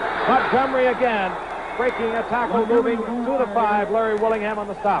 Montgomery again, breaking a tackle, moving to the 5. Larry Willingham on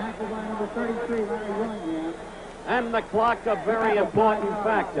the stop. And the clock, a very important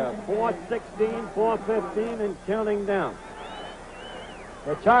factor. 4:16, 4:15, and counting down.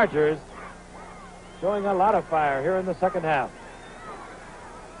 The Chargers showing a lot of fire here in the second half.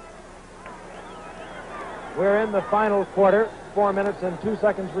 We're in the final quarter. 4 minutes and 2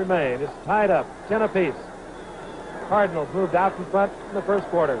 seconds remain. It's tied up, 10 apiece. Cardinals moved out in front in the first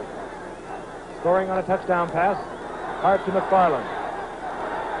quarter. Scoring on a touchdown pass, Hart to McFarland.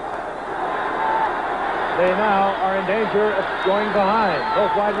 They now are in danger of going behind.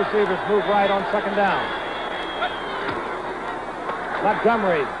 Both wide receivers move right on 2nd down.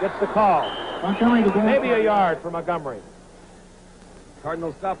 Montgomery gets the call. Maybe a yard for Montgomery.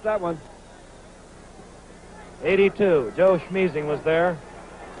 Cardinals stopped that one. 82. Joe Schmeezing was there,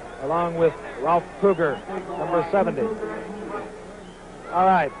 along with Ralph Kruger, number 70. All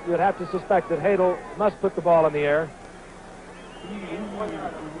right, you'd have to suspect that Hadel must put the ball in the air.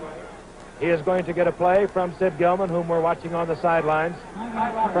 He is going to get a play from Sid Gilman, whom we're watching on the sidelines,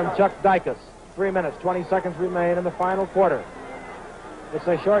 from Chuck Dicus. 3 minutes, 20 seconds remain in the final quarter. It's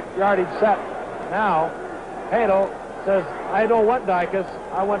a short yardage set. Now, Hadel says, I don't want Dicus.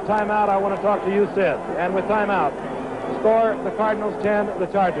 I want timeout. I want to talk to you, Sid. And with timeout, score the Cardinals 10, the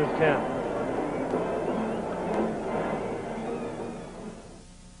Chargers 10.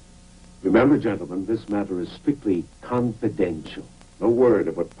 Remember, gentlemen, this matter is strictly confidential. No word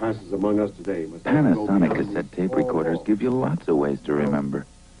of what passes among us today must Panasonic cassette tape recorders give you lots of ways to remember.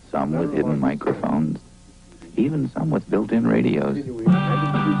 Some with hidden microphones, even some with built-in radios. And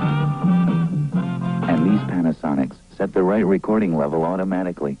these Panasonics set the right recording level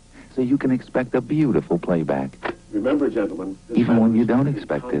automatically, so you can expect a beautiful playback. Remember, gentlemen, even when you don't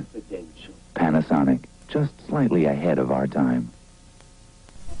expect it. Panasonic, just slightly ahead of our time.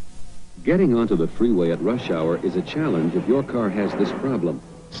 Getting onto the freeway at rush hour is a challenge if your car has this problem.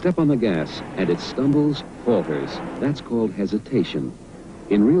 Step on the gas and it stumbles, falters. That's called hesitation.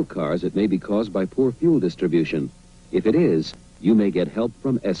 In real cars, it may be caused by poor fuel distribution. If it is, you may get help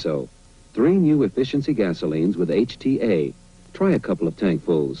from Esso. 3 new efficiency gasolines with HTA. Try a couple of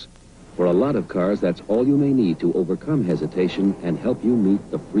tankfuls. For a lot of cars, that's all you may need to overcome hesitation and help you meet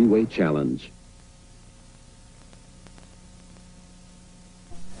the freeway challenge.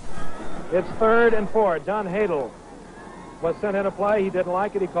 It's 3rd and 4. John Hadel was sent in a play. He didn't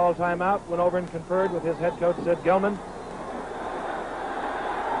like it. He called timeout, went over and conferred with his head coach, Sid Gilman.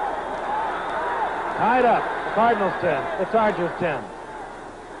 Tied up. The Cardinals 10. The Chargers 10.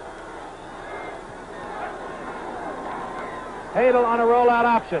 Hadel on a rollout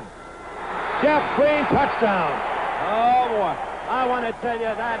option. Jeff Green, touchdown. Oh, boy. I want to tell you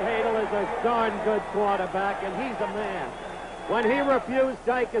that Hadel is a darn good quarterback, and he's a man. When he refused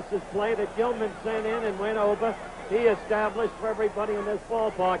Dykes' play that Gilman sent in and went over, he established for everybody in this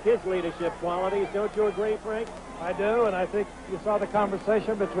ballpark his leadership qualities. Don't you agree, Frank? I do, and I think you saw the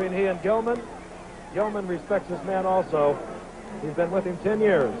conversation between he and Gilman. Gilman respects this man also. He's been with him 10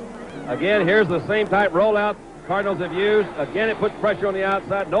 years. Again, here's the same type rollout Cardinals have used. Again, it puts pressure on the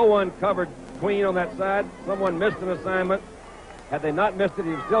outside. No one covered Queen on that side. Someone missed an assignment. Had they not missed it,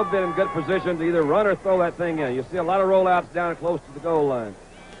 he'd still been in good position to either run or throw that thing in. You see a lot of rollouts down close to the goal line.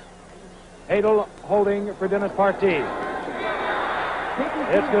 Hadel holding for Dennis Partee.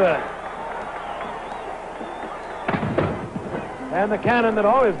 It's good. And the cannon that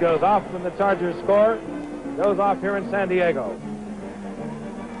always goes off when the Chargers score goes off here in San Diego.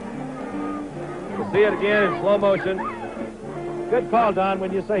 You'll see it again in slow motion. Good call, Don,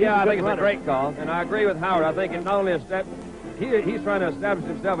 when you say he's I think it's runner. a great call, and I agree with Howard. I think it not only he's trying to establish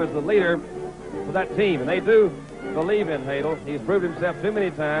himself as the leader for that team, and they do believe in Hadel. He's proved himself too many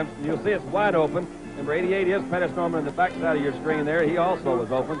times. You'll see it's wide open. Number 88 is Pettis Norman on the backside of your screen there. He also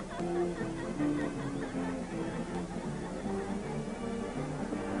was open.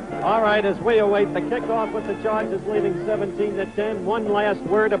 All right, as we await the kickoff with the Chargers leading 17-10, one last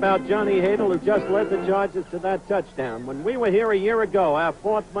word about Johnny Hadel, who just led the Chargers to that touchdown. When we were here a year ago, our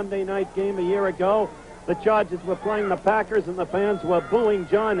 4th Monday night game a year ago, the Chargers were playing the Packers, and the fans were booing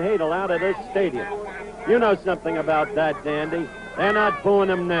John Hadel out of this stadium. You know something about that, Dandy. They're not booing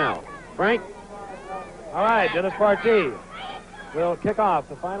him now. Frank? All right, Dennis Partee will kick off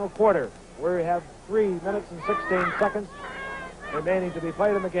the final quarter. We have 3 minutes and 16 seconds remaining to be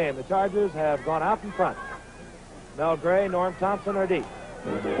played in the game. The Chargers have gone out in front. Mel Gray, Norm Thompson are deep.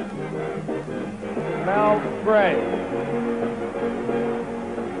 Mel Gray.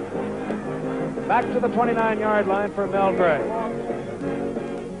 Back to the 29-yard line for Mel Gray.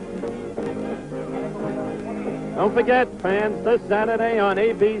 Don't forget, fans, this Saturday on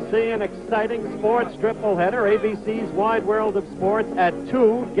ABC, an exciting sports triple header. ABC's Wide World of Sports at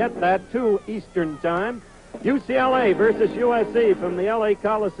 2. Get that, 2 Eastern Time. UCLA versus USC from the LA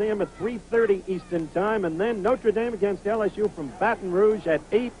Coliseum at 3:30 Eastern Time. And then Notre Dame against LSU from Baton Rouge at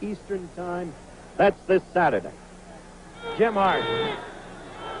 8 Eastern Time. That's this Saturday. Jim Hart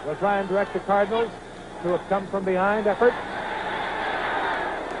will try and direct the Cardinals to a come-from-behind effort.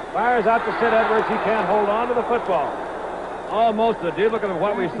 Fires out to Sid Edwards. He can't hold on to the football. Almost a duplicate of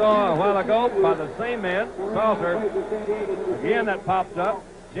what we saw a while ago by the same man, Salter. Again, that popped up.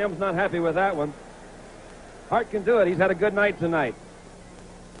 Jim's not happy with that one. Hart can do it. He's had a good night tonight.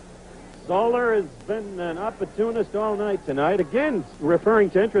 Zoller has been an opportunist all night tonight. Again, referring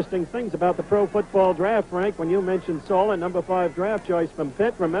to interesting things about the pro football draft, Frank, when you mentioned Zoller, number 5 draft choice from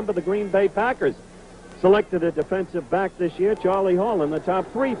Pitt. Remember the Green Bay Packers selected a defensive back this year, Charlie Hall, in the top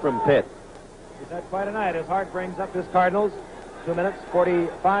 3 from Pitt. He's had quite a night as Hart brings up his Cardinals. 2 minutes,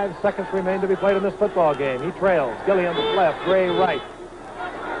 45 seconds remain to be played in this football game. He trails. Gilliam left, Gray right.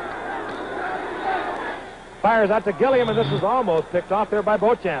 Fires out to Gilliam, and this is almost picked off there by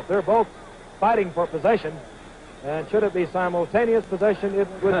Beauchamp. They're both fighting for possession. And should it be simultaneous possession, it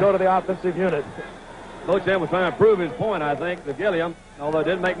would go to the offensive unit. Beauchamp was trying to prove his point, I think, to Gilliam, although it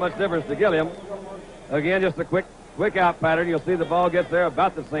didn't make much difference to Gilliam. Again, just a quick out pattern. You'll see the ball gets there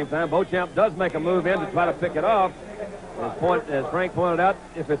about the same time. Beauchamp does make a move in to try to pick it off. As Frank pointed out,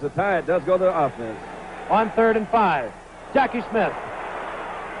 if it's a tie, it does go to the offense. On 3rd and 5, Jackie Smith.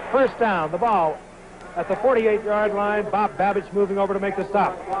 First down, the ball at the 48-yard line. Bob Babbage moving over to make the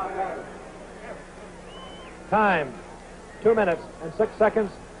stop. Time, 2 minutes and 6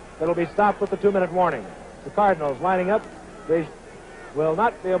 seconds. It'll be stopped with the 2-minute warning. The Cardinals lining up. They will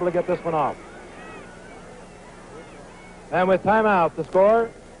not be able to get this one off. And with timeout, the score,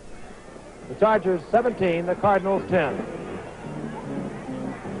 the Chargers 17, the Cardinals 10.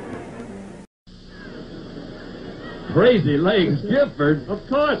 Crazy legs, Gifford. Of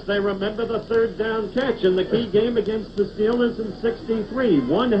course, they remember the 3rd down catch in the key game against the Steelers in '63.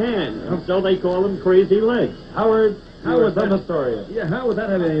 One hand, so they call him Crazy Legs. Howard, how was that historian? Yeah, how would that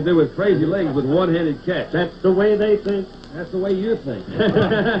have anything to do with crazy legs with one-handed catch? That's the way they think. That's the way you think.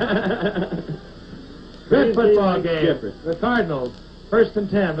 Good football game. The Cardinals, 1st and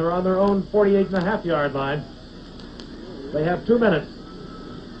 10. They're on their own 48.5-yard line. They have 2 minutes.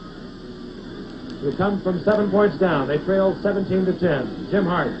 We come from 7 points down. They trail 17-10. Jim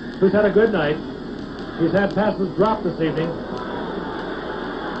Hart, who's had a good night. He's had passes dropped this evening.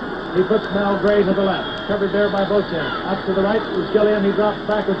 He puts Mel Gray to the left, covered there by Beauchamp. Up to the right is Gilliam. He drops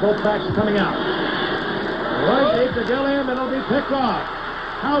back with both backs coming out. Right deep to Gilliam, and it'll be picked off.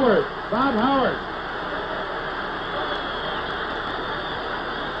 Howard, Bob Howard.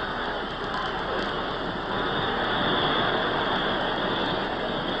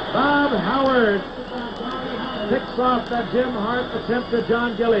 Bob Howard picks off that Jim Hart attempt to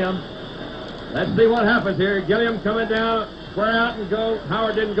John Gilliam. Let's see what happens here. Gilliam coming down, square out and go.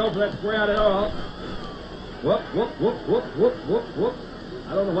 Howard didn't go for that square out at all. Whoop, whoop, whoop, whoop, whoop, whoop, whoop.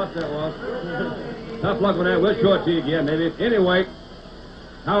 I don't know what that was. Tough luck with that. We'll show it to you again, maybe. Anyway,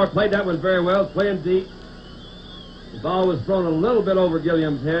 Howard played that one very well, playing deep. The ball was thrown a little bit over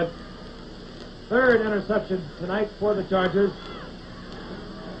Gilliam's head. 3rd interception tonight for the Chargers.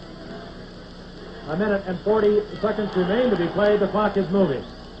 1 minute and 40 seconds remain to be played. The clock is moving.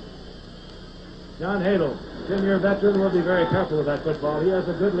 John Hadel, senior veteran, will be very careful with that football. He has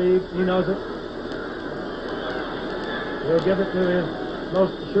a good lead. He knows it. He'll give it to his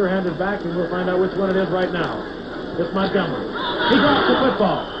most sure-handed back, and we'll find out which one it is right now. It's Montgomery. He drops the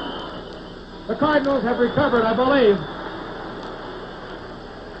football. The Cardinals have recovered, I believe.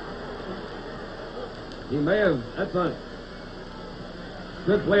 He may have. That's a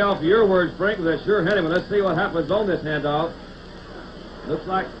good play off of your words, Frank, with that sure-handed. But let's see what happens on this handoff. Looks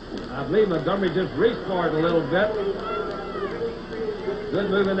like, I believe Montgomery just reached for it a little bit. Good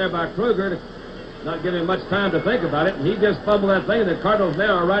move in there by Kruger to not give him much time to think about it. And he just fumbled that thing, and the Cardinals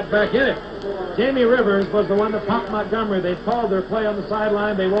now are right back in it. Jamie Rivers was the one that popped Montgomery. They've called their play on the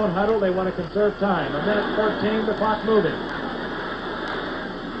sideline. They won't huddle. They want to conserve time. 1 minute 14, the clock moving.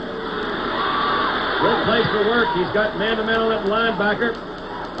 Good place for work. He's got man-to-man on that linebacker.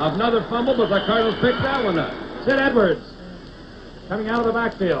 Another fumble, but the Cardinals picked that one up. Sid Edwards coming out of the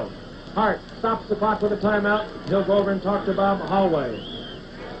backfield. Hart stops the clock with a timeout. He'll go over and talk to Bob Hallway.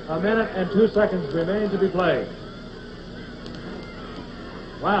 1 minute and 2 seconds remain to be played.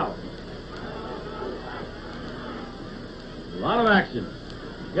 Wow. A lot of action.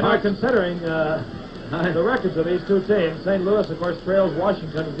 You know, considering the records of these two teams, St. Louis, of course, trails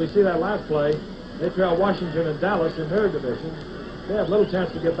Washington. As we see that last play, they trail Washington and Dallas in their division. They have little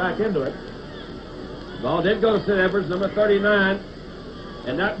chance to get back into it. Ball did go to Sid Edwards, number 39.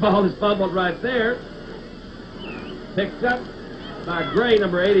 And that ball is fumbled right there. Picked up by Gray,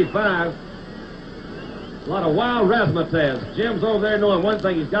 number 85. A lot of wild razzmatazz. Jim's over there knowing one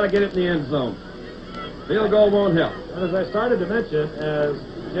thing. He's got to get it in the end zone. Field goal won't help. And as I started to mention, as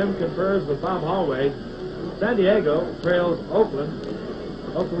Jim confers with Bob Hallway, San Diego trails Oakland.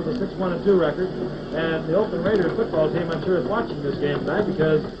 Oakland with a 6-1-2 record. And the Oakland Raiders football team, I'm sure, is watching this game tonight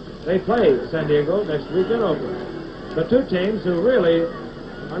because they play San Diego next week in Oakland. The two teams who really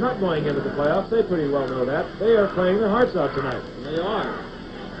are not going into the playoffs, they pretty well know that. They are playing their hearts out tonight. They are.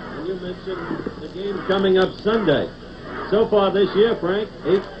 And you mentioned the game coming up Sunday. So far this year, Frank,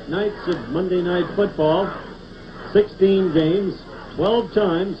 8 nights of Monday Night Football, 16 games, 12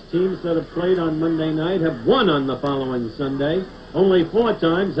 times teams that have played on Monday night have won on the following Sunday. Only 4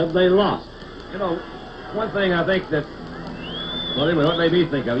 times have they lost. You know, one thing I think that, well, anyway, what made me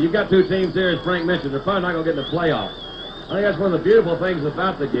think of, you've got two teams here, as Frank mentioned, they're probably not going to get in the playoffs. I think that's one of the beautiful things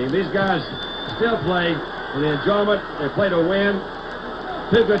about the game. These guys still play for the enjoyment. They play to win.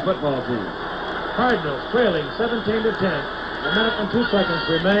 Two good football teams. Cardinals trailing 17-10. 1 minute and 2 seconds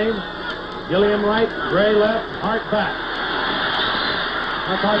remain. Gilliam right, Gray left, Hart back.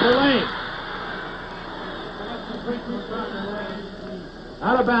 MacArthur Lane.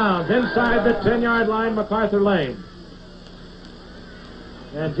 Out of bounds, inside the 10-yard line, MacArthur Lane.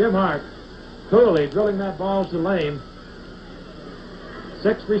 And Jim Hart coolly drilling that ball to Lane.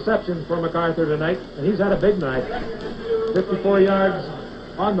 6 receptions for MacArthur tonight, and he's had a big night. 54 yards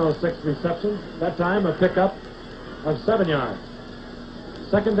on those 6 receptions. That time a pickup of 7 yards.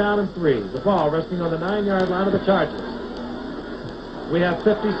 2nd down and 3. The ball resting on the 9-yard line of the Chargers. We have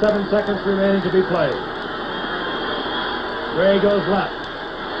 57 seconds remaining to be played. Gray goes left.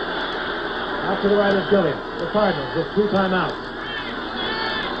 Out to the right is Gilliam. The Cardinals with 2 timeouts.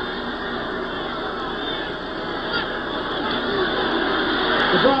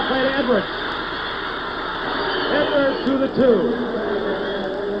 The draw play to Edwards. Edwards to the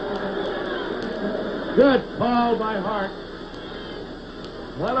 2. Good ball by Hart.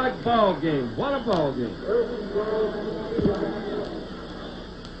 What a ball game. What a ball game.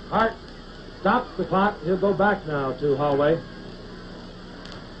 Hart stops the clock. He'll go back now to Hallway.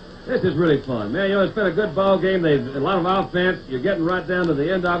 This is really fun. Man, you know, it's been a good ball game. They've a lot of offense. You're getting right down to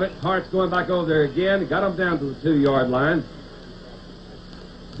the end of it. Hart's going back over there again. Got them down to the 2-yard line.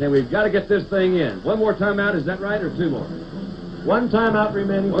 And we've got to get this thing in. One more timeout, is that right, or 2 more? 1 timeout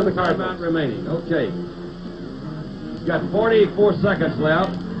remaining for the Cardinals. 1 timeout remaining, okay. He's got 44 seconds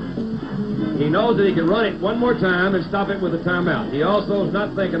left. He knows that he can run it one more time and stop it with a timeout. He also is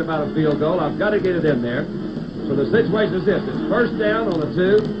not thinking about a field goal. I've got to get it in there. So the situation is this. It's 1st down on the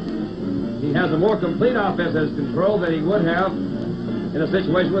 2. He has a more complete offense as control than he would have in a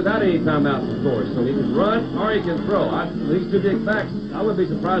situation without any timeouts, of course. So he can run or he can throw. These 2 big facts, I wouldn't be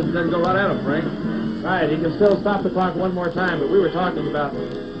surprised if he doesn't go right at him, Frank. Right, he can still stop the clock one more time, but we were talking about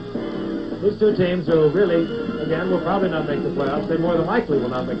these 2 teams who really, again, will probably not make the playoffs. They more than likely will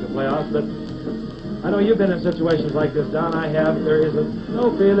not make the playoffs, but I know you've been in situations like this, Don. I have. There is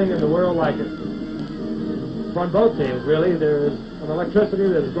no feeling in the world like it. On both teams, really. There is an electricity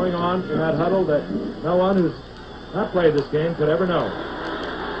that is going on in that huddle that no one who's not played this game could ever know.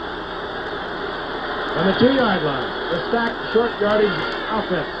 On the 2-yard line, the stacked short yardage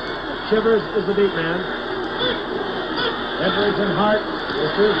offense. Shivers is the deep man. Edwards and Hart.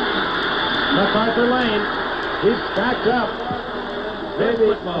 This is MacArthur Lane. He's backed up.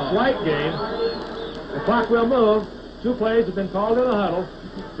 Maybe a slight gain. The clock will move. 2 plays have been called in the huddle.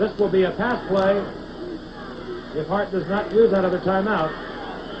 This will be a pass play. If Hart does not use that other timeout,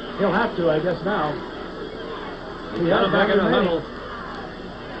 he'll have to, I guess, now. He's got him back in the huddle.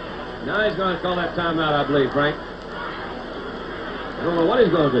 Now he's going to call that timeout, I believe, Frank. I don't know what he's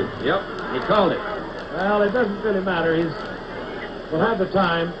going to do. Yep, he called it. Well, it doesn't really matter. We'll have the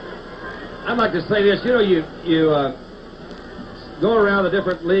time. I'd like to say this. You know, you go around the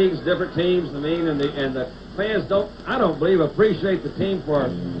different leagues, different teams, I mean, and the fans I don't believe, appreciate the team for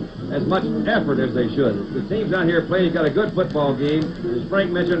as much effort as they should. The teams out here playing, got a good football game. As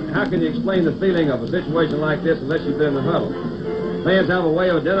Frank mentioned, how can you explain the feeling of a situation like this unless you've been in the huddle? Fans have a way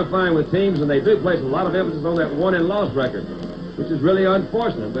of identifying with teams, and they do place a lot of emphasis on that won-and-loss record, which is really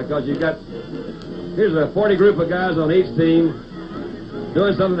unfortunate because you've got, here's a 40 group of guys on each team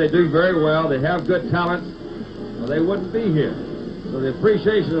doing something they do very well. They have good talent, or they wouldn't be here. So the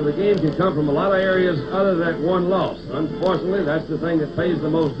appreciation of the game can come from a lot of areas other than that one loss. Unfortunately, that's the thing that pays the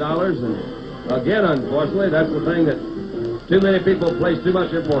most dollars, and again, unfortunately, that's the thing that too many people place too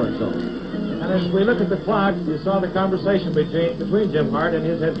much importance on. And as we look at the clock, you saw the conversation between Jim Hart and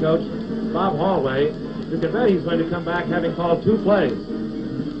his head coach, Bob Hallway. You can bet he's going to come back having called 2 plays.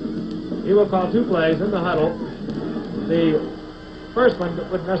 He will call 2 plays in the huddle. The first one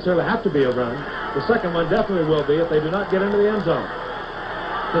wouldn't necessarily have to be a run. The second one definitely will be if they do not get into the end zone.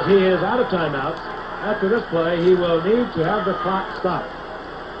 Because he is out of timeouts. After this play, he will need to have the clock stopped.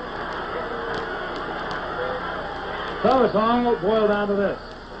 So it's all boiled down to this.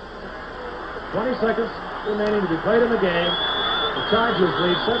 20 seconds remaining to be played in the game. The Chargers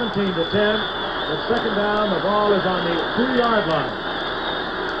lead 17-10. With 2nd down, the ball is on the 2-yard line.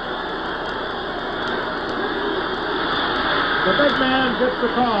 The big man gets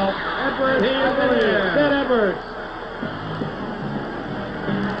the call. Edwards, Sid Edwards.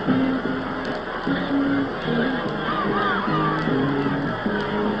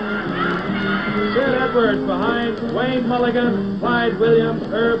 Sid Edwards behind Wayne Mulligan, Clyde Williams,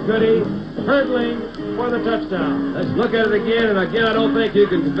 Herb Goody, hurdling for the touchdown. Let's look at it again, and again, I don't think you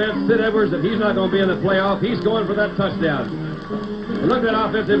can convince Sid Edwards that he's not going to be in the playoff. He's going for that touchdown. And look at that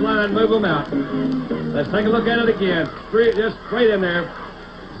offensive line, move them out. Let's take a look at it again. Just straight in there.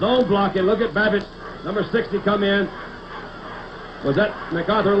 Zone blocking. Look at Babbitt, number 60, come in. Was that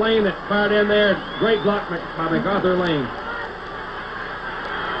MacArthur Lane that fired in there? Great block by MacArthur Lane.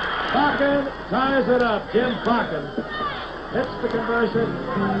 Bakken ties it up. Jim Bakken hits the conversion.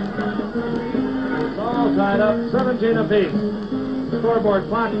 It's all tied up, 17 apiece. scoreboard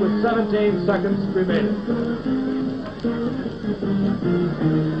clock with 17 seconds remaining.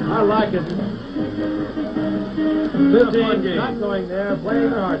 I like it. 15 not going there, playing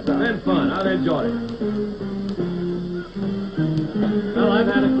their hearts out. Been fun. I've enjoyed it. Well, I've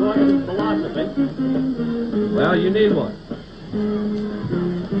had a course in philosophy. Well, you need one.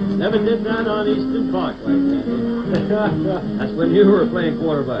 Never did that on Eastern Parkway. That's when you were playing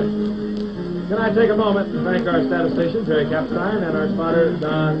quarterback. Can I take a moment to thank our statistician, Terry Capstein, and our spotter,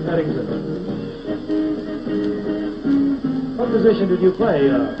 Don Eddington. What position did you play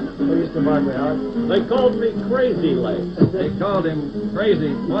at Eastern Parkway, Howard? They called me Crazy Legs. They called him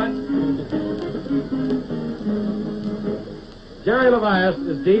crazy. What? Jerry Levias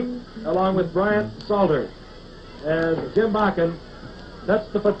is deep, along with Bryant Salter, as Jim Bakken sets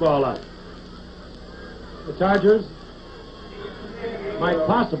the football up. The Chargers might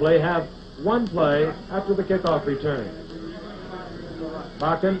possibly have one play after the kickoff return.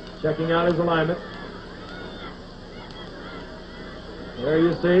 Bakken checking out his alignment. There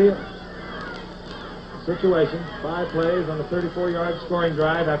you see the situation. 5 plays on a 34-yard scoring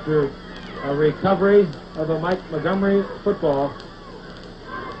drive after a recovery of a Mike Montgomery football.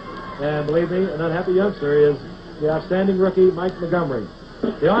 And believe me, an unhappy youngster is the outstanding rookie, Mike Montgomery.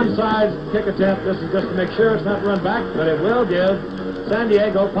 The onside kick attempt, this is just to make sure it's not run back, but it will give San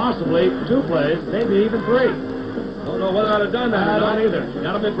Diego possibly 2 plays, maybe even 3. Don't know whether I'd have done that. I don't either.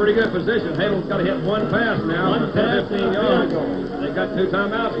 Got him in pretty good position. Hadel's got to hit 1 pass now. 1 pass, 15 yards. They got 2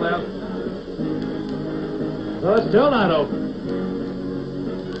 timeouts left. So it's still not open.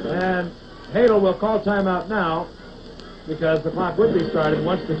 And Hadel will call timeout now because the clock would be started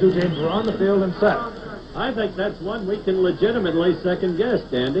once the 2 teams were on the field and set. I think that's one we can legitimately second guess,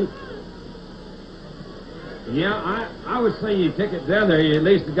 Dandy. Yeah, I would say you kick it down there. You at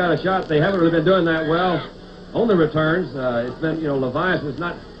least got a shot. They haven't really been doing that well on the returns. It's been, Levias has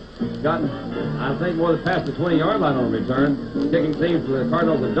not gotten, I think, more than past the 20-yard line on return. Kicking teams for the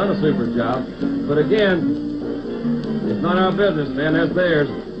Cardinals have done a super job. But again, it's not our business, man. That's theirs.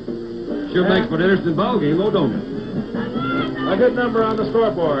 Sure makes for an interesting ball game, though, don't it? A good number on the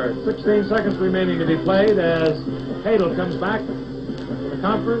scoreboard. 16 seconds remaining to be played as Hadel comes back to the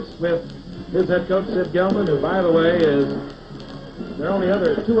conference with his head coach, Sid Gilman, who, by the way, is... There are only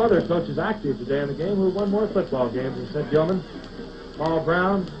 2 other coaches active today in the game who won more football games than Sid Gilman, Paul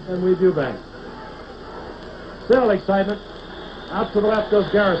Brown, and Weed Eubank. Still excitement. Out to the left goes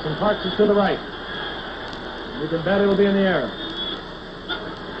Garrison. Parks is to the right. You can bet it'll be in the air.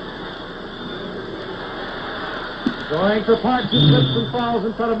 Going for Parks, who slips and falls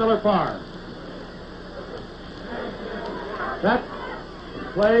in front of Miller Farr. That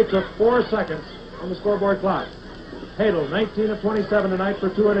play took 4 seconds on the scoreboard clock. Hadel, 19 of 27 tonight for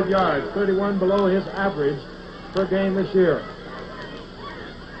 200 yards, 31 below his average per game this year.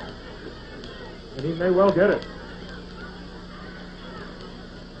 And he may well get it.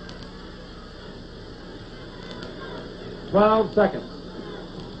 "12 seconds.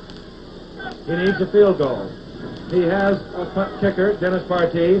 He needs a field goal. He has a punt kicker, Dennis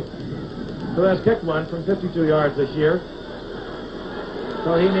Partee, who has kicked one from 52 yards this year.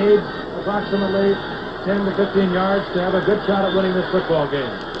 So he needs approximately 10 to 15 yards to have a good shot at winning this football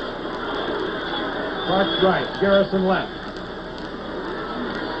game. Parks right, Garrison left.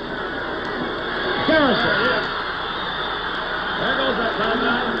 Garrison. There goes that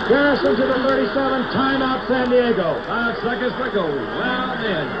timeout. Garrison to the 37, timeout San Diego. 5 seconds to go. Wow,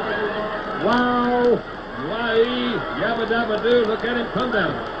 man. Wow. Why, yabba dabba doo, look at him come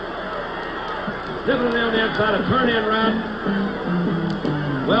down. Dipping down the outside, a turn in route.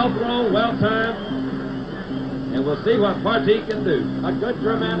 Well thrown, well timed. And we'll see what Partee can do. A good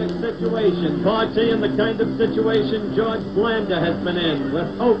dramatic situation. Partee in the kind of situation George Blanda has been in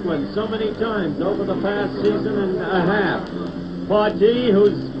with Oakland so many times over the past season and a half. Partee,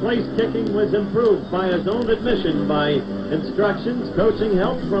 whose place kicking was improved by his own admission by instructions, coaching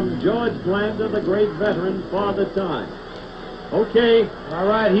help from George Blanda, the great veteran, Father Time. Okay. All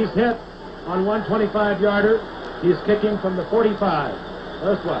right, he's hit on 125-yarder. He's kicking from the 45.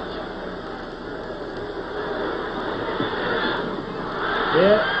 Let's watch.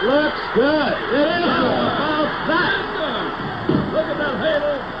 It looks good. It is good. About that. Look at that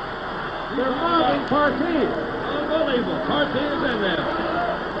Hadel. They're mobbing Partee. Unbelievable. Partee is in there.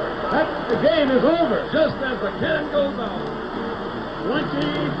 The game is over. Just as the can goes on.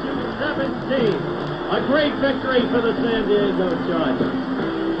 20-17. A great victory for the San Diego Chargers.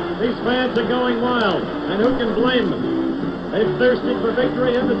 These fans are going wild, and who can blame them? They've thirsted for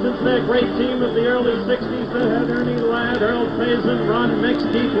victory ever since their great team of the early 60s that had Ernie Ladd, Earl Payson, Ron Mix,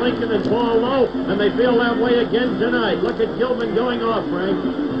 Keith Lincoln, and Paul Lowe, and they feel that way again tonight. Look at Gilman going off, Frank.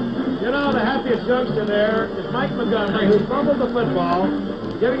 You know, the happiest youngster there is Mike Montgomery, who fumbled the football,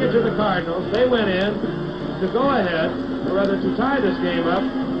 giving it to the Cardinals. They went in to go ahead, or rather to tie this game up.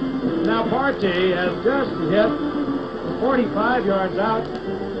 Now Partee has just hit 45 yards out.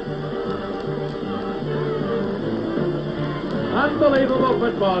 Unbelievable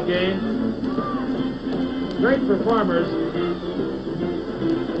football game. Great performers.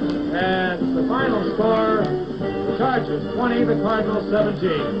 And the final score, the Chargers 20, the Cardinals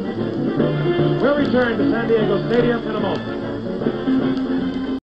 17. We'll return to San Diego Stadium in a moment.